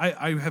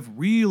I have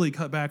really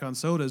cut back on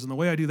sodas, and the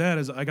way I do that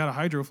is I got a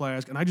hydro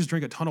flask and I just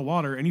drink a ton of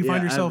water, and you Yeah,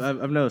 find yourself.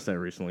 I've noticed that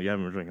recently. You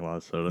haven't been drinking a lot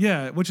of soda.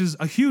 yeah, which is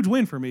a huge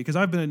win for me because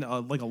I've been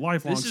like a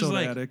lifelong This is soda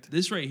like addict.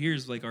 this right here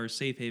is like our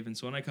safe haven.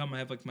 So when I come, I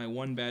have like my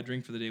one bad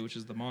drink for the day, which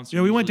is the Monster.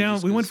 Yeah, we went usually down.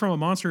 just We went 'cause- from a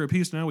Monster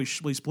apiece to now we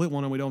split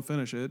one and we don't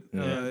finish it.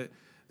 Yeah.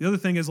 The other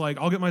thing is like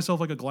I'll get myself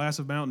like a glass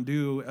of Mountain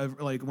Dew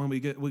like when we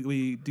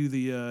do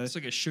the It's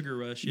like a sugar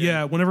rush.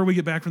 yeah. Whenever we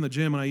get back from the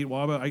gym and I eat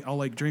Waba, I'll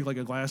like drink like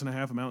a glass and a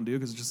half of Mountain Dew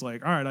because it's just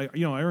like, all right,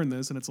 I earned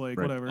this, and it's like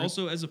Right. whatever.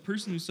 Also, as a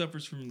person who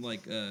suffers from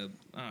like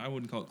I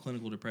wouldn't call it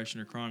clinical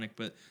depression or chronic,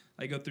 but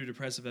I go through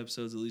depressive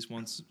episodes at least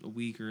once a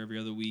week or every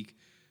other week.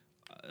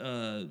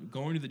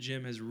 Going to the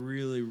gym has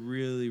really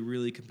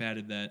really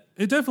combated that.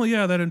 It definitely,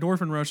 that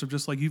endorphin rush of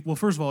just like, well,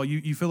 first of all,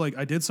 you feel like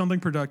I did something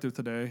productive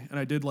today, and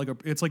I did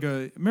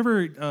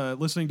remember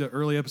listening to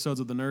early episodes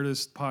of the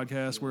Nerdist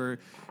podcast where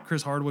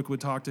Chris Hardwick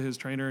would talk to his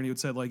trainer, and he would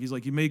say, like, he's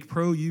like, you make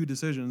pro-you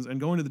decisions, and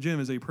going to the gym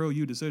is a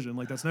pro-you decision.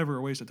 Like, that's never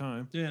a waste of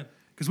time. Yeah.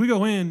 Because we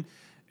go in,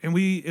 and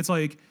it's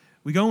like,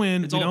 we go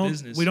in. It's all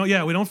business. We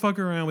don't fuck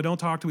around. We don't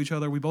talk to each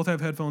other. We both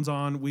have headphones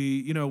on.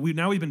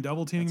 Now we've been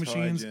double teaming That's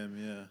machines. how I gym,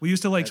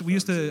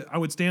 yeah. I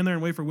would stand there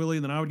and wait for Willie,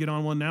 and then I would get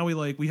on one. Now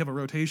we have a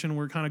rotation.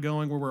 We're kind of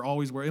going where we're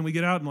always and we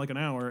get out in like an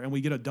hour, and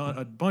we get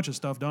a bunch of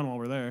stuff done while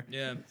we're there.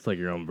 Yeah. It's like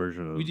your own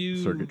version of We do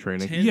circuit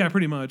training. 10 Yeah,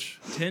 pretty much.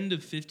 10 to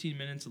 15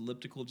 minutes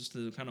elliptical just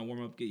to kind of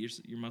warm up, get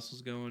your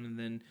muscles going, and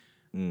then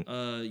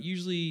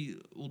usually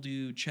we'll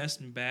do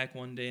chest and back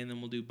one day, and then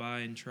we'll do bi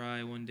and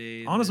tri one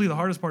day. Honestly, the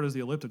hardest part is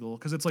the elliptical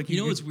because it's like You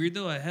know what's weird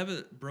though? I have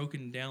it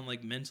broken down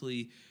like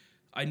mentally.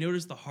 I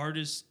noticed the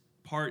hardest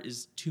part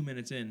is 2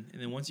 minutes in,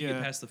 and then once you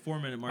get past the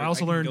 4-minute mark, I also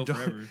can learned go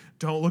forever.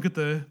 don't look at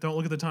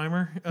the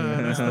timer.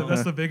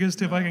 That's the biggest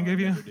tip I can give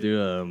you.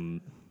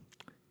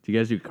 Do you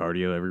guys do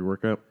cardio every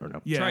workout or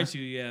no? Yeah. Try to,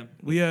 yeah.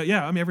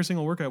 I mean, every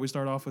single workout we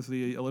start off with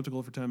the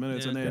elliptical for 10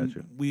 minutes, Yeah. and then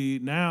Gotcha.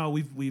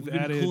 we've We've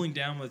added been cooling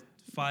down with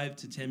 5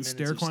 to 10 minutes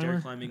Stair of stair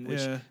climber? climbing,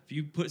 which Yeah. if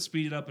you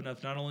speed it up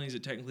enough, not only is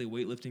it technically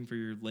weightlifting for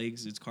your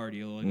legs, it's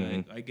cardio.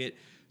 Like I get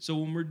so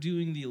when we're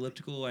doing the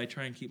elliptical, I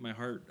try and keep my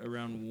heart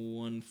around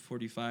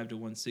 145 to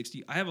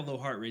 160. I have a low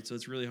heart rate, so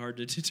it's really hard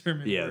to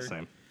determine. Yeah,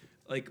 same.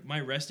 Like my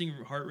resting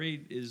heart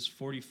rate is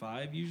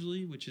 45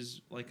 usually, which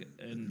is like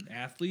an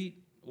athlete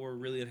or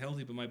really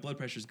unhealthy, but my blood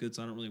pressure is good,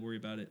 so I don't really worry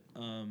about it.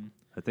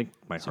 I think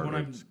my So heart when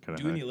I'm rate's kind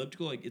of doing high. the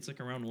elliptical, like it's like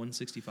around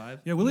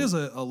 165. Yeah, Willie has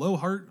a low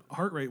heart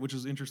rate, which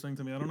is interesting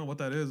to me. I don't know what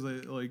that is.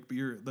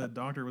 The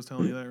doctor was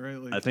telling you that, right?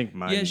 Like, I think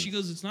mine. Yeah, she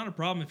goes, it's not a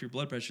problem if your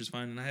blood pressure's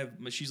fine,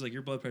 and she's like,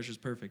 your blood pressure's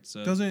perfect.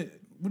 So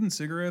wouldn't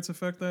cigarettes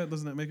affect that?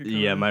 Doesn't that make it?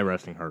 Yeah, my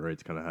resting heart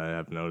rate's kind of high.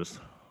 I've noticed.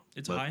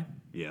 it's But, high.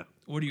 Yeah,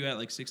 What are you at,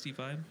 like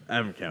 65? I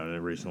haven't counted it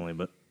recently,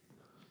 but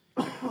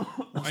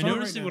I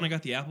noticed it when I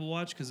got the Apple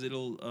Watch because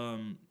it'll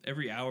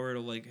every hour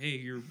it'll like, hey,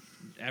 your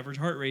average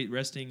heart rate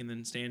resting and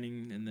then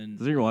standing and then.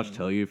 doesn't your watch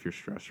tell you if you're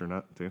stressed or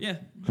not too? Yeah,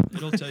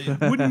 it'll tell you.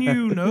 Wouldn't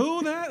you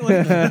know that?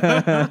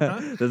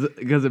 Like, Does it,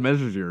 because it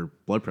measures your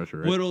blood pressure,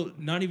 right? Well, it'll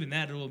not even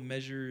that. It'll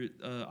measure.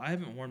 I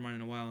haven't worn mine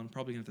in a while. I'm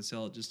probably gonna have to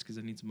sell it just because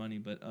I need some money.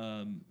 But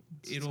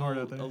it'll hard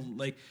out there.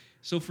 like.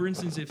 So, for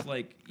instance, if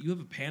like you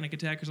have a panic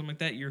attack or something like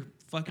that, your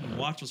fucking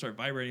watch will start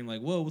vibrating. Like,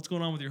 whoa, what's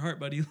going on with your heart,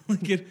 buddy?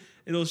 Like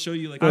it'll show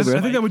you like. I a think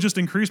spike. that would just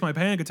increase my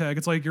panic attack.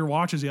 It's like your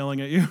watch is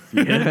yelling at you.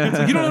 It's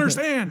like, you don't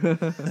understand.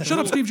 Shut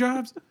up, Steve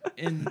Jobs.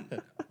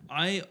 And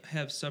I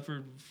have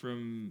suffered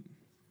from,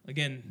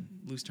 again,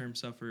 loose term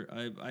suffer.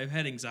 I've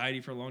had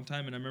anxiety for a long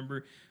time, and I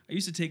remember I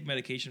used to take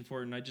medication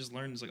for it, and I just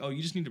learned it's like, oh,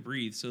 you just need to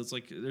breathe. So it's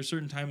like there's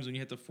certain times when you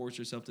have to force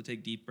yourself to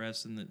take deep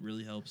breaths, and that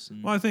really helps.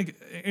 And Well, I think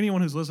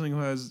anyone who's listening who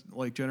has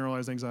like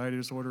generalized anxiety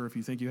disorder, if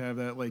you think you have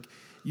that, like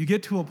you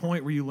get to a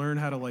point where you learn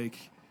how to like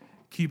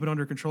keep it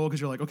under control because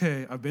you're like,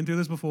 okay, I've been through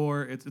this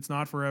before. It's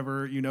not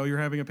forever. You know, you're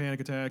having a panic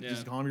attack. Yeah.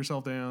 Just calm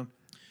yourself down.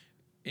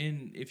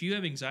 And if you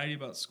have anxiety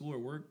about school or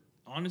work,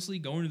 honestly,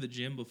 going to the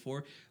gym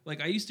before,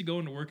 like I used to go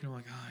into work and I'm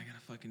like, oh, I gotta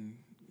fucking,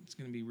 it's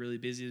gonna be really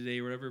busy today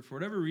or whatever. For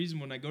whatever reason,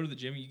 when I go to the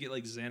gym, you get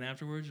like zen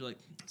afterwards. You're like,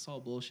 it's all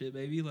bullshit,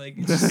 baby. Like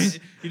it's just,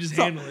 you just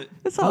handle it.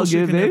 It's all Bullshit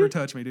good, can never baby.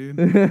 touch me, dude.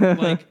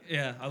 Like,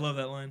 yeah, I love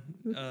that line.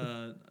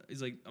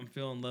 He's like, I'm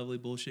feeling lovely.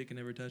 Bullshit can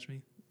never touch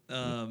me.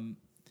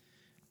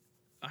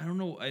 I don't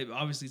know.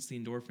 Obviously, it's the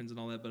endorphins and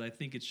all that, but I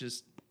think it's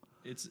just.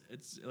 It's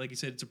like you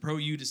said, it's a pro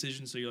you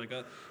decision. So you're like,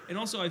 and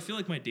also I feel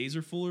like my days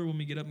are fuller when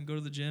we get up and go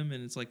to the gym,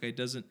 and it's like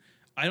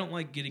I don't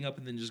like getting up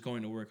and then just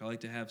going to work. I like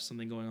to have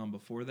something going on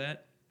before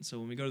that. So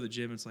when we go to the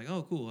gym, it's like,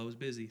 oh, cool, I was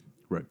busy.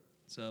 Right.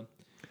 So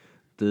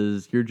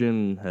Does your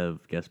gym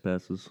have guest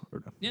passes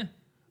or no? yeah,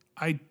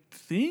 I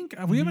think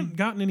we haven't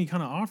gotten any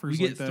kind of offers.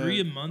 we like get that. 3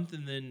 a month,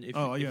 and then if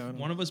Oh, yeah, I know.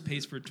 one of us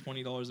pays for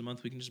 $20 a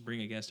month, we can just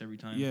bring a guest every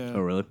time. Yeah.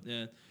 Oh, really?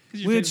 Yeah.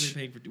 Because you're Which-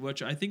 technically paying for,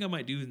 which I think I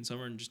might do in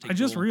summer and just take I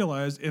just both.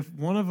 realized if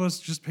one of us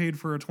just paid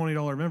for a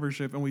 $20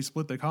 membership and we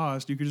split the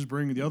cost, you could just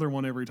bring the other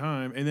one every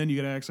time, and then you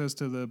get access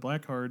to the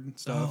black card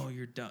stuff. Oh,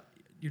 you're dumb.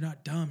 You're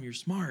not dumb. You're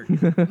smart.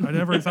 I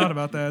never thought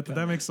about that, but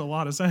that makes a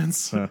lot of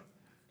sense. Huh.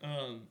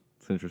 um,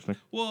 It's interesting.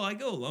 well, I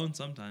go alone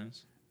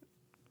sometimes,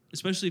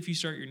 especially if you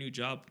start your new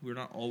job. We're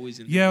not always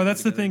in. Yeah, well,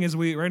 that's the together. thing is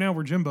right now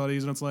we're gym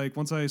buddies, and it's like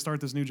once I start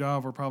this new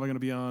job, we're probably going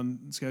to be on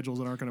schedules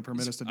that aren't going to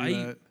permit us to do I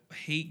that.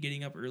 hate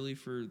getting up early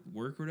for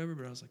work or whatever,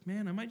 but I was like,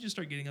 man, I might just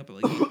start getting up at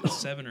like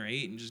 7 or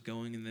 8 and just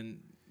going and then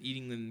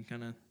eating them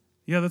kind of.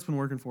 Yeah, that's been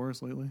working for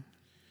us lately.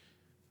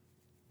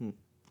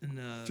 And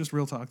Just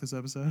real talk this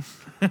episode.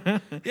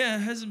 yeah,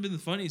 it hasn't been the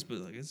funniest, but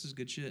like this is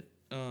good shit.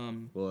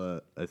 Well,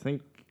 I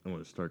think I'm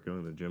going to start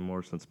going to the gym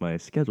more since my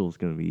schedule is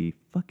going to be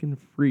fucking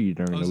free I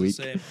during was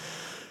the gonna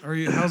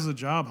week. say, How's the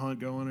job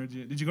hunt going? Or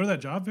did you go to that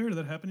job fair? Did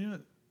that happen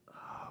yet?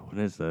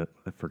 When is that?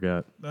 I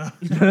forgot. Well,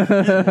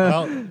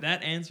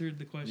 That answered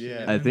the question.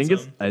 Yeah. I think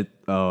it's. Some.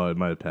 It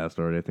might have passed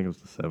already. I think it was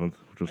the 7th,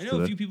 which was I know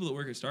today. a few people that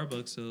work at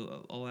Starbucks,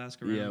 so I'll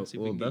ask around Yeah, and see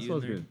if well, we can that's get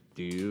what I you was in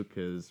gonna do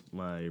because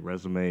my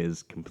resume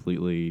is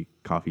completely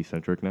coffee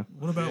centric now.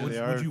 What about Yeah, would, they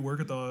would are. you work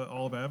at the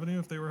Olive Avenue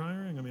if they were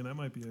hiring? I mean, that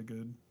might be a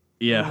good.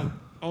 Yeah, there.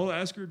 I'll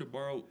ask her to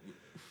borrow.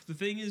 The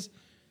thing is,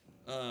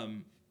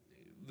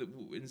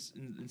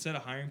 instead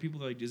of hiring people,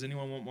 they're like, does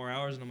anyone want more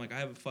hours? And I'm like, I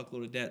have a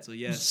fuckload of debt, so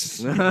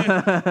yes.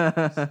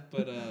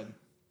 But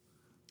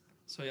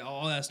so yeah,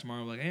 I'll ask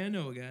tomorrow. I'm like, hey, I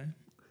know a guy.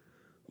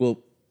 well,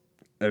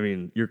 I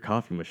mean, your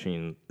coffee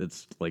machine,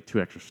 it's like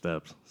 2 extra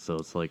steps, so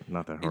it's like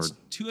not that hard. It's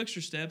 2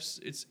 extra steps.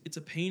 It's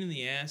a pain in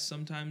the ass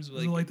sometimes.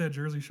 Is it like that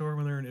Jersey Shore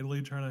when they're in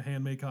Italy trying to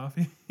hand make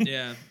coffee?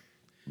 Yeah.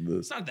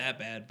 It's not that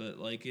bad, but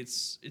like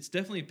it's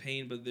definitely a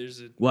pain. But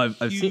there's a Well,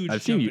 I've huge seen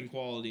jump you- in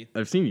quality.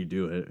 I've seen you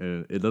do it,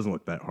 and it doesn't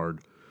look that hard.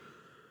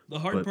 The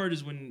hard but- part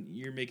is when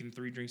you're making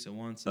 3 drinks at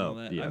once and all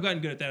that. yeah. I've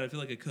gotten good at that. I feel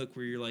like a cook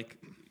where you're like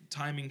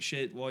timing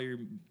shit while you're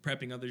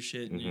prepping other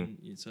shit,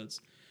 and so it's.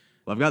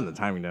 Well, I've gotten the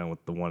timing down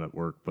with the one at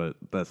work, but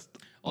that's.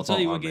 I'll that's tell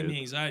all you what gave automated.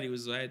 me anxiety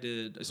was I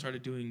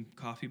started doing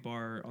coffee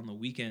bar on the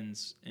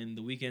weekends, and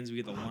the weekends we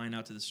get the line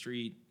out to the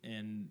street,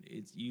 and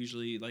it's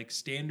usually like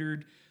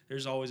standard.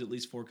 There's always at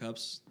least 4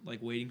 cups like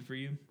waiting for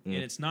you, and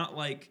it's not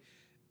like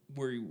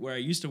where I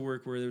used to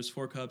work where there was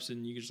 4 cups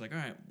and you just like, all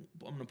right,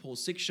 I'm gonna pull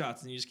 6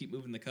 shots, and you just keep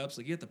moving the cups.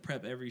 Like you have to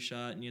prep every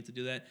shot, and you have to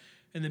do that,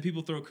 and then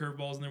people throw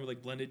curveballs in there with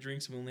like blended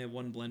drinks, and we only have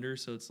 1 blender,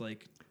 so it's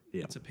like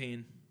it's a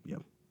pain. Yeah.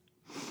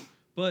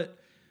 But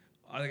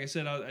like I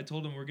said, I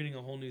told him we're getting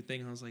a whole new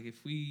thing. I was like,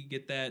 if we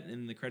get that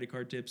and the credit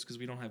card tips, because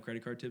we don't have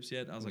credit card tips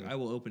yet, I was like, I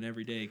will open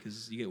every day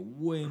because you get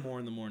way more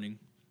in the morning.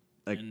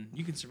 And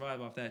you can survive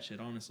off that shit,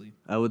 honestly.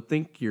 I would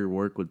think your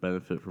work would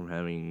benefit from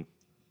having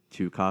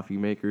 2 coffee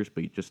makers,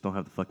 but you just don't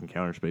have the fucking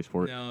counter space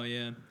for it. No,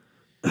 yeah.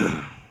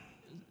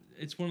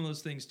 It's one of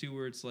those things, too,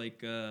 where it's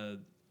like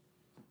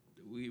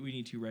we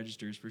need 2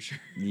 registers for sure.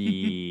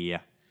 Yeah.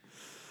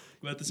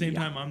 But at the same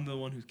time, I'm the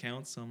one who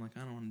counts, so I'm like, I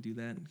don't want to do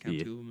that and count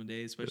Yeah. 2 of them a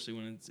day, especially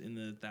when it's in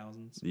the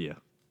thousands. Yeah.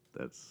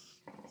 That's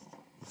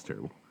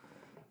terrible.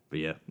 But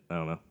yeah, I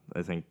don't know.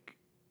 I think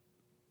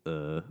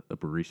a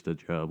barista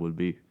job would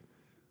be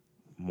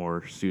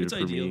more suited It's for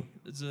ideal. me.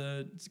 It's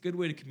a good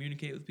way to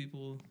communicate with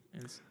people.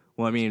 And it's,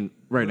 Well, I mean,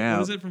 right now.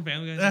 What is it from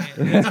Family Guy?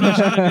 That's what I'm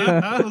trying to do.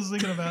 I was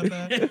thinking about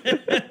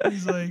that.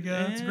 He's like,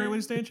 it's a great way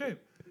to stay in shape.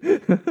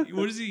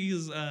 What is he?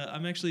 He's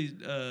I'm actually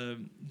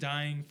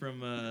dying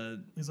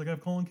from. He's like, I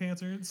have colon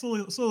cancer. It's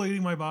slowly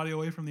eating my body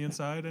away from the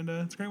inside, and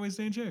it's a great way to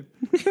stay in shape.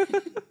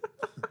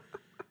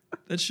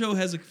 That show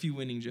has a few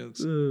winning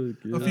jokes. Oh,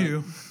 A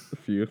few. A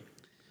few.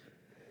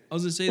 I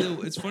was gonna say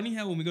though, it's funny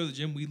how when we go to the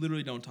gym, we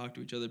literally don't talk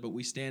to each other, but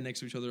we stand next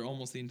to each other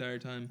almost the entire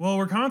time. Well,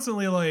 we're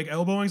constantly like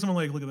elbowing someone.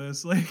 Like, look at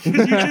this. Like, 'cause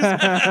you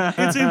just,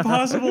 it's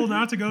impossible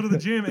not to go to the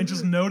gym and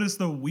just notice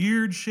the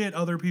weird shit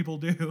other people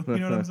do. You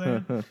know what I'm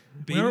saying?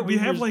 We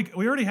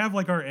already have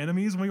like our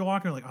enemies when we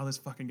walk. We're like, oh, this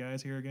fucking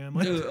guy's here again.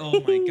 Like, Oh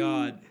my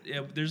god!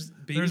 Yeah, there's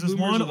there's this boomers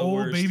one are the old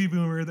worst. baby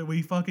boomer that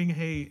we fucking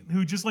hate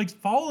who just like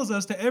follows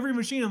us to every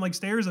machine and like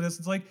stares at us.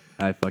 It's like,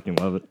 I fucking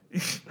love it.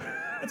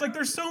 it's like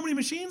there's so many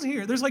machines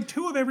here. There's like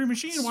 2 of every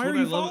machine. Why That's are what you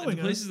I love. following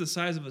The place us? is the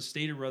size of a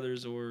Stater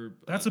Brothers, or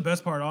That's the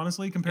best part,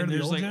 honestly, compared and to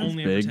the there's old like gym.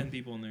 only Big. ever 10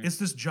 people in there. It's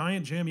this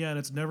giant gym, yeah, and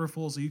it's never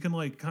full, so you can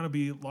like kind of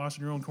be lost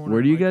in your own corner.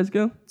 Where do you Like, guys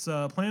go? It's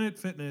Planet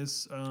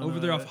Fitness. over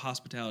there off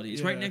Hospitality.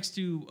 It's right yeah. next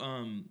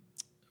to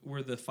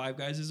where the Five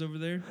Guys is over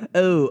there,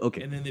 Oh,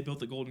 okay. and then they built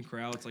the Golden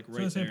Corral. It's like It's in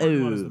the right same there.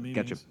 parking lot as Oh, the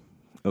meetings. gotcha.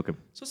 Okay.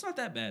 So it's not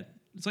that bad.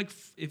 It's like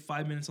if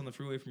 5 minutes on the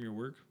freeway from your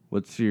work.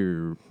 What's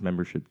your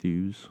membership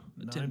dues?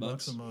 $9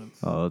 $10 a month.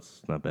 Oh,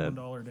 that's not bad.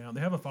 $1 down. They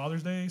have a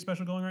Father's Day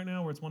special going right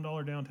now where it's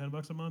 $1 down,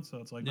 $10 a month. So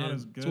it's like not Yeah,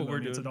 as that's good. what But we're I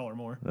mean, it's doing. $1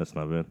 more. That's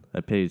not bad.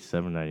 I paid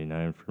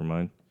 $7.99 for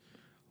mine,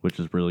 which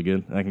is really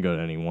good. I can go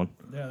to any one.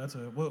 Yeah, that's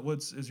a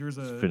is yours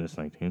a Fitness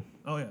 19.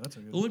 Oh yeah, that's a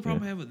good. The only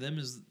problem I have with them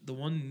is the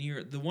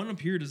one up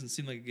here doesn't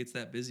seem like it gets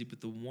that busy, but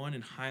the one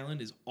in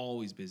Highland is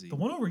always busy. The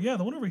one over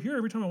here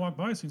every time I walk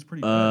by seems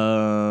pretty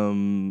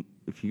good.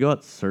 If you go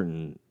at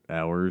certain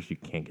hours, you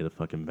can't get a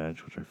fucking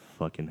bench, which I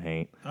fucking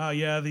hate.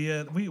 Yeah,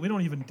 we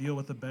don't even deal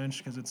with the bench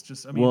because it's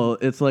just I mean Well,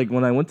 it's like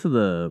when I went to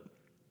the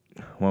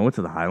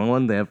Highland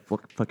one, they have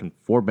fucking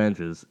 4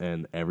 benches,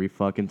 and every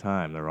fucking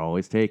time they're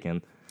always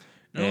taken.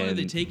 Not only are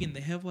they and- taken, they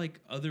have like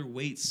other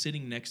weights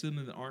sitting next to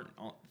them that aren't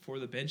for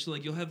the bench. So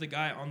like you'll have the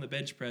guy on the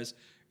bench press,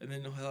 and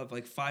then he'll have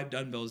like 5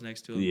 dumbbells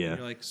next to him. Yeah. And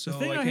you're like, so the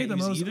thing I I can't hate the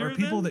use most either are of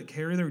people them? that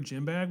carry their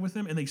gym bag with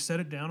them and they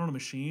set it down on a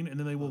machine and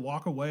then they will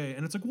walk away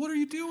and it's like, what are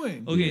you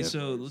doing? Okay, Yeah.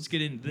 so let's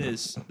get into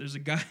this. There's a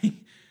guy.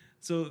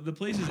 So the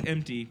place is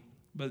empty,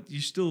 but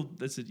you still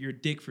you're a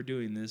dick for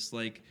doing this.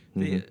 Like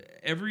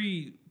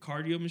every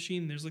cardio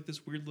machine, there's like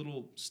this weird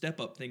little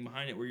step up thing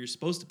behind it where you're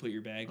supposed to put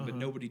your bag, but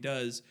nobody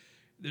does.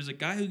 There's a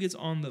guy who gets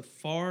on the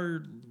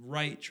far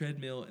right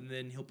treadmill, and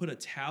then he'll put a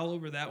towel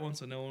over that one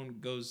so no one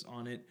goes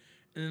on it.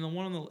 And then the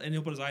one and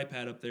he'll put his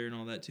iPad up there and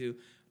all that too.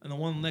 And the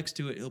one next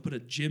to it, he'll put a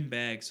gym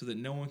bag so that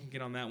no one can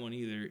get on that one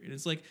either. And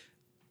it's like,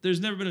 there's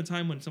never been a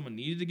time when someone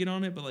needed to get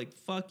on it, but like,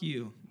 fuck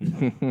you.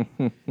 And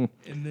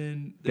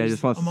then Guy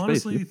just wants I'm space.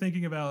 honestly Dude.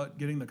 thinking about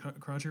getting the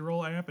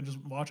Crunchyroll app and just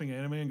watching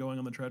anime and going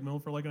on the treadmill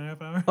for like a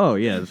half hour. Oh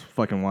yeah, just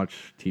fucking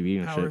watch TV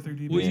and Power shit. through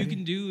TV. what you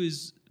can do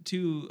is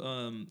too,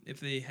 if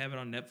they have it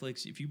on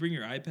Netflix, if you bring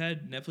your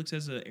iPad, Netflix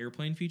has an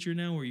airplane feature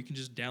now where you can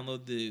just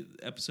download the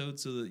episode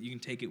so that you can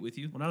take it with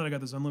you. Well, now that I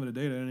got this unlimited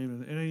data, it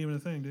ain't even a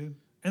thing, dude.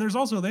 And there's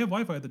also they have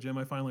Wi-Fi at the gym.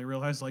 I finally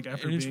realized, like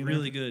after And it's being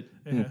really good.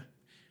 there. Yeah.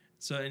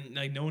 So and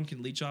like no one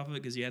can leech off of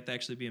it because you have to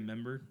actually be a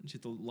member. You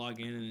have to log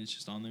in and it's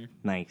just on there.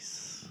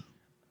 Nice.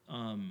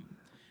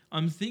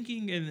 I'm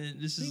thinking,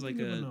 and this is like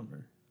Thinking of a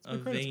number. It's my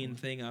credit vain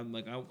score. thing. I'm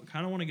like, I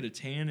kind of want to get a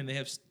tan, and they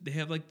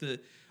have like the.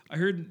 I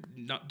heard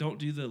don't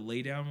do the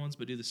lay down ones,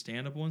 but do the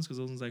stand up ones because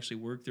those ones actually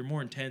work. They're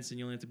more intense, and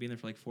you only have to be in there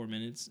for like 4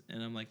 minutes.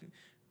 And I'm like,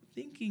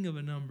 thinking of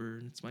a number,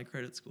 and it's my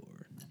credit score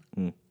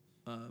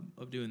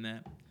of doing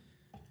that.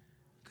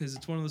 Because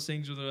it's one of those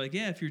things where they're like,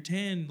 yeah, if you're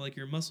tan, like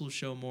your muscles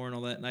show more and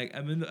all that. And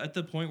I'm at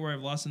the point where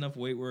I've lost enough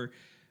weight where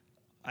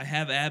I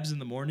have abs in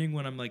the morning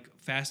when I'm like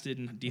fasted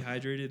and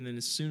dehydrated, and then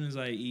as soon as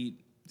I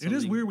eat. It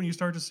is weird when you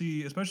start to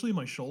see, especially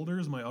my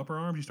shoulders, my upper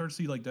arms, you start to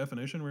see like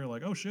definition where you're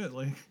like, oh shit,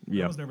 like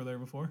Yeah. that was never there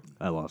before.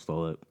 I lost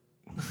all that.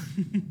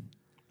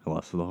 I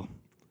lost it all.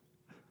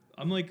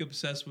 I'm like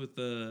obsessed with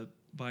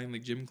buying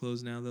like gym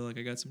clothes now. They're like,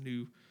 I got some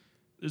new.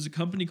 There's a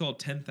company called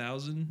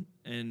 10,000,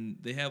 and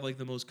they have like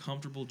the most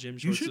comfortable gym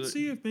You shorts. should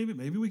see if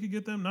maybe we could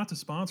get them, not to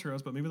sponsor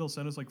us, but maybe they'll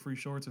send us like free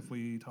shorts if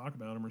we talk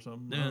about them or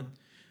something. Yeah.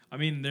 I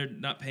mean, they're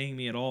not paying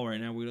me at all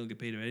right now. We don't get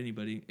paid by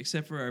anybody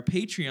except for our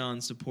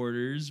Patreon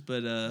supporters.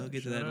 But I'll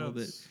get to that in a little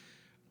bit.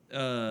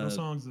 No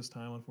songs this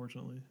time,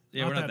 unfortunately.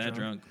 Yeah, we're not that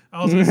drunk.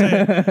 I was gonna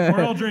say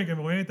we're all drinking,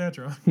 but we ain't that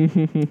drunk.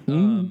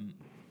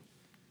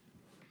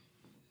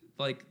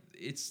 Like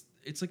it's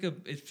like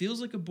it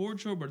feels like a board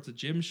short, but it's a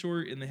gym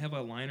short, and they have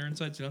a liner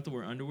inside, so you don't have to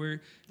wear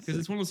underwear. Because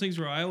it's one of those things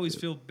where I always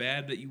feel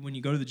bad that when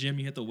you go to the gym,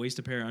 you have to waste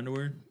a pair of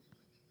underwear.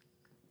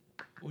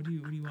 What are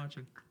you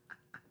watching?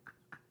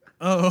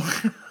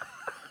 Oh.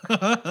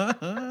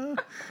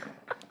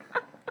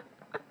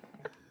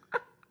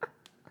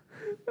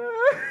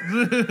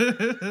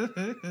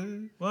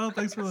 Well,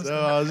 thanks for listening. So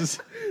I was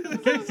just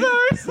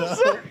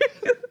so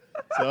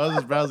I was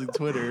just browsing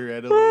Twitter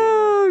randomly.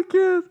 Oh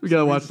god, we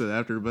gotta watch that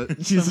after. But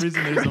For some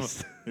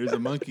reason, there's a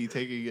monkey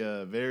taking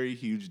a very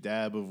huge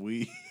dab of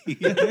weed. and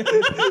then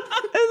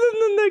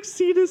the next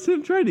scene is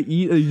him trying to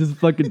eat, and he just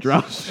fucking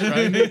drops. Yeah.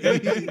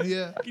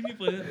 Can you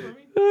play that for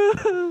me?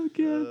 Oh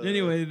god.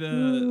 Anyway,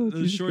 those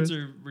Jesus shorts Christ.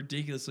 are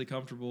ridiculously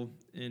comfortable,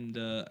 and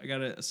I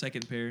got a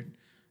second pair,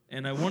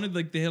 and I wanted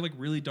they had like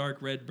really dark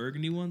red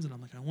burgundy ones, and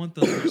I'm like, I want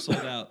those. They're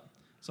sold out.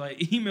 So I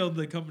emailed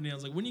the company. I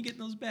was like, when are you getting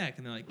those back?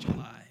 And they're like,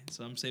 July.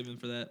 So I'm saving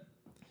for that.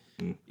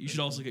 You should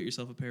also get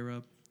yourself a pair,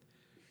 Rob.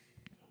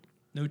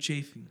 No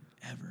chafing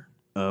ever.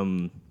 I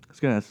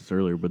was gonna ask this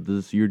earlier, but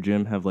does your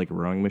gym have like a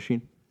rowing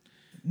machine?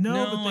 No,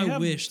 No, but they I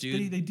have, wish,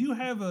 dude. They do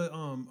have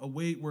a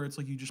weight where it's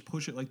like you just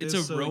push it like It's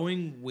this. a so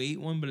rowing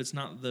weight one, but it's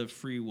not the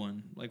free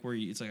one, like where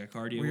it's like a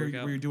cardio where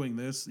workout. you're doing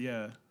this,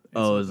 yeah.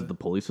 Oh, It's is like it the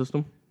pulley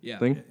system Yeah.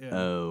 thing? Yeah.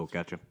 Oh,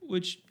 gotcha.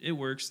 Which it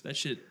works. That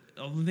shit.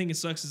 The only thing that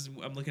sucks is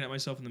I'm looking at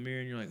myself in the mirror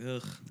and you're like,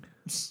 ugh.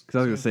 Because I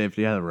was gonna say, if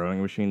you had a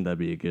rowing machine, that'd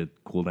be a good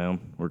cool down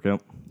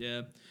workout.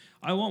 Yeah,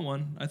 I want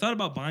one. I thought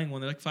about buying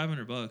one. They're like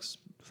 $500.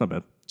 It's not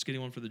bad. Just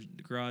getting one for the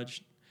garage.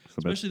 It's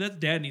not bad. Especially that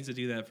dad needs to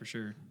do that for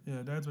sure.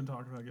 Yeah, Dad's been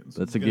talking about getting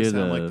some. That's a It's gonna good.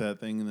 sound like that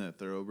thing in that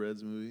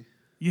Thoroughbreds movie.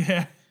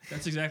 Yeah.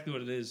 That's exactly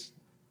what it is.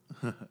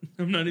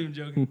 I'm not even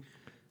joking.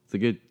 It's a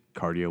good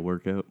cardio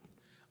workout.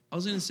 I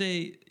was gonna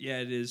say, yeah,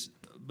 it is.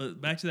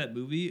 But back to that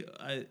movie,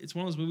 it's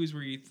one of those movies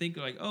where you think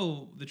like,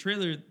 oh, the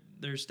trailer,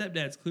 their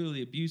stepdad's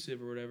clearly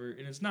abusive or whatever,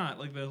 and it's not.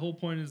 Like the whole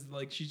point is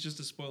like she's just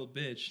a spoiled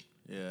bitch.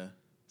 Yeah,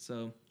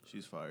 So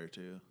she's fire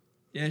too.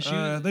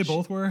 yeah, They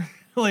both were.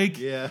 Like,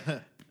 Yeah,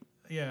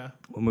 yeah.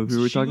 What movie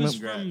were we she talking was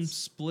about? from Congrats.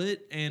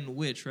 Split and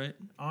Witch, right?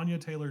 Anya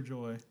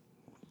Taylor-Joy.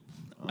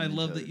 I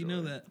love that you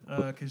know that.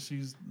 Because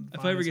she's.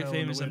 If fine I ever as get hell in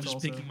The famous, I'm Witch just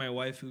also. picking my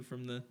waifu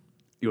from the.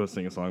 You want to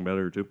sing a song about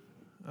her too?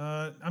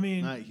 I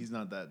mean, he's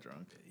not that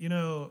drunk. you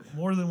know,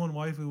 more than one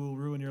waifu will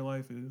ruin your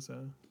life.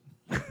 So.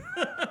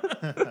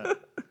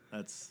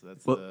 That's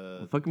What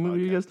the fucking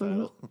movie are you guys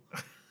podcast talking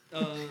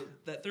title.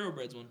 That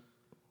Thoroughbreds one.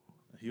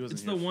 He wasn't.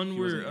 It's here. the one He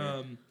where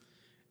wasn't here.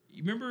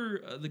 you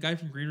remember the guy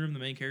from Green Room, the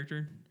main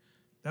character.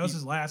 That was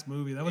his last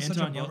movie. That was such a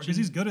Anton bummer Yelchin? because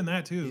he's good in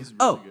that too. He's really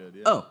Oh, good.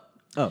 Yeah.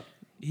 oh.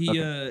 He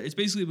Okay. it's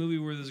basically a movie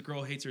where this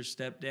girl hates her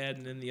stepdad,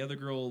 and then the other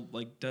girl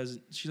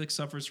she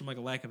suffers from like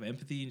a lack of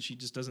empathy, and she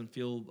just doesn't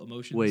feel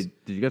emotions.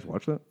 Wait, did you guys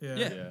watch that? yeah.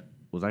 Yeah. Yeah.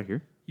 Was I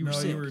here? you were No,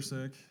 sick. you were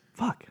sick.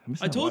 Fuck.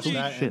 I told you-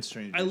 That and Shit.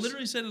 Strangers. I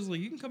literally said, I was like,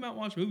 you can come out and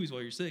watch movies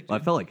while you're sick. Well, I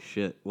dude. felt like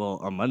shit. Well,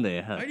 on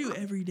Monday I do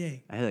every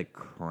day. I had a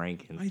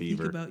cranking I think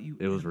fever. about you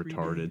It was every day.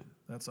 retarded.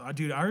 That's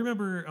dude. I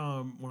remember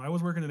when I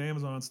was working at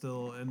Amazon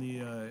still, and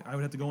I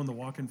would have to go in the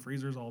walk-in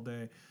freezers all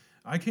day.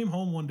 I came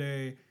home one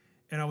day,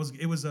 and I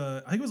think it was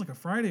like a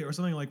Friday or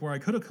something, like where I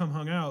could have come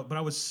hung out, but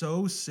I was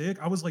so sick.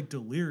 I was like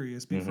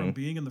delirious from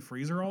being in the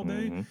freezer all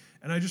day.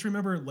 And I just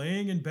remember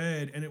laying in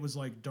bed, and it was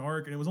like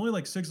dark, and it was only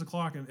like 6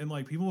 o'clock, and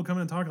like people would come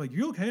in and talk like,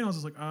 "You okay?" And I was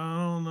just like,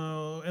 "I don't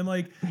know." And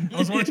like I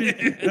was watching,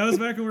 that was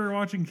back when we were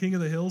watching King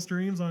of the Hill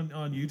streams on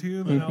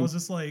YouTube, and I was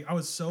just like, I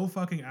was so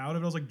fucking out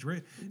of it. I was like,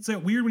 it's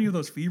that weird when you have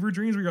those fever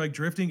dreams where you're like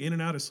drifting in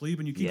and out of sleep,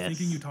 and you keep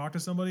thinking you talk to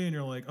somebody, and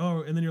you're like,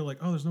 oh, and then you're like,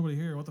 oh, there's nobody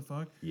here. What the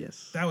fuck?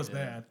 Yes. That was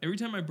bad. Every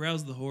time I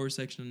browse the horror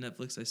section of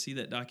Netflix, I see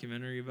that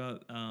documentary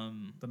about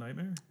The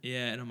Nightmare.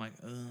 yeah, and I'm like,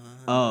 those.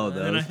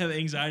 and I have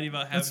anxiety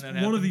about having That's that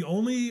happen. one of the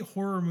only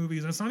horror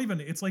movies. It's not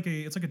even. It's like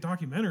a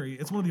documentary.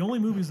 It's one of the only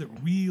movies that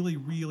really,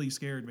 really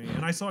scared me.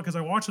 And I saw it because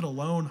I watched it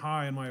alone,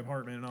 high in my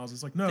apartment, and I was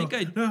just like, no. I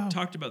think no.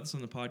 talked about this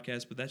on the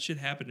podcast, but that shit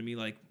happened to me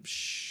like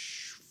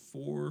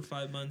 4 or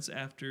 5 months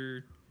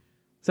after.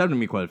 It's happened to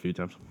me quite a few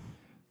times.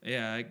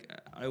 Yeah,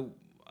 I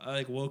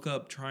like woke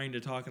up trying to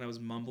talk and I was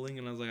mumbling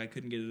and I was like I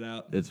couldn't get it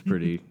out. It's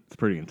pretty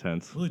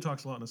intense. Willie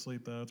talks a lot in his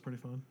sleep though. It's pretty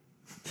fun.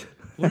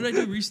 What did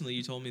I do recently?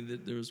 You told me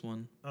that there was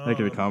one. I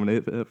can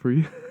accommodate that for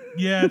you.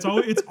 Yeah, it's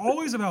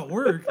always about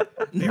work.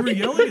 You were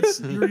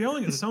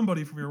yelling at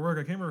somebody from your work.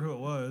 I can't remember who it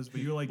was,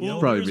 but you were like Well,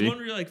 yelling. Probably there was me. one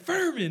where you're like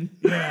Furman.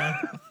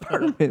 Yeah.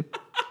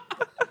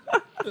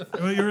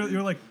 you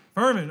were like,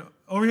 Furman,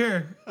 over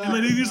here. And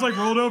then he just like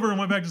rolled over and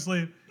went back to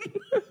sleep.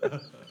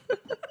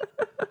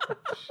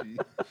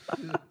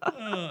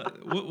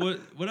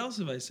 What else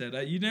have I said?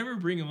 You never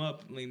bring them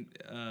up, because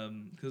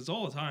it's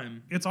all the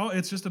time.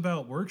 It's just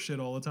about work shit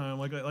all the time.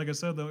 Like I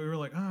said though, we were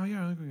like, oh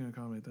yeah, I think we can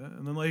accommodate that.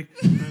 And then like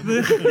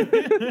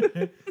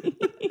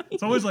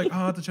it's always like, oh,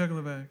 I have to check on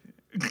the back.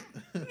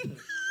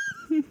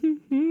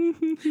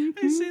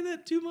 I say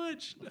that too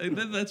much.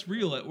 That's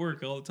real at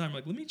work all the time.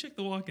 Like, let me check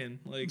the walk-in.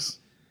 Like,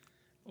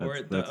 or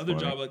at the That's other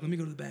funny. job, like, let me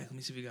go to the back. Let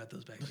me see if we got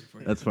those back there for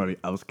you. That's funny.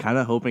 I was kind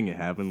of hoping it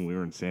happened when we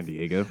were in San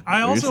Diego.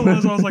 I also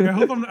was. I was like,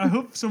 I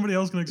hope somebody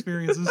else can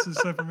experience this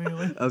except for me.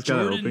 Like, I was kind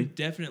of Jordan hoping.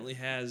 definitely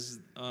has.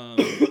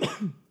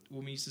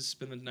 When we used to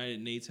spend the night at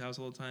Nate's house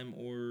all the time,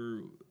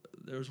 or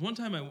there was one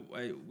time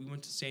we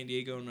went to San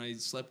Diego and I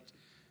slept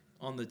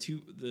on the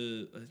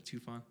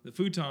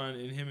futon,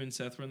 and him and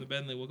Seth were in the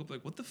bed, and they woke up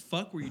like, "What the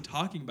fuck were you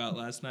talking about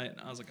last night?"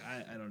 And I was like,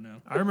 "I don't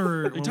know." I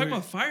remember They're talking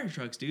about fire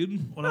trucks,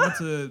 dude. when I went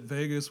to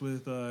Vegas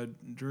with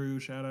Drew,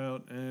 shout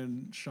out,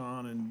 and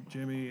Sean and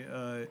Jimmy.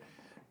 I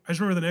just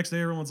remember the next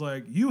day, everyone's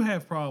like, "You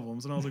have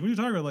problems," and I was like, "What are you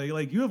talking about?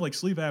 Like you have like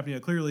sleep apnea,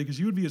 clearly, because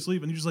you would be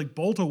asleep and you just like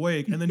bolt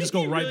awake and then just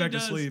go He right really back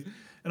does. to sleep."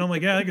 And I'm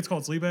like, "Yeah, I think it's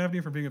called sleep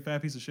apnea for being a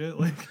fat piece of shit."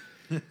 Like,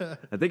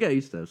 I think I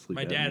used to have sleep.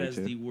 My dad apnea, has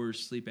too. the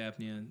worst sleep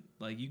apnea.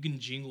 Like, you can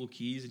jingle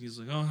keys, and he's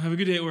like, "Oh, have a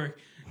good day at work."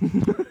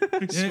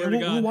 I yeah, swear to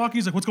God. we'll walk.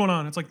 He's like, "What's going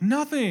on?" It's like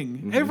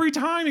nothing. Every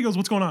time he goes,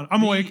 "What's going on?"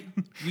 I'm awake.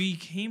 We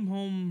came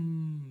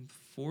home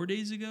 4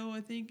 days ago, I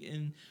think,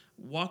 and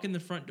walk in the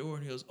front door,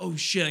 and he goes, "Oh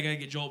shit, I gotta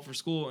get Joel for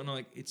school." And I'm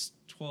like, "It's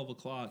 12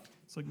 o'clock."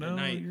 It's like, at no,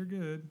 night. you're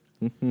good.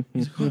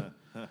 He's like,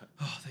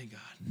 "Oh, thank God."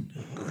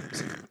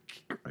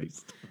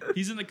 Christ.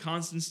 He's in the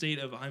constant state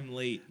of I'm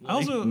late. I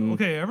also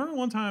okay. I remember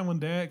one time when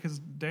because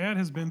Dad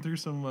has been through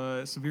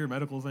some severe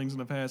medical things in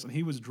the past, and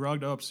he was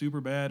drugged up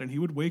super bad, and he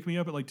would wake me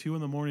up at like 2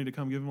 a.m. to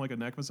come give him like a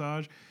neck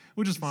massage,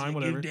 which is fine,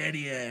 whatever. Give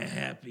Daddy a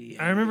happy.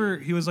 I remember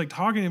he was like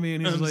talking to me,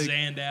 and he I'm was like,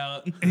 zanned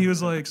out. and he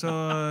was like,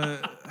 so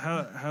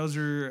how's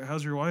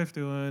your wife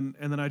doing?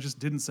 And then I just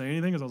didn't say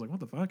anything because I was like, what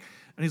the fuck?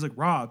 And he's like,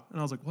 Rob, and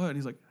I was like, what? And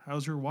he's like,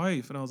 how's your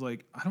wife? And I was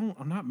like, I'm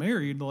not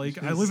married.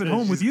 Like I live at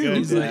home with you. good,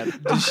 He's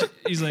Dad. like,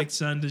 he's like,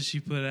 son, does she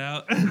put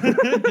out?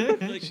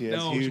 Like, She has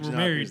no, huge we're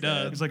married, knockers,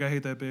 Dad. duh. He's like, I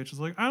hate that bitch. It's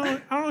like, I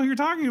don't know who you're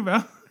talking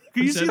about.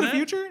 Can you said see the that?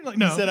 future? Like,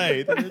 no. He said I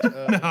hate that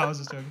bitch. No, I was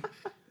just joking.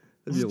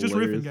 That'd be Just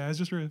hilarious. riffing, guys.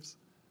 Just riffs.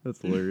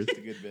 That's hilarious. It's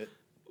a good bit.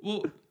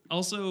 Well,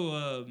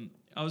 also,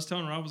 I was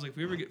telling Rob, I was like, if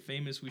we ever get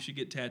famous, we should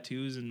get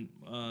tattoos, and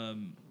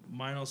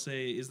mine will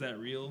say, "Is that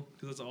real?"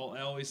 Because that's all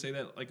I always say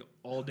that like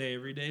all day,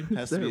 every day.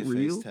 Has to that be a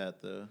real? face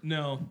tat though.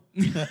 No,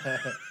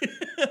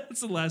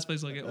 that's the last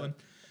place I'll get one.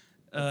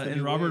 And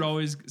be Robert weird.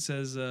 always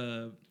says,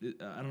 "I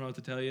don't know what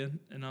to tell you,"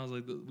 and I was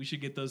like, "We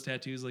should get those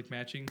tattoos like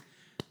matching."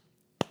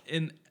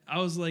 And I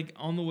was like,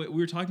 on the way,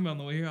 we were talking about on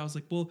the way here. I was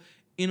like, well,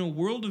 in a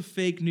world of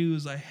fake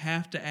news, I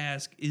have to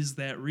ask, is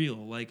that real?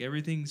 Like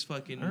everything's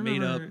fucking I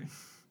made up. remember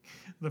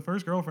the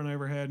first girlfriend I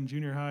ever had in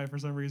junior high, for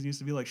some reason, used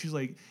to be like, she's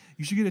like,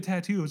 you should get a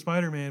tattoo of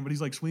Spider-Man, but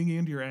he's like swinging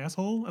into your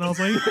asshole. And I was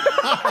like,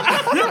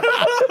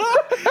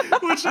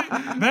 which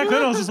back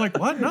then I was just like,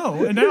 what?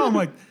 No. And now I'm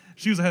like,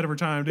 she was ahead of her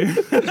time, dude.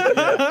 Should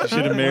have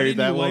Why married didn't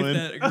that you wife woman.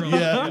 that girl?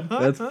 Yeah.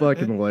 That's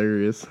fucking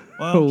hilarious.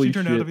 Well, Holy she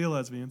turned shit. out to be a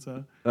lesbian,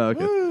 so Oh,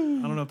 okay. I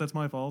don't know if that's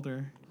my fault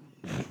or.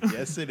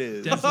 Yes, it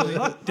is.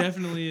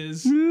 Definitely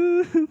is.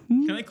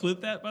 Can I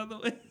clip that, by the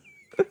way?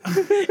 I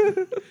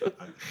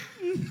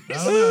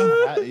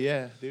don't know.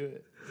 Yeah, do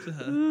it.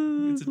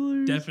 It's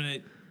a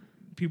definite.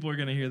 People are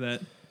gonna hear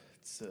that.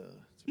 It's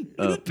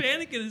The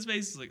panic in his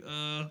face is like,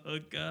 oh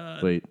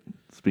god. Wait,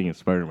 speaking of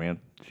Spider-Man,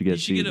 You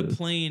should get a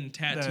plane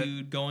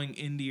tattooed going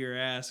into your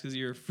ass because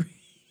you're afraid.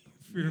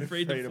 You're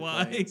afraid to Afraid of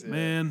fly. planes, yeah.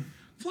 Man,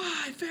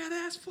 Fly, fat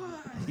ass, fly.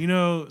 You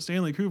know,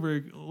 Stanley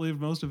Kubrick lived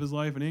most of his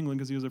life in England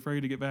because he was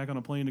afraid to get back on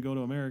a plane to go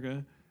to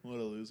America. What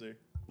a loser.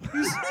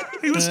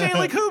 He was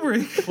Stanley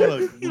Kubrick. What a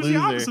He was the loser.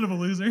 opposite of a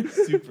loser.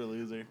 Super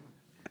loser.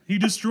 He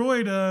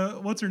destroyed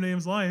what's her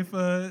name's life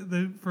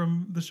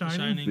from The Shining.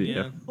 Shining, yeah.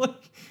 Yeah.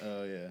 Like,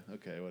 Oh, yeah.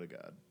 Okay, what a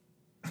god.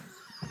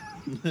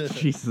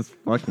 Jesus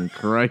fucking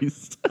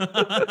Christ.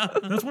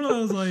 that's one of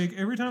those, like,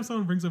 every time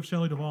someone brings up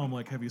Shelley Duvall, I'm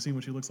like, have you seen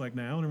what she looks like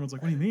now? And everyone's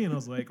like, what do you mean? I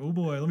was like, oh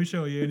boy, let me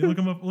show you. And you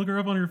look her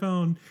up on your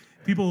phone.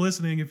 People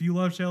listening, if you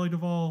love Shelley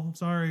Duvall, I'm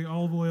sorry,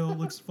 Olive Oil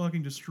looks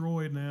fucking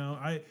destroyed now.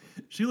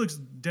 She looks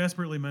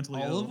desperately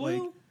mentally ill. Olive oil?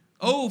 Like,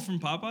 Oh, from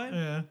Popeye?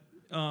 yeah.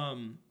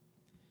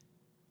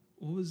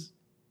 What was...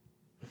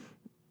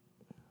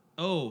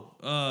 I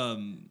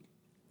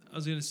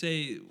was going to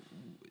say...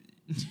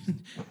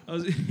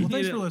 Well,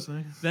 thanks for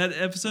listening. That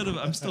episode of...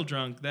 I'm still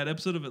drunk. That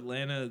episode of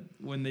Atlanta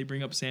when they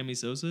bring up Sammy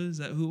Sosa, is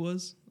that who it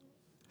was?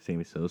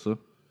 Sammy Sosa.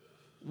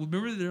 Well,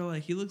 remember they're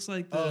like, he looks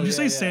like the... Oh, Did you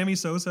say yeah. Sammy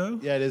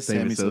Soso? Yeah, it is Sammy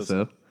Sammy Sosa.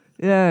 Sosa.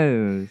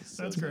 Yeah.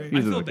 That's great. I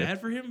He's feel okay.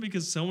 bad for him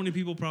because so many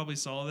people probably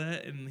saw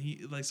that and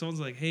he like someone's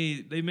like,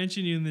 hey, they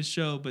mentioned you in this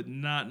show, but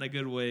not in a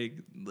good way.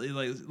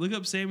 Like look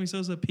up Sammy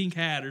Sosa pink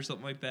hat or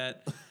something like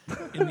that.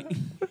 And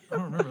I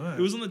don't remember that.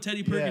 it was on the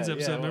Teddy Perkins Yeah,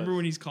 episode. it Remember was.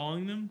 when he's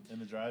calling them? In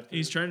the drive And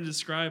he's trying to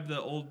describe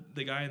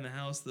the guy in the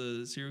house,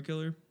 the serial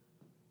killer.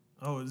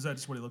 Oh, is that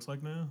just what he looks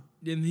like now?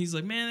 And he's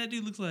like, man, that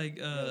dude looks like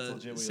that's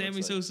legit what he Sammy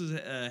looks like.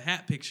 Sosa's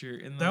hat picture.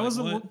 And That I'm was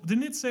like, a, what?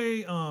 didn't it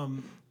say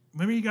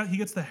maybe he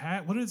gets the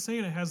hat? What did it say?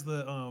 And it has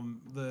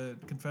the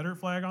Confederate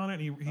flag on it.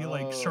 And he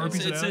like Oh.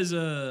 sharpies It it out. says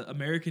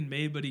American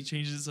made, but he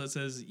changes it so it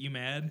says you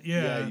mad.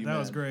 yeah, Yeah, you that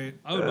was mad. great.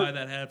 I would buy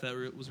that hat if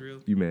that was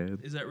real. You mad?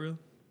 Is that real?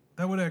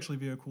 That would actually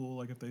be a cool,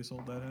 like, if they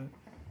sold that hat.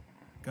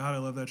 God, I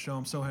love that show.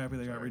 I'm so happy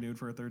they got renewed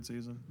for a third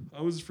season.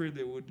 I was afraid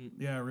they wouldn't.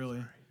 Yeah,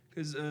 really.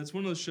 Because it's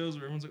one of those shows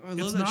where everyone's like, oh, I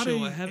It's love that not show.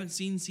 I I haven't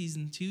seen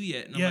season 2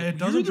 yet. And I'm Yeah, like, it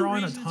doesn't "You're the draw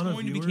in a reason ton it's of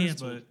going to be viewers,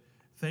 canceled." but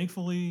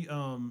thankfully,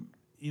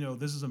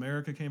 This Is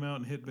America came out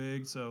and hit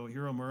big, so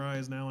Hiro Murai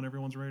is now on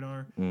everyone's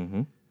radar.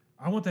 Mm-hmm.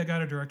 I want that guy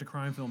to direct a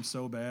crime film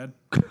so bad.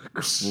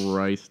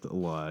 Christ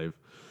alive.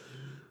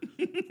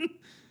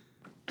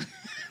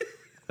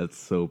 That's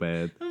so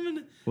bad.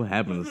 What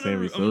happened to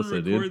Sammy Sosa,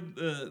 I'm dude? gonna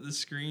record the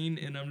screen,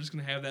 and I'm just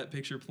gonna have that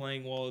picture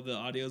playing while the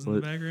audio's in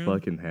What the background.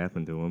 fucking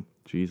happened to him?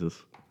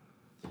 Jesus.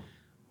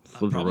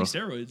 Lived a Probably rough,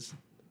 steroids.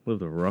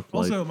 lived a rough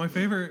life. Also, my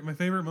favorite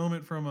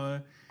moment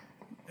from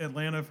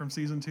Atlanta from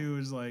season 2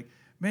 is like,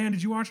 man,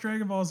 did you watch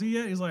Dragon Ball Z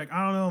yet? He's like,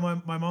 I don't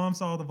know. My mom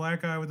saw the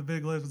black guy with the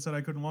big lips and said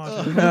I couldn't watch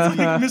it. It's like,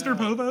 Mr.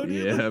 Popo,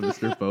 dude. Yeah,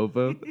 Mr.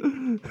 Popo.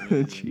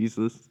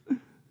 Jesus.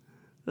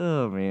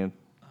 Oh man.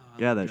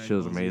 Yeah, that Dragon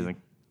show's Ball Z. amazing.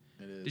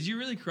 It is. Did you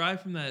really cry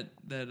from that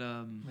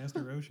Master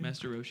Roshi.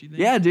 Master Roshi thing?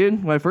 Yeah,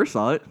 dude. When I first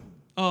saw it,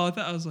 Oh,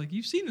 I was like,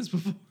 you've seen this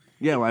before.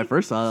 yeah, when I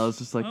first saw it, I was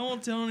just like, I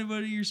won't tell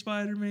anybody you're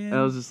Spider-Man.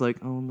 I was just like,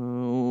 oh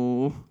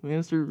no,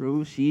 Master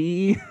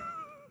Roshi.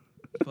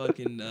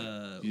 Fucking.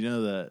 You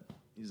know that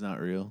he's not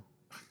real.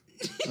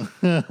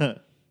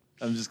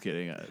 I'm just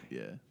kidding. I get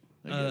it.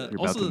 You're about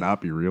Also, to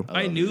not be real.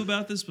 I knew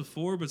about this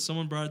before, but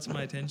someone brought it to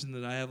my attention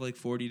that I have like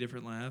 40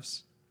 different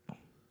laughs.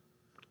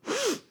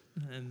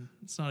 And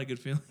it's not a good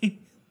feeling.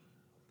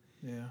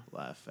 Yeah,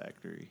 Laugh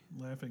Factory.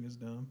 laughing is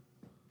dumb.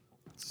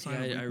 It's a Yeah,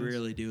 sign of I weakness.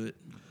 rarely do it.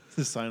 It's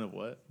a sign of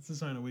what? It's a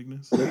sign of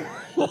weakness. And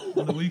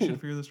the weak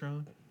should fear the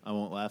strong. I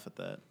won't laugh at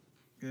that.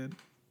 Good.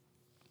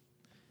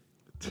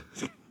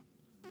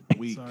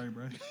 Weak. Sorry,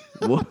 bro.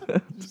 What?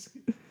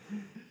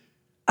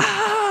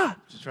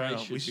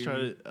 We should try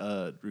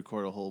to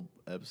record a whole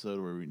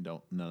episode where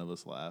none of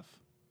us laugh.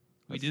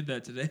 We did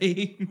that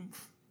today.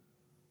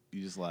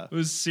 You just laugh. It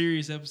was a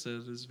serious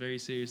episode. It was very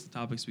serious, the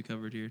topics we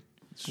covered here.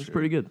 It's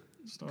pretty good.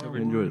 Star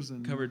Covered- enjoyed Wars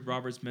and Covered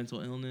Robert's mental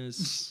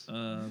illness.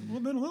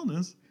 what mental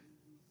illness?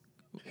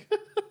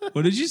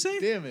 What did you say?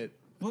 Damn it.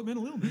 What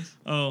mental illness?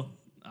 Oh,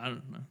 I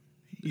don't know.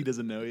 He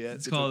doesn't know yet.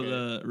 It's called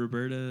okay.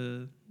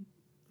 Roberta.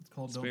 It's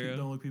called Sparrow.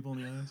 don't look people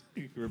in the eyes.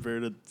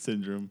 Roberta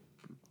syndrome.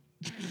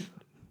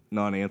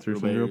 Non-answer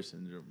Roberta syndrome.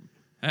 syndrome.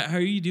 How are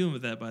you doing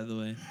with that, by the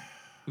way?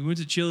 We went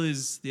to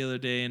Chili's the other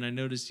day, and I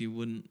noticed you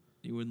wouldn't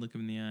look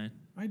him in the eye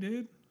I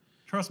did.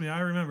 Trust me, I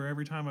remember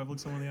every time I've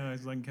looked someone in the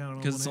eyes, I can count it on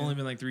because one it's hand. only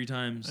been like 3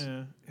 times.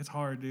 Yeah, it's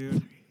hard,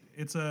 dude.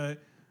 It's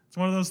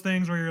one of those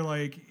things where you're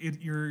like,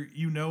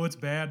 it's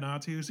bad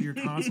not to, so you're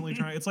constantly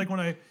trying. It's like when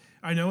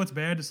I know it's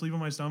bad to sleep on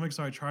my stomach,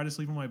 so I try to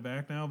sleep on my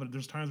back now. But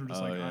there's times where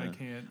just Oh, like yeah. I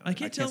can't. I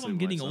can't tell if sleep I'm on my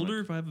getting stomach. older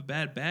if I have a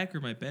bad back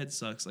or my bed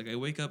sucks. Like I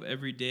wake up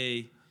every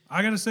day.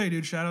 I gotta say,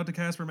 dude, shout out to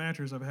Casper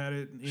Mattress. I've had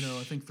it,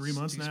 I think 3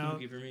 months Too now.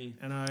 spooky for me.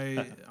 And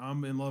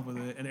I'm in love with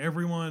it. And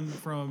everyone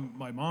from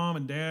my mom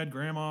and dad,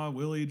 grandma,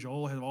 Willie,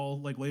 Joel have all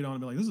like laid on and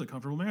been like, "This is a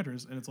comfortable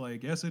mattress," and it's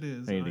like, yes, it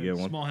is. I need to get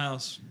one. Small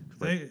house.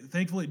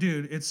 Thankfully,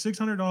 dude, it's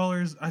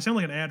 $600. I sound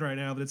like an ad right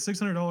now, but it's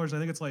 $600. I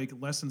think it's like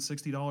less than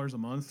 $60 a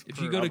month.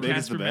 If you go to big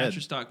is the bed?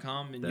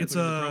 CasperMattress.com and you It's put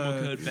in the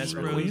promo code Queen. Best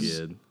Really Bros,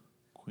 good.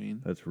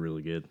 Queen. That's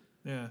really good.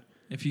 Yeah,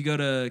 If you go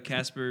to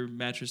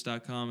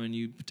CasperMattress.com and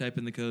you type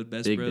in the code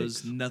Best Big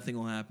Bros, dicks. nothing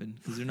will happen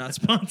because they're not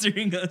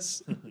sponsoring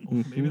us.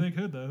 Maybe they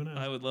could though. Who knows?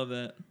 I would love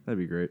that. That'd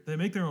be great. They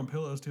make their own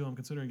pillows too. I'm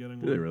considering getting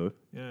one. Do they really?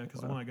 Yeah,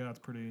 because the one I got's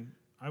pretty.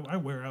 I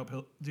wear out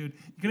pillows, dude.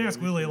 You can ask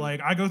Willie.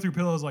 Like I go through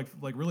pillows like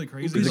really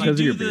crazy. Is it Like, because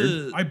of your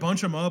do beard? I bunch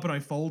them up and I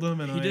fold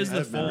them and He I. does I the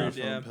have memory fold,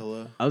 foam yeah.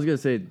 pillow. I was gonna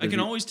say. I does can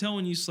he- always tell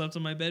when you slept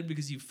on my bed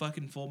because you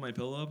fucking fold my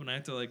pillow up and I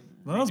have to like.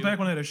 Well, that was redo back it.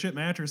 when I had a shit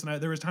mattress, and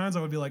there was times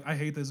I would be like, I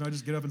hate this, and I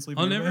just get up and sleep.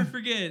 I'll in the never bed.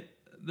 forget.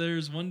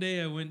 There's one day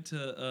I went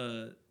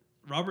to.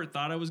 Robert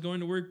thought I was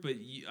going to work, but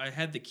I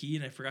had the key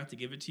and I forgot to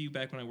give it to you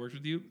back when I worked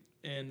with you.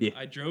 And Yeah.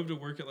 I drove to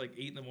work at like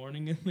 8 a.m.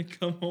 and then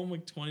come home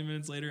like 20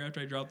 minutes later after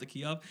I dropped the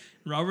key off.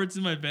 Robert's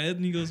in my bed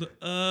and he goes,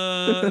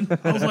 I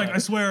was like, I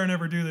swear I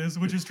never do this,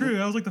 which is true.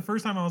 That was like the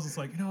first time I was just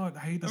like, you know what,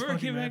 I hate I this remember I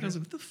fucking came back, I was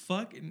mattress. like,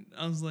 what the fuck? And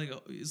I was like,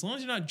 oh, as long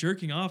as you're not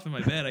jerking off in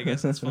my bed, I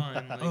guess it's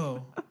fine. Like,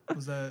 Oh,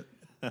 was that?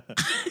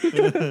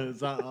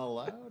 Is that all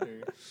loud?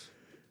 Or?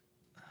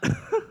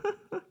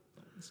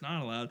 It's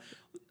not allowed.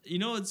 You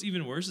know what's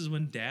even worse is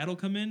when dad will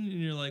come in and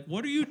you're like,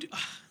 what are you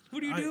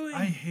doing?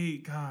 I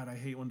hate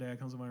when dad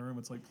comes in my room.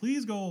 It's like,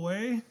 please go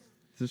away. He's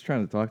just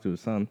trying to talk to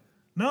his son.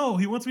 No,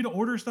 he wants me to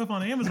order stuff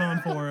on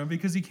Amazon for him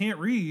because he can't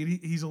read.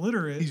 He's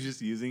illiterate. He's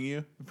just using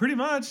you. Pretty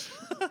much.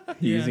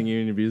 Using you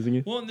and abusing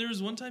you. Well, and there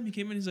was one time he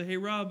came in, he's like, hey,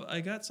 Rob,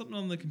 I got something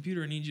on the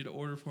computer I need you to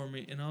order for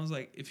me. And I was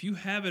like, if you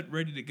have it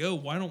ready to go,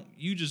 why don't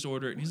you just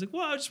order it? And he's like,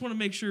 well, I just want to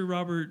make sure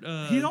Robert...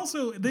 He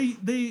also they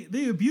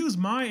abuse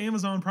my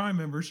Amazon Prime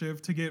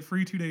membership to get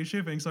free 2-day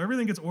shipping, so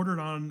everything gets ordered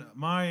on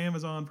my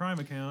Amazon Prime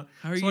account.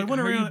 how are So you, I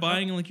went how are you around-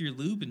 buying like your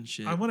lube and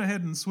shit? I went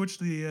ahead and switched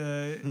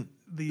the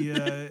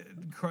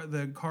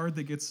card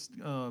that gets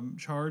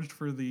charged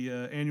for the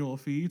annual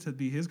fee to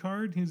be his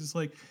card. He's just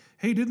like,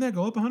 "Hey, didn't that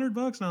go up $100?"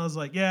 And I was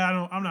like,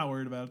 "Yeah, I'm not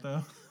worried about it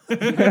though."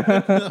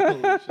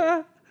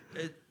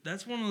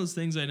 That's one of those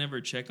things I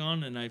never check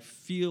on, and I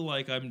feel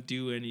like I'm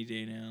due any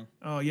day now.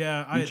 Oh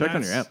yeah, You check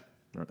on your app.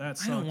 That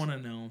sucks. I don't want to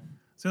know.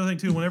 It's the other thing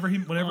too. Whenever he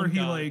Oh,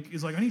 God. like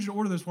is like, I need you to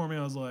order this for me.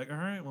 I was like, all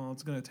right, well,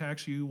 it's gonna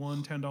tax you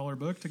one $10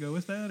 book to go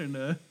with that, and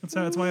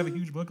that's why I have a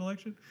huge book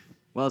collection.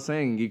 Well, I was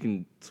saying you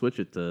can switch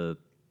it to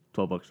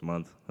 $12 a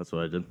month. That's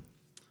what I did.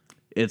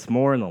 It's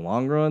more in the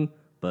long run,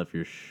 but if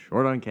you're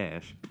short on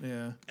cash,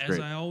 Yeah, As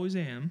great. I always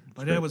am.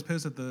 my dad was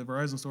pissed at the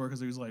Verizon store because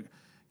he was like,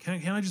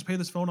 Can I just pay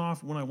this phone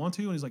off when I want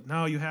to? And he's like,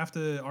 no, you have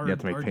to. Our, You have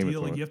to make our payments deal,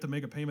 on like it. you have to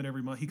make a payment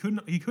every month. He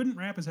couldn't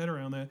wrap his head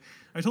around that.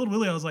 I told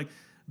Willie, I was like,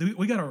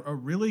 we got a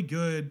really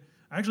good.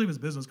 I actually have his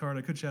business card.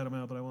 I could shout him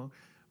out, but I won't.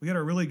 We got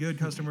a really good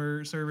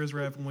customer service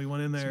rep when we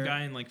went in Some there.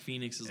 guy in like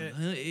Phoenix is like,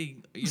 hey,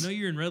 you know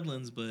you're in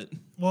Redlands, but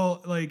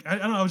Well, like I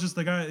don't know, I was just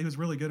the guy. He was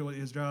really good at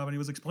his job, and he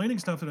was explaining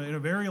stuff in a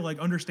very like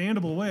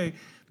understandable way.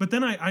 But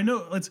then I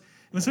know it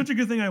was such a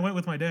good thing I went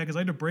with my dad because I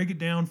had to break it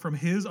down from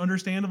his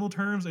understandable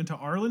terms into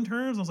Arlen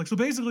terms. I was like, so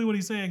basically what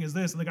he's saying is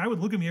this, and the guy would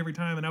look at me every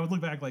time, and I would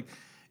look back like,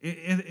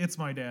 it's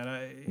my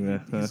dad.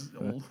 He's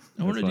old.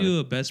 I want to funny. do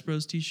a Best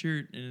Bros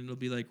t-shirt and it'll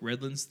be like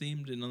Redlands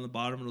themed, and on the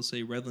bottom it'll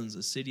say Redlands,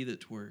 a city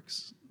that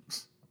twerks.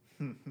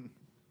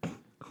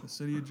 The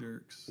city of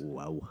jerks.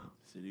 wow.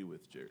 City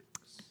with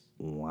jerks.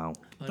 Wow.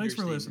 Thanks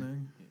for Understatement.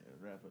 listening.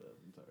 Yeah, wrap it up.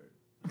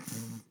 I'm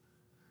tired.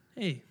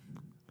 Hey,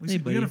 We Hey,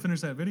 gotta buddy.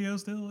 finish that video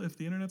still if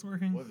the internet's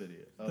working. What video?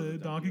 The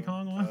Donkey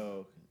Kong one?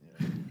 Oh,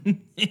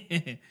 yeah.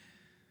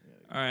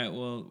 all right.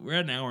 Well, we're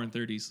at an hour and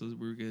 30, so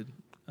we're good.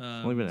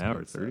 Only been an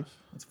hour, 30.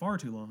 It's far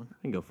too long. I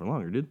can go for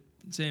longer, dude.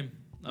 Same.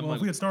 I'm Well, like,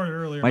 if we had started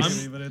earlier, My,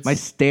 maybe, but it's my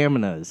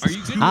stamina is Are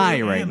you good? high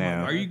Yeah, right man,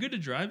 now. are you good to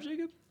drive,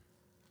 Jacob?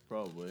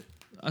 Probably.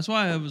 That's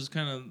why I was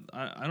kind of.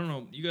 I don't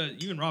know.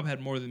 You and Rob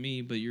had more than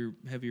me, but you're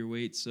heavier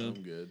weight, so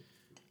I'm good.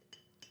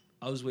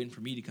 I was waiting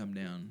for me to come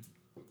down.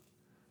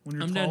 when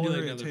you're I'm down to taller,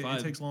 like it, another it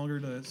 5. takes longer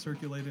to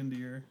circulate into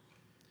your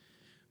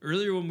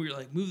Earlier when we were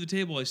like, move the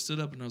table, I stood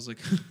up and I was like,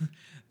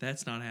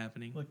 that's not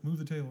happening. like move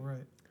the table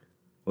right.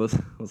 Well,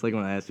 it's like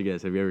when I asked you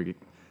guys, have you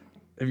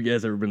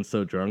guys ever been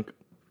so drunk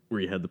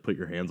where you had to put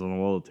your hands on the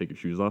wall to take your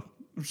shoes off?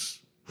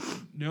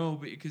 No,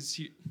 because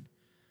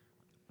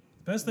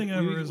Best thing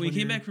ever is we when came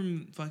you're- back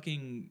from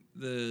fucking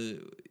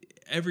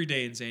every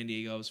day in San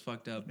Diego. I was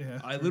fucked up. Yeah,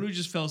 I true. literally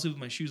just fell asleep with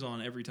my shoes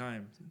on every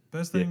time.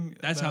 Best Yeah. thing.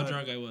 That's how about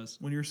drunk I was.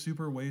 When you're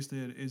super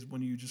wasted is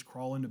when you just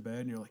crawl into bed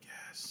and you're like,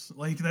 yes,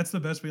 like that's the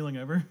best feeling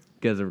ever.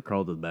 You guys ever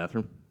crawled to the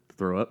bathroom to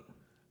throw up?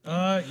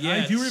 I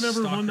Yeah, do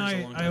remember stalkers one a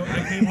night long I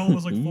time. came home, it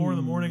was like 4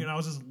 a.m, and I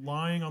was just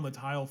lying on the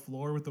tile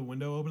floor with the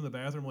window open in the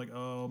bathroom, like,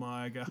 oh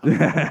my god.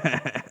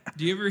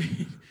 Do you ever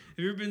have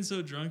you ever been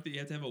so drunk that you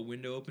have to have a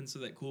window open so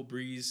that cool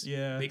breeze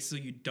Yeah. makes so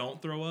you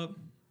don't throw up?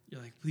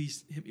 You're like,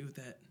 please hit me with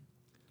that.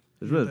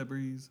 There's Get been, that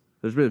breeze.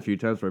 there's been a few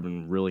times where I've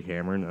been really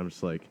hammering. I'm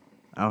just like,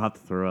 I don't have to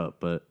throw up,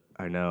 but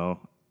I know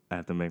I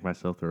have to make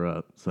myself throw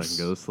up so I can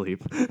go to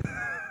sleep.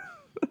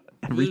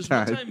 Every There's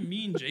time. one time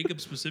me and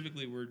Jacob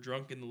specifically were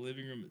drunk in the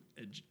living room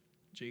at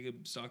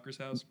Jacob Stalker's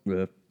house.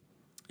 Yeah.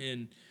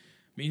 And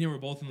me and him were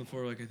both on the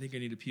floor, like, I think I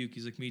need to puke.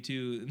 He's like, me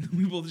too. And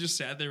we both just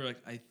sat there, like,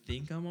 I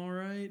think I'm all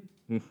right.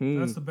 Mhm.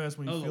 That's the best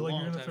when That you was feel a like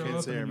you're long gonna time throw ago. Can't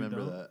up say I and then you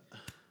remember don't. that.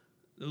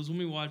 It was when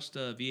we watched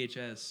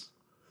VHS.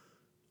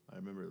 I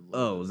remember.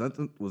 Oh, was that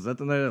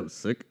the night I was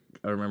sick?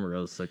 I remember I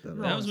was sick that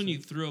night. That was when you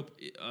threw up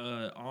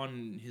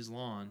on his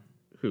lawn.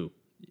 Who?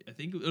 I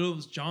think it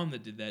was John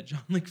that did that.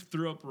 John like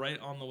threw up right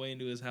on the way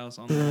into his house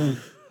on the lawn.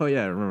 Oh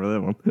yeah, I remember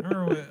that one. I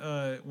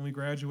remember when we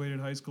graduated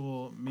high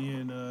school, me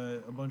and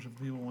a bunch of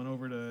people went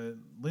over to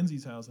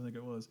Lindsay's house, I think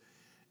it was.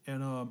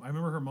 And I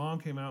remember her mom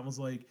came out and was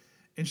like,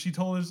 and she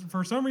told us,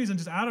 for some reason,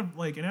 just out of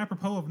like an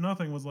apropos of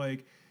nothing, was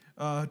like,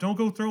 don't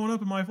go throwing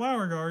up in my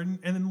flower garden.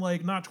 And then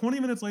like not 20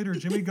 minutes later,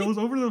 Jimmy goes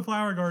over to the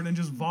flower garden and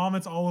just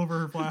vomits all over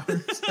her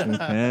flowers. I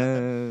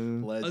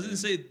was gonna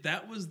say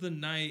that was the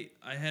night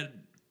I had.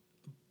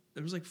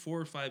 There was like 4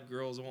 or 5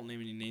 girls. I won't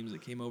name any names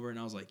that came over, and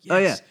I was like,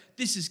 "Yes,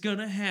 this is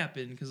gonna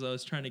happen," because I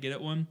was trying to get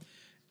at one.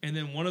 And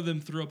then one of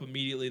them threw up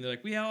immediately, and they're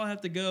like, "We all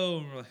have to go."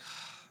 And we're like,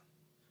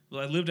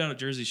 "Well, I lived out a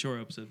Jersey Shore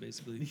episode,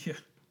 basically."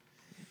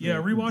 Yeah,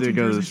 Did rewatching it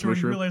go to Jersey the Shore, you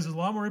Swisher? realize there's a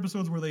lot more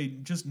episodes where they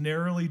just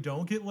narrowly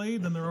don't get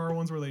laid than there are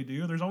ones where they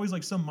do. There's always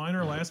like some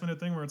minor last minute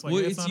thing where it's like,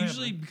 Well, yeah, it's not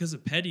usually happening. because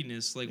of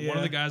pettiness. Like one of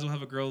Yeah. the guys will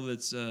have a girl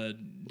that's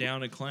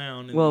down a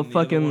clown. And Well, then the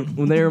other fucking one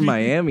when they were in will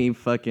be- Miami,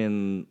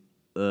 fucking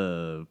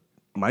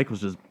Mike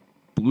was just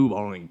blue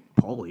balling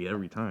Paulie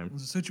every time. It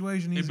was a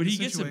situation. But he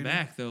gets it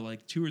back though,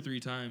 like 2 or 3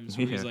 times.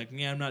 Where he's Yeah. like,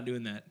 "Yeah, I'm not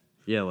doing that."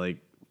 Yeah, like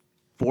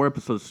 4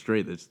 episodes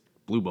straight. That's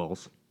blue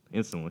balls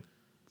instantly.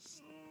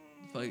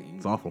 Like,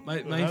 It's awful.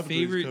 My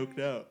favorite Coked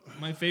out.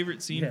 my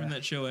favorite scene Yeah. from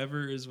that show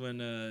ever is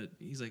when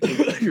he's like,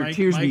 Your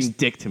tears Mike's, being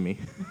dick to me.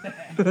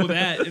 well,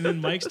 that, and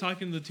then Mike's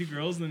talking to the 2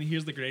 girls, and then he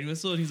hears the grenade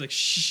whistle, and he's like,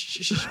 "Shh,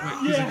 shh, shh."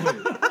 Wait. He's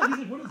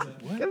like, What is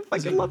that? What? I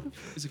fucking love it.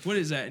 He's like, "What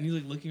is that?" And he's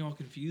like looking all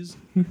confused.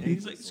 And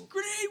he's like, "It's a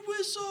grenade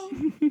whistle."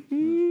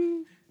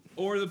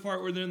 Or the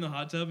part where they're in the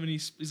hot tub and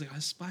he's like, "I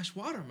splashed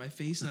water on my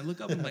face," and I look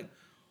up and I'm like,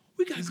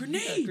 "We got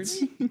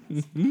grenades."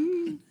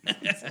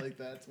 It's like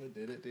that's what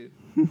did it, dude.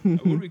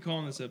 What are we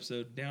calling this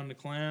episode? Down the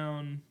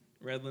Clown.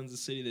 Redlands, the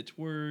city that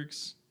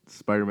twerks.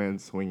 Spider-Man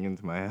swinging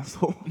into my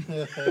asshole.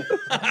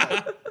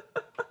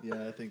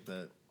 Yeah, I think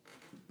that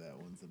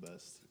one's the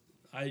best.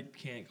 I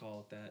can't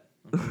call it that,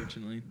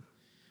 unfortunately.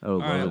 I would All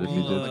right, love it if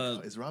you well,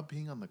 did. Is Rob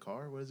peeing on the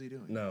car? What is he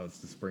doing? No, it's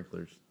the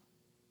sprinklers.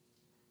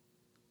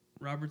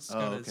 Robert's Oh,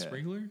 got a okay.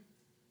 sprinkler.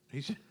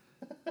 He should,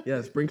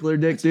 Yeah, sprinkler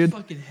dick, That's a dude.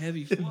 fucking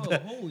heavy flow.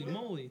 Holy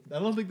moly! I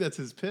don't think that's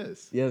his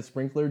piss. Yeah,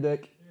 sprinkler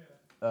dick.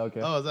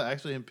 Okay. Oh, is that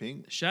actually him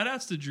peeing? Shout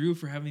outs to Drew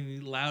for having the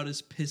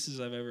loudest pisses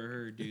I've ever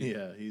heard, dude.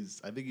 Yeah,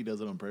 I think he does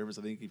it on purpose.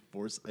 I think he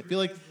I feel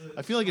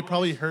like it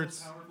probably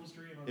hurts.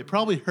 It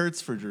probably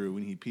hurts for Drew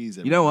when he pees.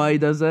 You know why he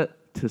does that?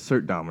 To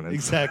assert dominance.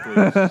 Exactly.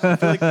 I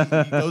feel like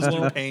he goes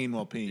through pain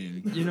while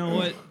peeing. You know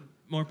what?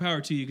 More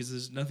power to you, because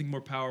there's nothing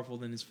more powerful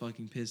than his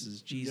fucking pisses.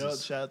 You know,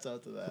 Jesus. shouts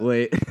out to that.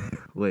 Wait,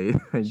 wait.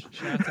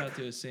 Shouts out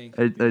to a sink.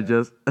 I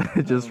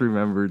just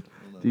remembered.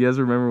 Do you guys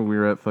remember when we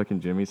were at fucking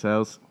Jimmy's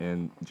house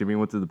and Jimmy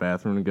went to the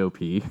bathroom to go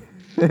pee?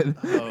 And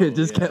it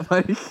just yeah. kept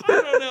like.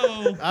 I don't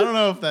know. I don't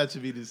know if that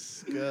should be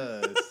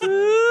discussed.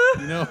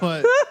 You know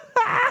what?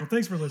 Well,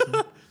 thanks for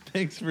listening.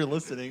 Thanks for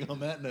listening on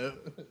that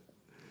note.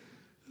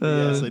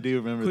 Yes, I do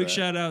remember Quick that.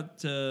 shout out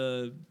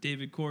to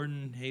David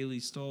Corden, Haley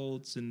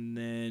Stoltz, and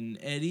then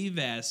Eddie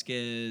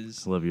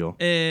Vasquez. Love you all.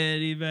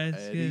 Eddie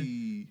Vasquez.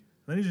 Eddie.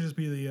 That needs to just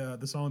be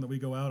the song that we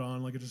go out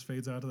on. Like it just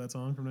fades out to that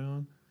song from now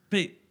on.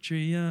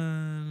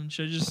 Patreon.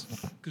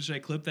 Should I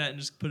clip that and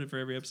just put it for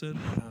every episode?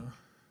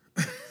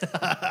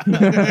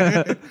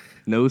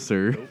 No,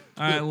 sir.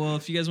 All right. Well,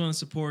 if you guys want to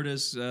support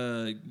us, got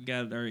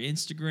our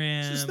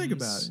Instagram. Just think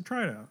about it.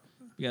 Try it out.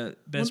 We got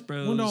Best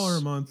Bros. $1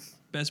 a month.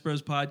 Best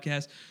Bros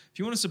podcast. If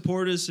you want to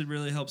support us, it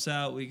really helps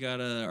out. We got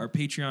our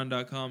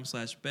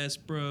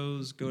patreon.com/Best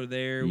Bros. Go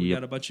there. We Yep.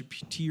 got a bunch of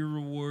tier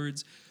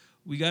rewards.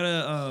 We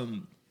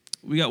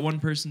got one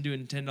person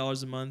doing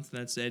 $10 a month.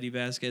 And that's Eddie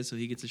Vasquez, so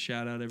he gets a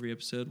shout out every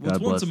episode. Well, God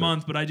it's once bless a him.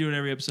 month, but I do it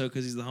every episode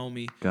because he's the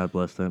homie. God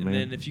bless that And man.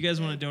 then if you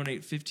guys want to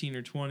donate 15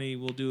 or 20,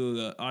 we'll do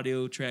an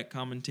audio track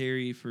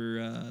commentary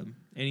for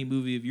any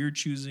movie of your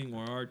choosing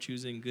or our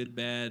choosing, good,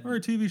 bad. Or a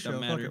TV show.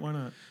 doesn't Fuck matter. it. Why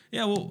not?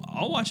 Yeah, well,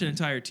 I'll watch an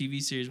entire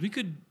TV series. We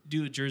could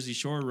do a Jersey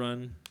Shore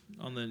run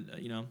on the,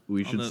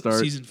 We on should the start-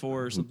 season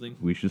 4 or something.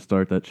 We should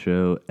start that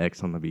show,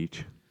 X on the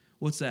Beach.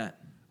 What's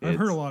that? I've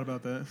heard a It's- lot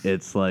about that.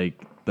 It's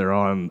like they're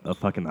on a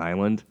fucking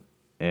island,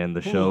 and the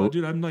Oh, show,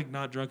 dude, I'm like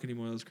not drunk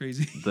anymore. That was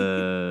crazy.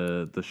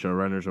 the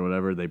showrunners or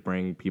whatever, they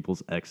bring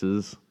people's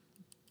exes.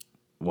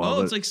 While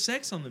Oh, it's they're- like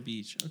sex on the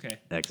beach. Okay.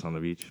 X on the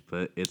Beach,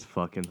 but it's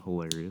fucking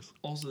hilarious.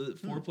 Also, the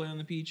foreplay on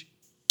the beach,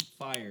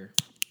 fire.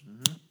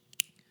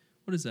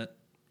 What is that?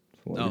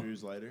 What? Oh.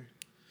 Drew's lighter.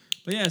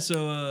 But yeah,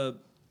 so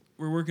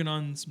we're working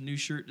on some new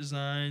shirt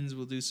designs.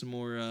 We'll do some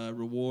more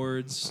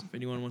rewards. If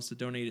anyone wants to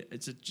donate,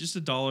 it's just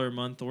 $1 a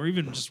month, or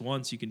even just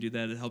once. You can do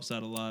that. It helps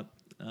out a lot.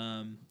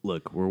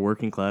 Look, we're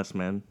working class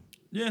men.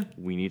 Yeah.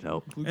 We need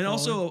help. And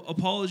also,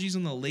 apologies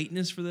on the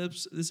lateness for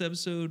this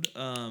episode.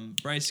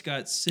 Bryce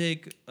got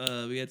sick.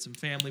 We had some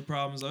family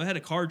problems. I had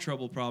a car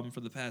trouble problem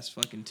for the past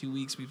fucking 2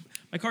 weeks.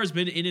 My car's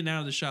been in and out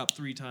of the shop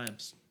 3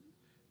 times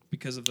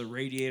because of the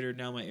radiator,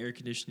 now my air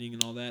conditioning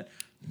and all that.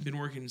 Been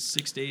working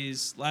 6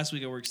 days. Last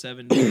week I worked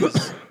 7 days.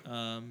 It's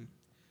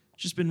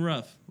just been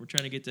rough. We're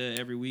trying to get to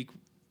every week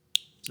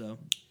So,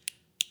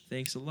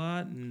 thanks a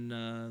lot,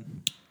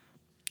 and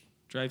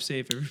drive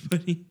safe,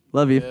 everybody.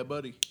 Love you. Yeah,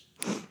 buddy.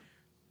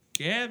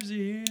 Gabs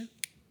here.